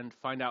and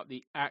find out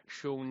the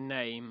actual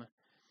name.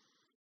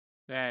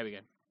 There we go.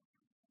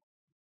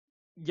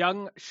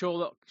 Young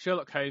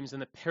Sherlock Holmes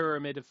and the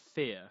Pyramid of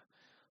Fear.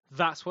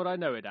 That's what I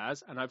know it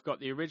as, and I've got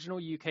the original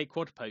UK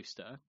quad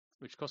poster,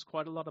 which cost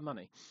quite a lot of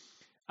money,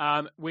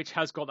 which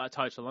has got that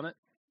title on it.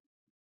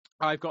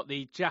 I've got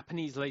the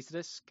Japanese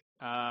Laserdisc,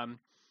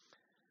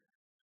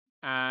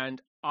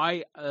 and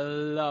I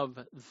love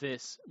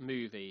this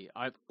movie.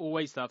 I've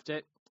always loved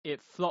it.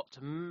 It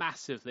flopped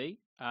massively,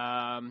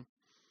 but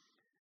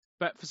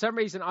for some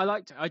reason I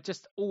liked it. I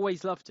just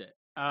always loved it.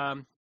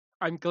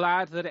 I'm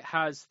glad that it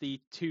has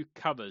the 2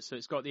 covers. So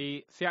it's got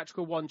the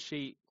theatrical one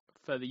sheet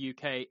for the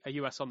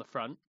US on the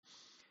front,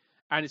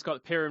 and it's got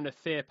the Pyramid of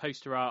Fear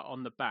poster art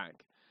on the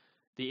back.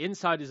 The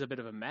inside is a bit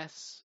of a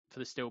mess for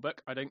the steelbook.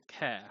 I don't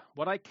care.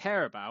 What I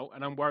care about,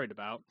 and I'm worried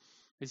about,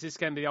 is this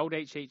going to be the old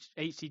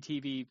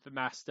HDTV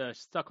master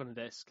stuck on a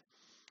disc,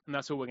 and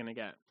that's all we're going to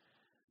get.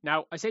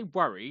 Now, I say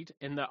worried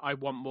in that I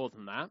want more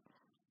than that.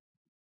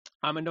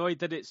 I'm annoyed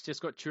that it's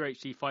just got True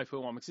HD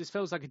 5.1, because this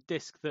feels like a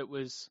disc that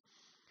was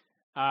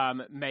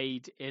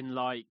made in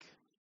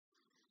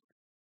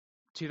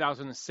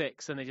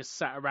 2006, and they just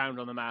sat around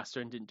on the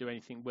master and didn't do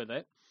anything with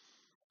it.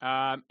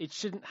 It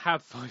shouldn't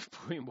have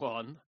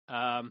 5.1.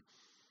 I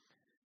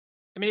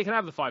mean, it can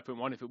have the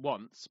 5.1 if it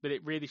wants, but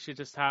it really should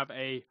just have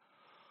a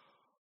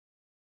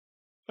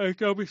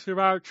Dolby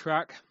Surround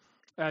track,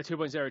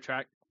 2.0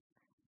 track.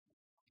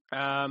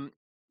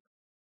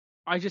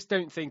 I just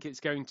don't think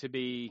it's going to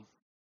be.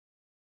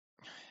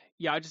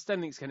 Yeah, I just don't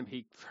think it's going to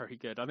be very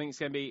good. I think it's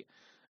going to be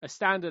a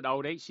standard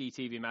old HD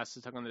TV master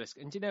stuck on the disc.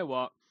 And do you know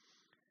what?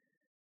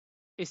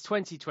 It's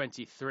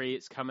 2023.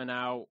 It's coming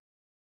out.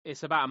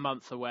 It's about a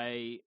month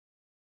away.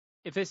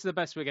 If this is the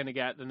best we're going to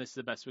get, then this is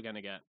the best we're going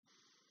to get.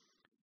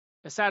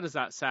 As sad as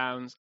that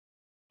sounds,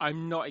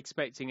 I'm not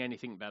expecting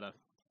anything better.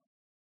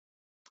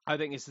 I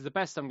think this is the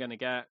best I'm going to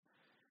get,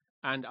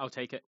 and I'll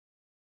take it.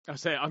 I'll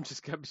say I'm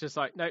just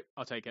like, nope,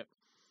 I'll take it.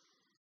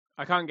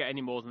 I can't get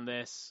any more than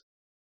this.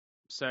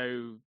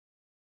 So,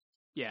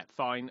 yeah,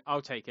 fine,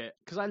 I'll take it.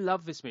 Because I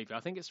love this movie.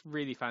 I think it's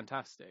really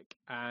fantastic.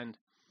 And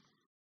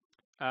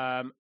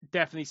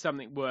definitely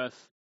something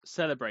worth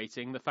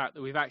celebrating, the fact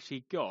that we've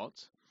actually got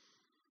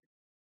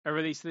a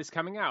release of this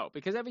coming out.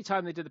 Because every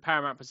time they did the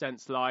Paramount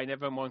Presents line,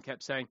 everyone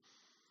kept saying,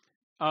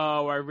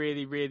 oh, I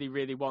really, really,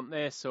 really want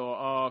this, or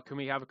oh, can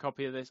we have a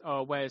copy of this?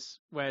 Oh, where's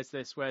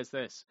this? Where's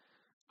this?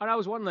 And I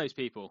was one of those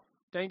people.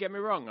 Don't get me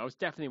wrong, I was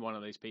definitely one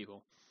of those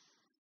people.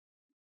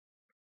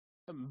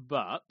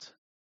 But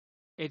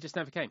it just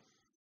never came.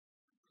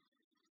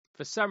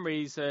 For some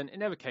reason, it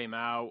never came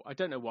out. I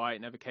don't know why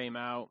it never came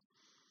out.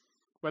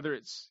 Whether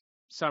it's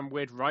some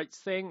weird rights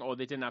thing, or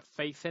they didn't have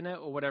faith in it,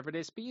 or whatever it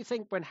is. But you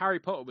think when Harry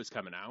Potter was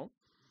coming out,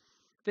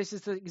 this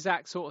is the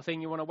exact sort of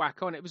thing you want to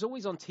whack on. It was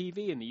always on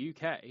TV in the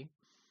UK.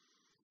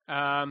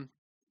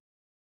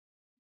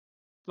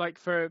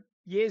 For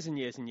years and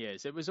years and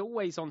years. It was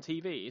always on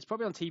TV. It's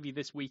probably on TV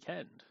this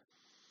weekend.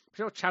 I'm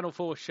sure Channel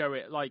 4 show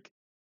it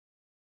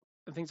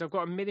and things. I've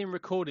got 1 million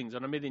recordings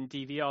on 1 million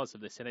DVRs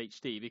of this in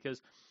HD,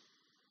 because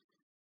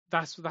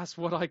that's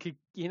what I could,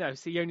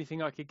 it's the only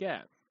thing I could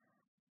get.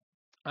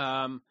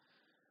 And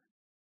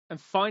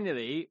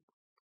finally,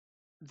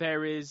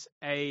 there is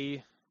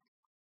a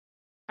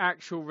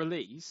actual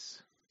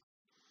release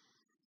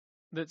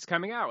that's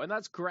coming out, and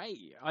that's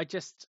great.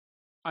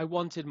 I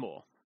wanted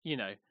more.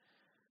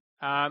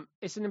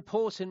 It's an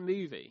important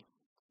movie.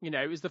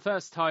 It was the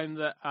first time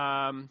that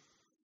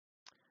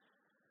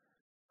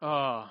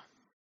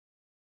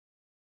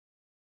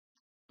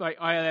like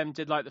ILM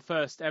did like the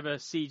first ever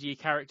CG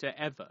character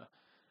ever,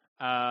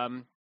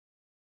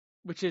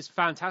 which is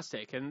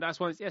fantastic. And that's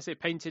why it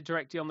painted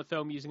directly on the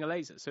film using a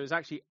laser, so it's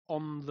actually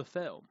on the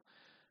film.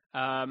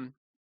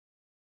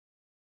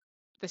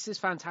 This is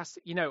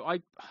fantastic.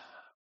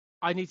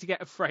 I need to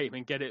get a frame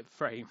and get it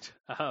framed,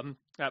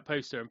 that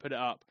poster, and put it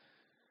up,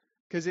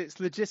 because it's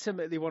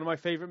legitimately one of my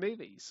favorite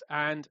movies.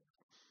 And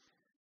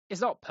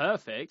it's not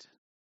perfect.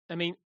 I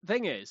mean,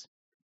 thing is,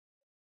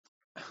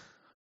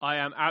 I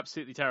am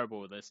absolutely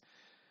terrible with this.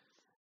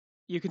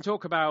 You can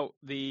talk about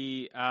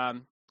the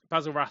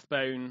Basil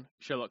Rathbone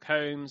Sherlock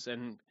Holmes,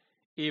 and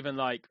even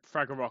like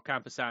Fraggle Rock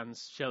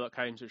Ampersand's Sherlock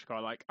Holmes, which I quite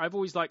like. I've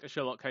always liked a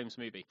Sherlock Holmes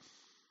movie,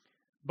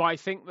 but I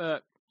think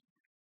that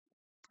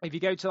if you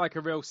go to like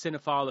a real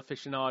cinephile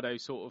aficionado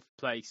sort of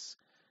place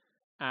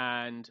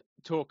and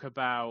talk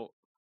about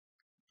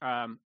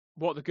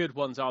what the good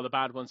ones are, the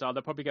bad ones are,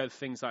 they'll probably go to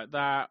things like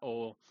that,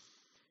 or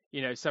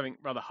something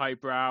rather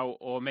highbrow,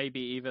 or maybe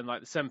even like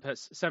the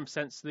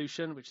 7%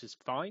 Solution, which is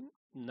fine.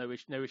 No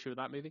issue with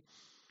that movie.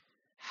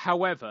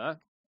 However,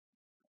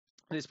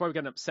 and it's probably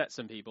going to upset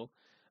some people,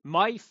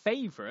 my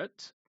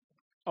favorite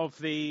of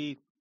the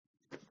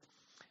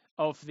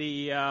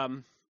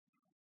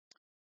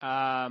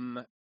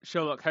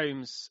Sherlock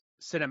Holmes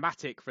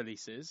cinematic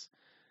releases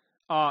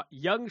are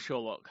Young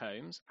Sherlock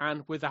Holmes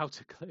and Without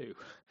a Clue.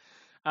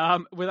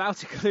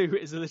 Without a Clue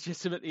is a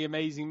legitimately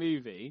amazing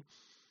movie.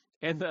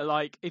 In that,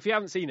 like, if you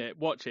haven't seen it,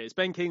 watch it. It's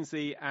Ben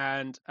Kingsley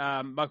and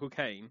Michael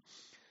Caine.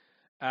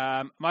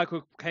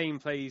 Michael Caine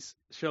plays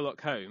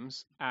Sherlock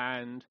Holmes,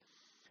 and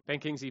Ben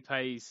Kingsley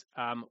plays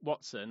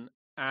Watson.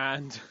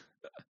 And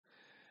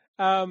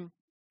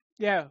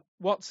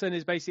Watson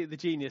is basically the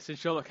genius, and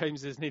Sherlock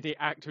Holmes is an idiot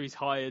actor he's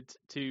hired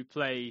to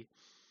play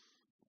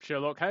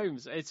Sherlock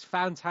Holmes. It's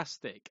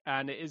fantastic,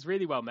 and it is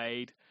really well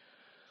made.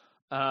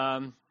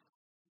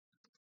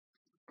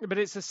 But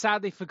it's a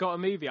sadly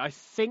forgotten movie. I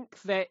think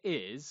there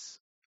is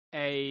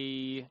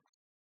it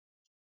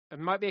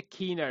might be a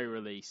Kino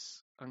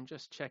release. I'm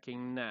just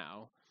checking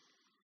now.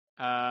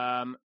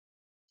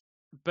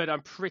 But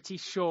I'm pretty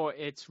sure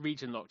it's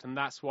region locked, and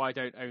that's why I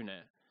don't own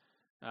it.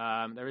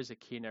 There is a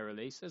Kino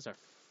release. Is that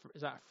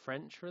a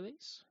French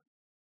release?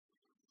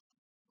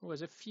 Oh,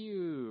 there's a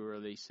few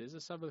releases.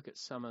 Let's have a look at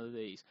some of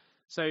these.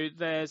 So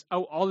there's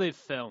Olive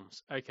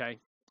Films. Okay,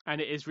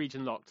 and it is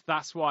region locked.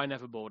 That's why I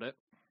never bought it.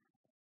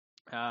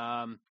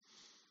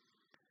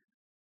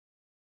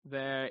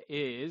 There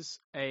is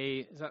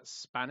that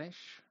Spanish?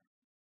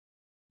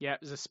 Yeah,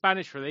 there's a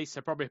Spanish release,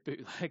 so probably a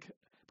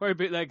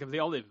bootleg of the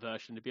Olive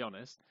version, to be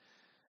honest.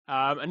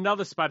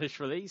 Another Spanish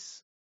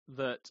release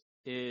that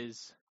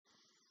is,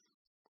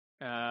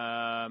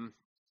 again,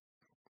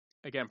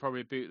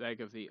 probably a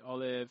bootleg of the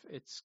Olive.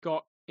 It's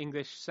got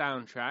English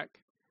soundtrack.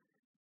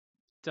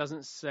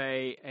 Doesn't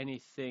say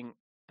anything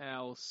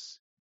else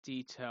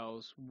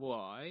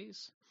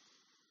details-wise.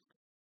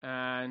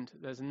 And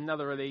there's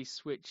another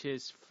release which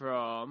is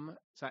from,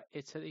 is that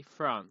Italy?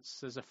 France.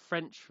 There's a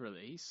French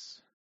release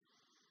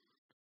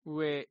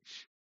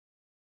which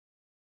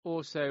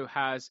also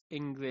has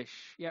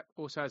English,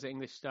 also has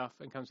English stuff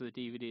and comes with a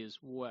DVD as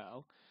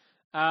well.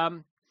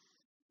 How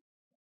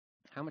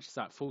much is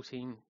that?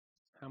 14.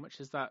 How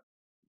much is that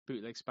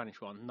bootleg Spanish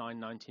one?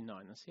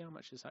 $9.99. Let's see how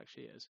much this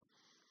actually is.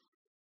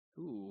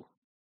 Ooh,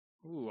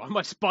 I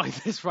might just buy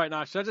this right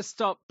now. Should I just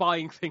start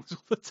buying things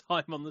all the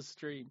time on the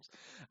streams?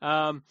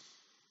 Do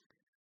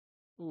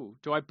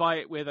I buy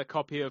it with a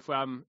copy of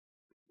The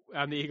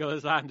Eagle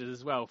Has Landed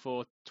as well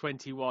for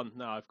 21?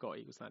 No, I've got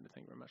Eagle's Landed.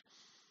 Thank you very much.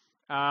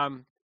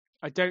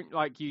 I don't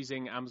like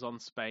using Amazon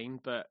Spain,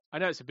 but I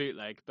know it's a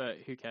bootleg, but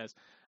who cares?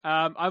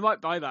 I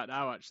might buy that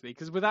now, actually,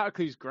 because Without a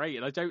Clue is great,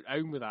 and I don't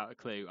own Without a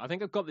Clue. I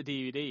think I've got the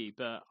DVD,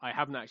 but I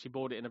haven't actually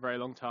bought it in a very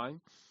long time.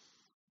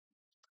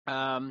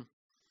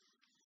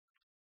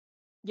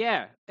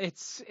 Yeah,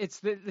 it's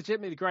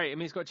legitimately great. I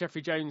mean, it's got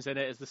Jeffrey Jones in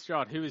it as the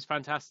Strahd, who is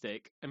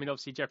fantastic. I mean,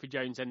 obviously Jeffrey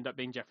Jones ended up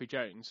being Jeffrey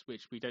Jones,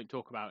 which we don't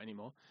talk about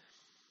anymore.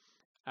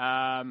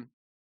 But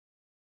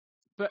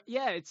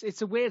yeah,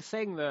 it's a weird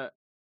thing that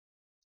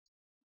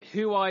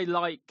who I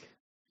like,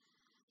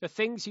 the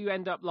things you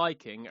end up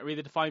liking are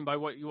either defined by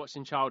what you watched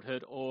in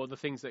childhood or the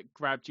things that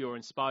grabbed you or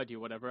inspired you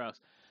or whatever else.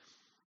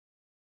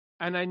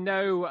 And I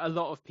know a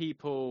lot of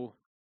people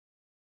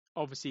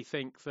obviously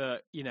think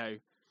that,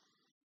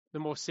 the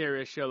more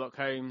serious Sherlock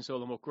Holmes or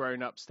the more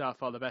grown-up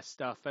stuff are the best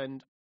stuff,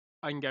 and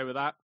I can go with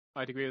that.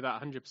 I'd agree with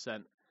that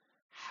 100%.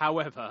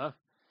 However,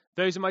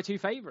 those are my two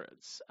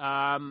favourites.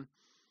 And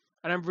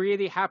I'm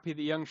really happy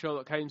that Young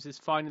Sherlock Holmes is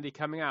finally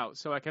coming out,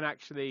 so I can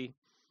actually,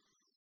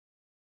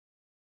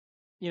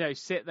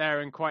 sit there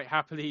and quite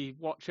happily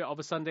watch it of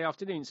a Sunday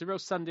afternoon. It's a real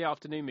Sunday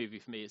afternoon movie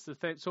for me. It's the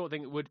sort of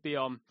thing that would be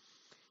on,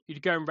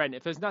 you'd go and rent it.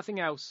 If there's nothing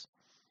else,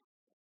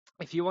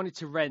 if you wanted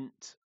to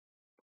rent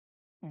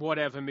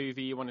whatever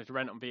movie you wanted to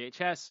rent on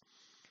VHS,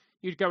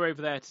 you'd go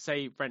over there to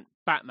say rent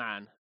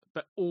Batman,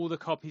 but all the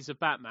copies of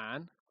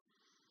Batman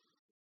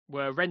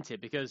were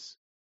rented because,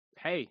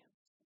 hey,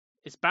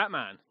 it's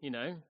Batman,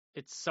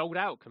 it's sold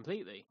out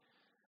completely.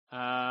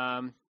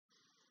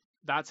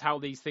 That's how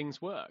these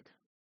things work.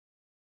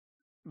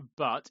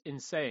 But in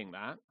saying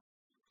that,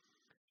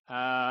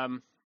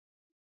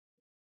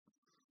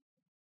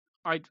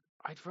 I'd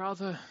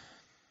rather.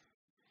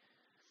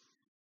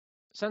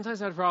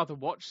 Sometimes I'd rather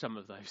watch some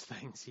of those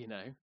things,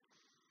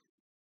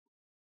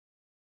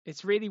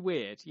 It's really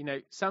weird,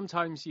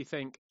 Sometimes you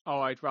think, oh,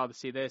 I'd rather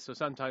see this, or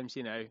sometimes,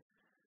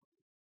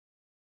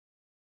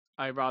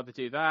 I'd rather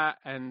do that,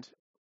 and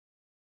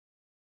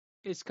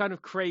it's kind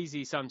of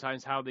crazy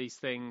sometimes how these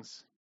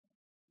things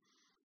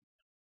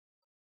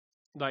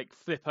like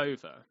flip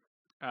over.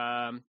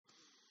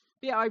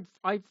 Yeah,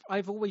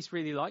 I've always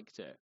really liked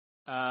it.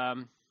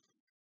 I'm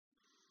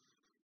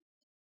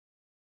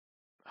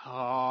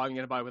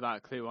going to buy Without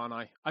a Clue, aren't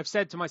I? I've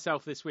said to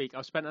myself this week,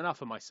 I've spent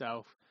enough on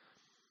myself.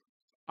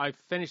 I've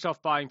finished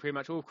off buying pretty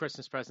much all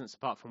Christmas presents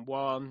apart from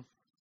one.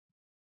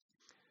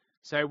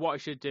 So what I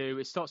should do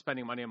is stop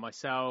spending money on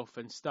myself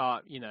and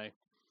start,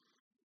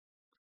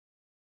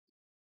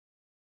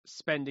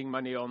 spending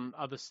money on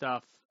other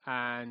stuff.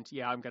 And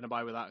yeah, I'm going to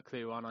buy Without a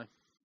Clue, aren't I?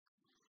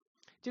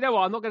 Do you know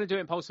what? I'm not going to do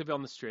it impulsively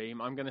on the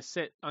stream. I'm going to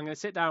sit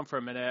down for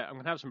a minute. I'm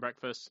going to have some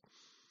breakfast,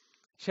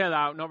 chill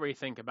out, not really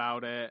think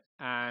about it.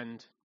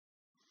 And,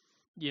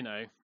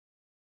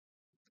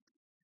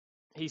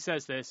 he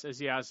says this as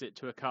he adds it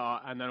to a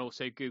cart, and then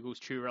also Google's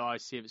True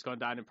Lies, see if it's gone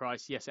down in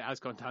price. Yes, it has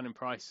gone down in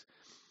price.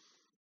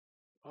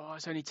 Oh,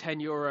 it's only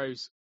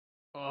 €10.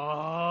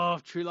 Oh,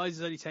 True Lies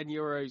is only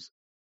 €10.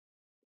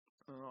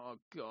 Oh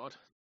God.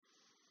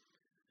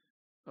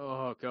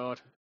 Oh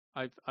God.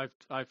 I've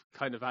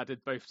kind of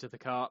added both to the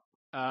cart.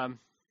 Why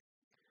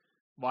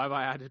have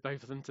I added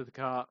both of them to the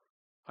cart?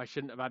 I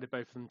shouldn't have added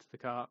both of them to the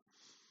cart.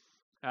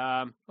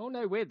 Oh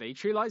no, weirdly,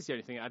 True Lies is the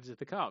only thing I added to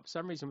the cart. For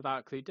some reason, Without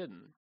a Clue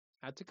didn't.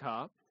 Add to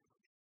cart.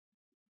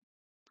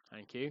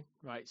 Thank you.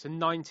 Right, so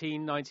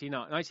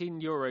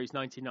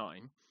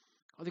 €19.99.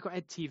 Oh, they've got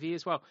Ed TV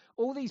as well.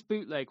 All these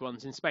bootleg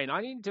ones in Spain.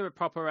 I need to do a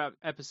proper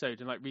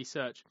episode and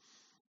research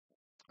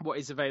what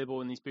is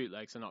available in these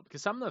bootlegs or not,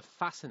 because some of them are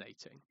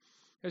fascinating.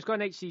 It's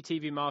got an HD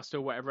TV master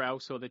or whatever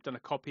else, or they've done a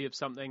copy of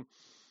something.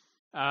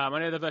 I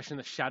know the version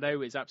of The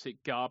Shadow is absolute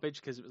garbage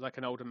because it was like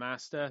an older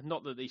master.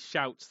 Not that the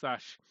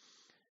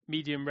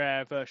shout/medium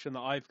rare version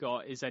that I've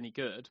got is any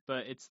good,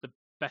 but it's the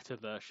better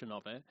version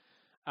of it.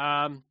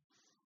 Yeah,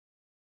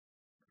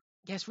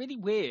 it's really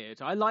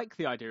weird. I like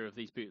the idea of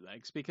these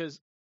bootlegs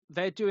because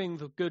they're doing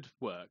the good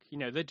work.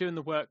 They're doing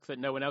the work that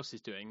no one else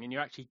is doing, and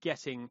you're actually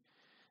getting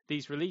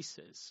these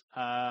releases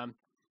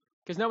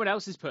because no one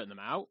else is putting them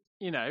out.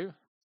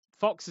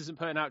 Fox isn't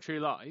putting out True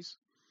Lies.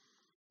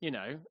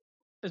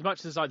 As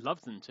much as I'd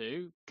love them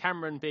to.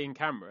 Cameron being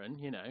Cameron,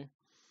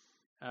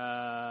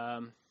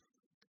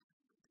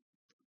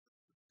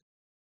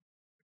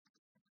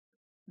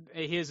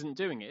 he isn't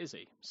doing it, is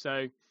he?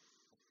 So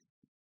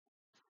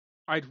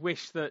I'd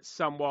wish that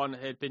someone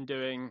had been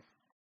doing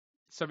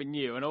something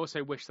new, and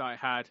also wish that I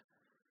had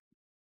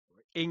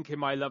ink in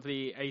my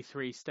lovely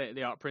A3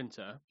 state-of-the-art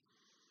printer,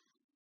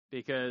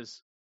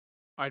 because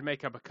I'd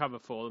make up a cover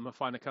for them or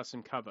find a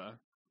custom cover,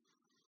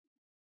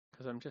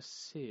 because I'm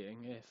just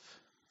seeing if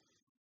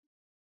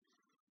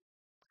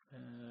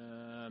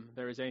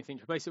there is anything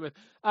to replace it with.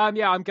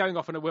 Yeah, I'm going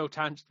off on a real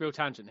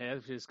tangent here,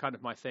 which is kind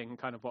of my thing,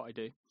 kind of what I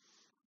do.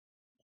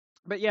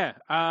 But yeah,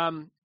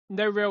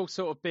 no real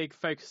sort of big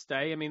focus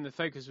day. I mean, the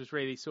focus was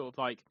really sort of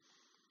like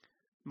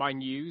my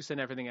news and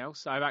everything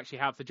else. I actually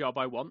have the job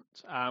I want,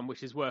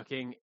 which is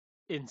working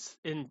in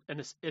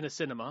a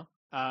cinema,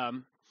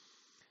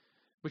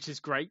 which is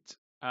great.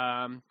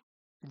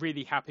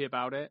 Really happy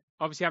about it.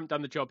 Obviously, I haven't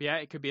done the job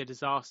yet. It could be a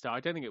disaster. I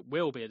don't think it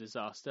will be a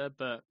disaster,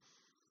 but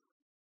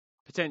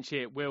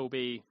potentially it will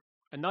be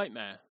a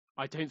nightmare.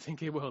 I don't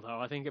think it will, though.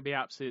 I think it'll be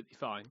absolutely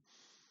fine.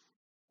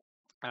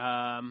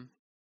 And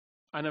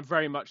I'm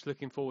very much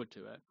looking forward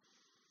to it.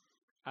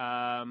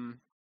 I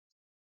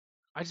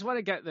just want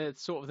to get the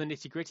sort of the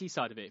nitty-gritty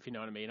side of it, if you know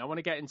what I mean. I want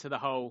to get into the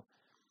whole.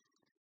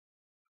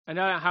 I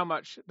know how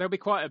much there'll be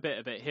quite a bit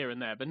of it here and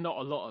there, but not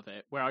a lot of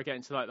it. Where I get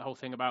into the whole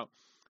thing about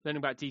learning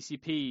about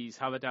DCPs,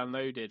 how they're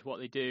downloaded, what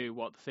they do,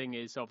 what the thing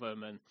is of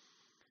them, and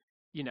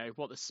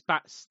what the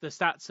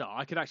stats are.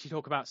 I could actually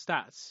talk about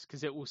stats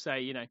because it will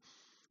say,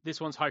 this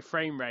one's high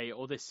frame rate,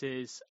 or this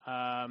is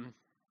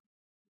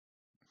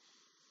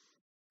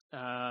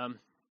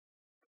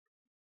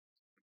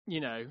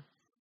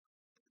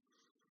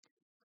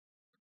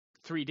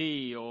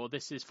 3D, or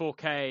this is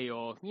 4K,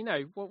 or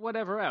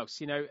whatever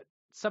else,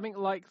 something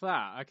like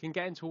that. I can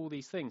get into all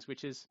these things,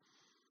 which is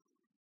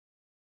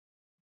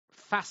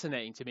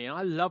fascinating to me, and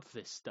I love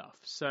this stuff.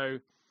 So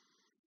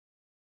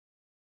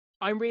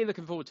I'm really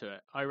looking forward to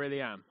it. I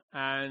really am.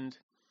 And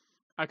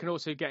I can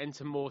also get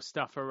into more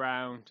stuff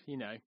around,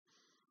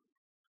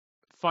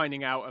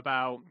 finding out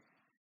about,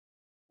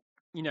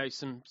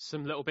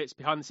 some little bits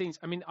behind the scenes.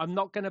 I mean, I'm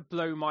not going to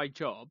blow my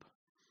job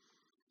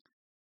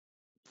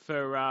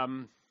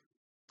for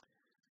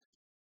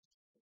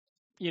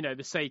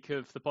the sake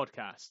of the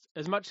podcast.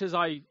 As much as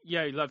I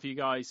love you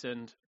guys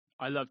and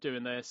I love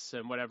doing this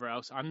and whatever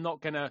else, I'm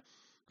not going to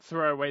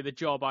throw away the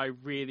job I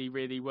really,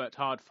 really worked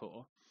hard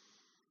for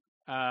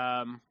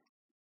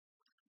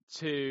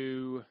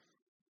to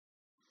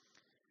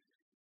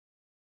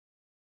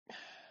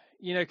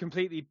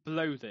completely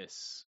blow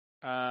this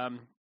over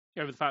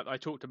the fact that I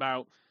talked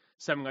about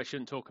something I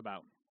shouldn't talk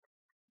about.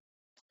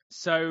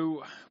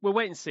 So we'll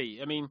wait and see.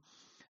 I mean,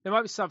 there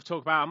might be stuff to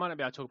talk about. I might not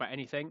be able to talk about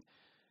anything.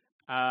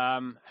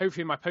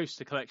 Hopefully my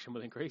poster collection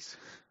will increase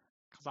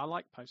because I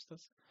like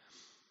posters.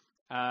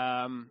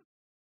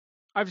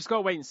 I've just got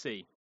to wait and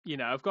see.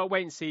 I've got to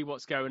wait and see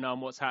what's going on,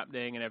 what's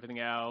happening and everything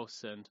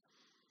else, and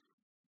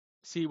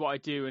see what I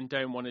do and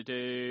don't want to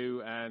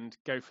do and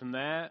go from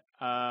there.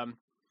 I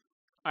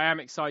am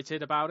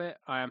excited about it.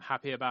 I am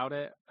happy about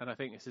it. And I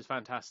think this is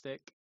fantastic.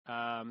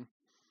 But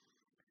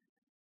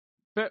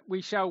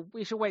we shall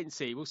wait and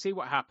see. We'll see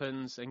what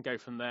happens and go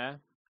from there.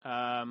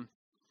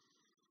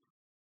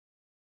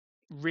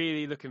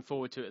 Really looking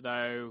forward to it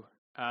though.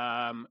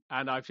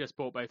 And I've just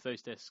bought both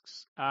those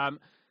discs.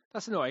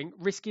 That's annoying.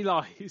 Risky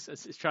Lies,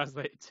 as it's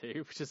translated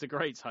to, which is a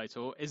great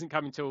title, isn't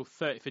coming till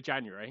 30th of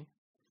January.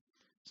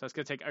 So it's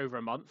going to take over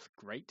a month.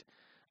 Great.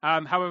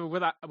 However,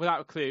 Without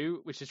a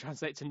Clue, which is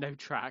translated to No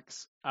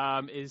Tracks,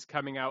 is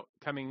coming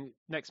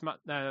next month.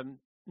 Not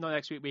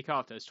next week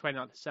after. It's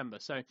 29th of December.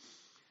 So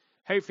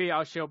hopefully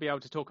I shall be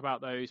able to talk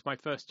about those, my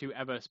first 2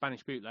 ever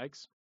Spanish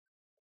bootlegs,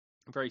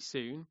 very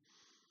soon.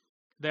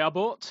 They are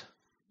bought.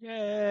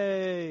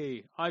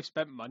 Yay! I've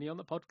spent money on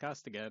the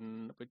podcast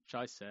again, which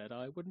I said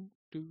I wouldn't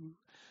do.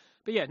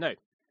 But yeah, no.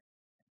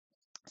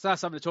 So that's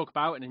something to talk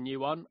about in a new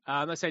one.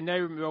 Let's say no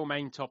real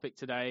main topic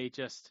today,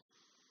 just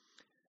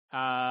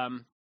a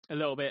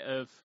little bit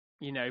of,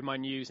 my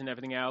news and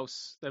everything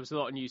else. There was a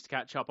lot of news to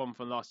catch up on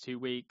from the last 2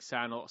 weeks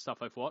and a lot of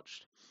stuff I've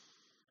watched.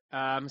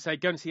 So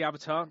go and see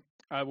Avatar.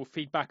 I will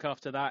feed back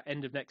after that,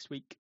 end of next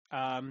week,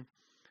 to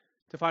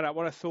find out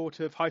what I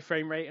thought of high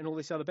frame rate and all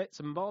these other bits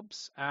and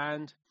bobs.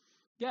 And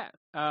yeah,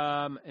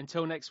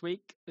 until next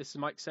week, this is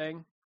Mike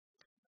saying,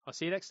 I'll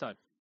see you next time.